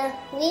 So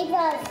we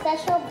brought a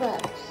special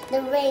book,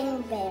 The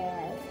Ring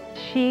Bearer.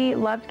 She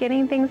loved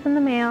getting things in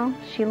the mail.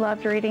 She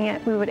loved reading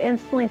it. We would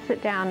instantly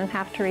sit down and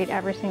have to read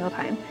every single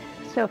time.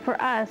 So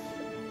for us,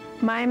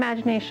 my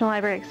Imagination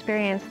Library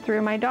experience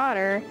through my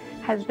daughter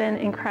has been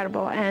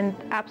incredible and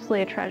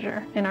absolutely a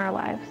treasure in our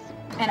lives.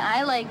 And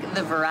I like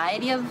the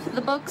variety of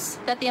the books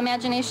that the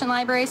Imagination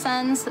Library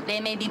sends. They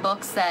may be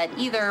books that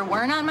either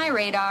weren't on my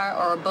radar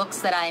or books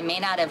that I may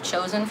not have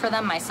chosen for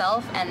them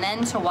myself, and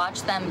then to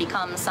watch them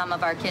become some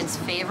of our kids'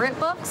 favorite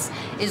books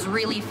is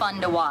really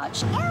fun to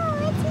watch.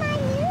 Oh, it's my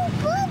new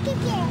book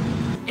again.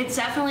 It's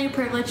definitely a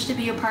privilege to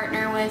be a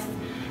partner with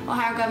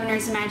Ohio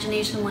Governor's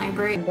Imagination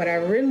Library. What I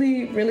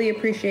really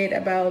appreciate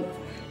about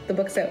the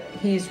books that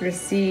he's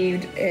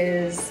received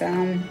is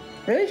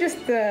really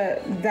just the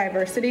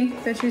diversity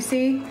that you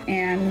see,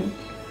 and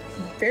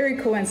very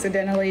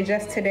coincidentally,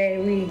 just today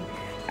we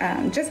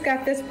just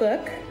got this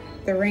book,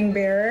 The Ring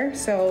Bearer,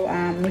 so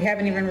we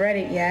haven't even read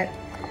it yet,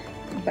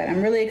 but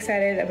I'm really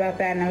excited about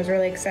that, and I was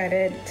really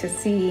excited to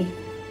see,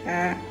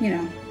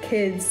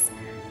 kids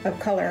of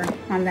color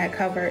on that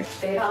cover.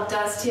 They helped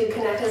us to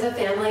connect as a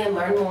family and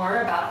learn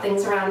more about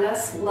things around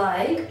us,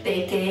 like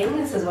baking.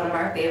 This is one of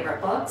our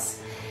favorite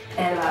books,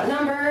 and about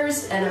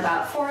numbers, and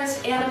about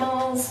forest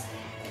animals,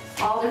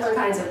 all different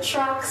kinds of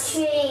trucks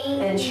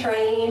and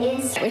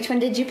trains. Which one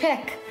did you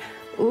pick?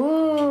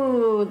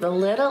 Ooh, the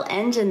little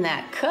engine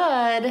that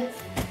could.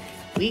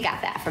 We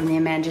got that from the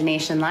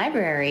Imagination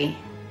Library.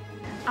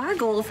 Our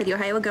goal for the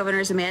Ohio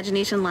Governor's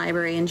Imagination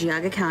Library in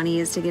Geauga County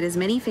is to get as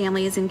many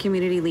families and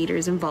community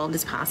leaders involved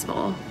as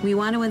possible. We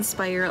want to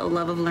inspire a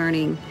love of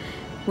learning.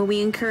 When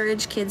we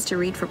encourage kids to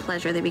read for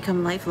pleasure, they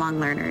become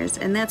lifelong learners,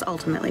 and that's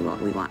ultimately what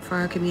we want for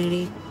our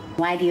community.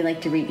 Why do you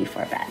like to read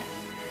before bed?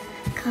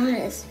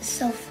 Because it's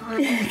so fun.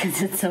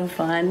 Because it's so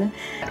fun.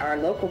 Our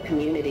local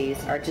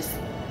communities are just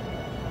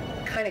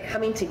kind of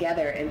coming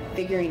together and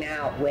figuring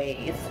out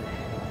ways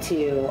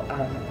to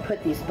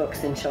put these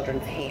books in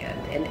children's hand.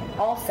 And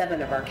all 7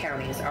 of our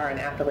counties are in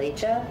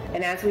Appalachia.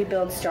 And as we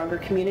build stronger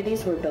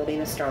communities, we're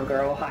building a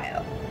stronger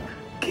Ohio.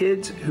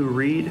 Kids who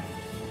read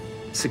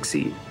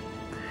succeed.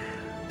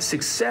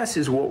 Success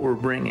is what we're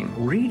bringing.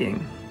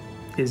 Reading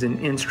is an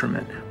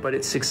instrument, but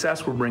it's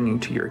success we're bringing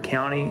to your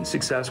county,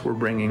 success we're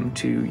bringing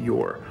to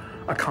your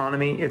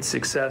economy, it's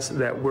success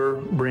that we're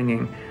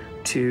bringing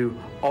to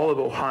all of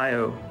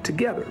Ohio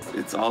together.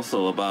 It's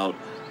also about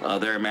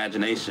their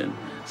imagination.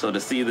 So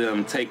to see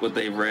them take what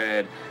they've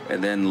read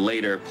and then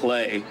later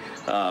play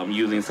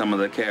using some of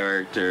the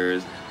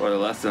characters or the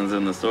lessons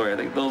in the story, I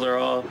think those are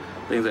all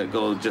things that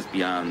go just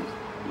beyond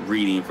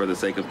reading for the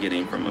sake of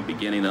getting from a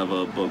beginning of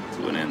a book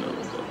to an end of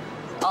a book.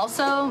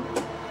 Also,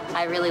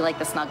 I really like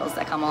the snuggles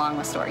that come along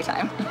with story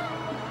time.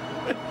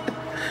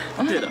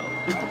 Ditto.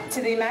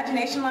 To the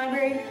Imagination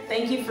Library,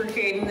 thank you for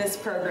creating this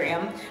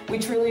program. We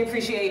truly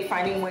appreciate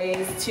finding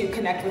ways to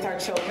connect with our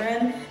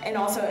children and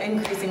also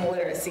increasing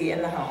literacy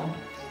in the home.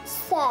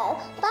 So,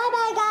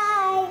 bye-bye,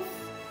 guys.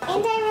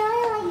 And I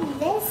really like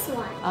this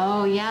one.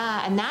 Oh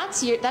yeah, and that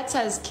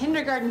says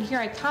kindergarten here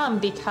I come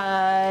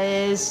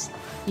because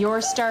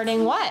you're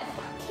starting what?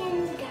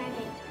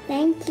 Kindergarten.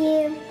 Thank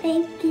you.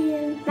 Thank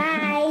you.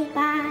 Bye.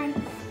 Bye.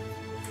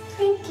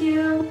 Thank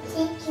you.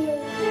 Thank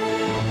you.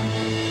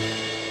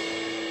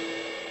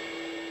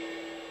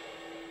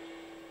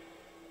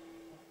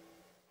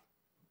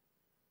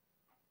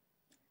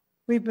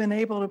 We've been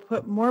able to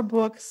put more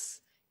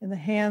books in the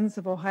hands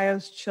of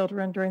Ohio's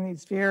children during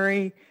these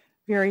very,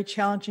 very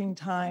challenging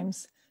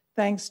times,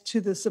 thanks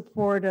to the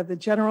support of the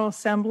General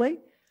Assembly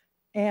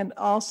and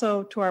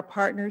also to our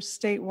partners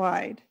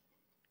statewide.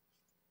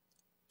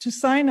 To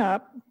sign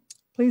up,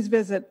 please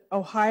visit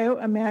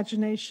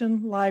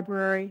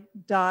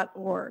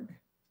ohioimaginationlibrary.org.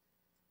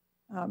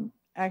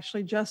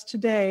 Actually, just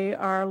today,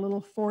 our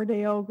little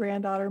 4-day-old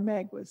granddaughter,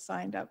 Meg, was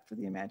signed up for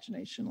the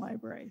Imagination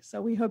Library.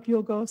 So we hope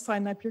you'll go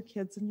sign up your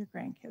kids and your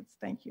grandkids.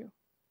 Thank you.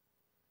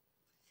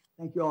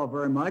 Thank you all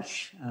very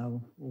much.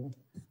 We'll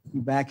be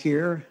back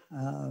here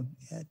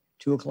at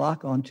 2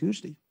 o'clock on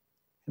Tuesday.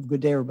 Have a good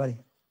day, everybody.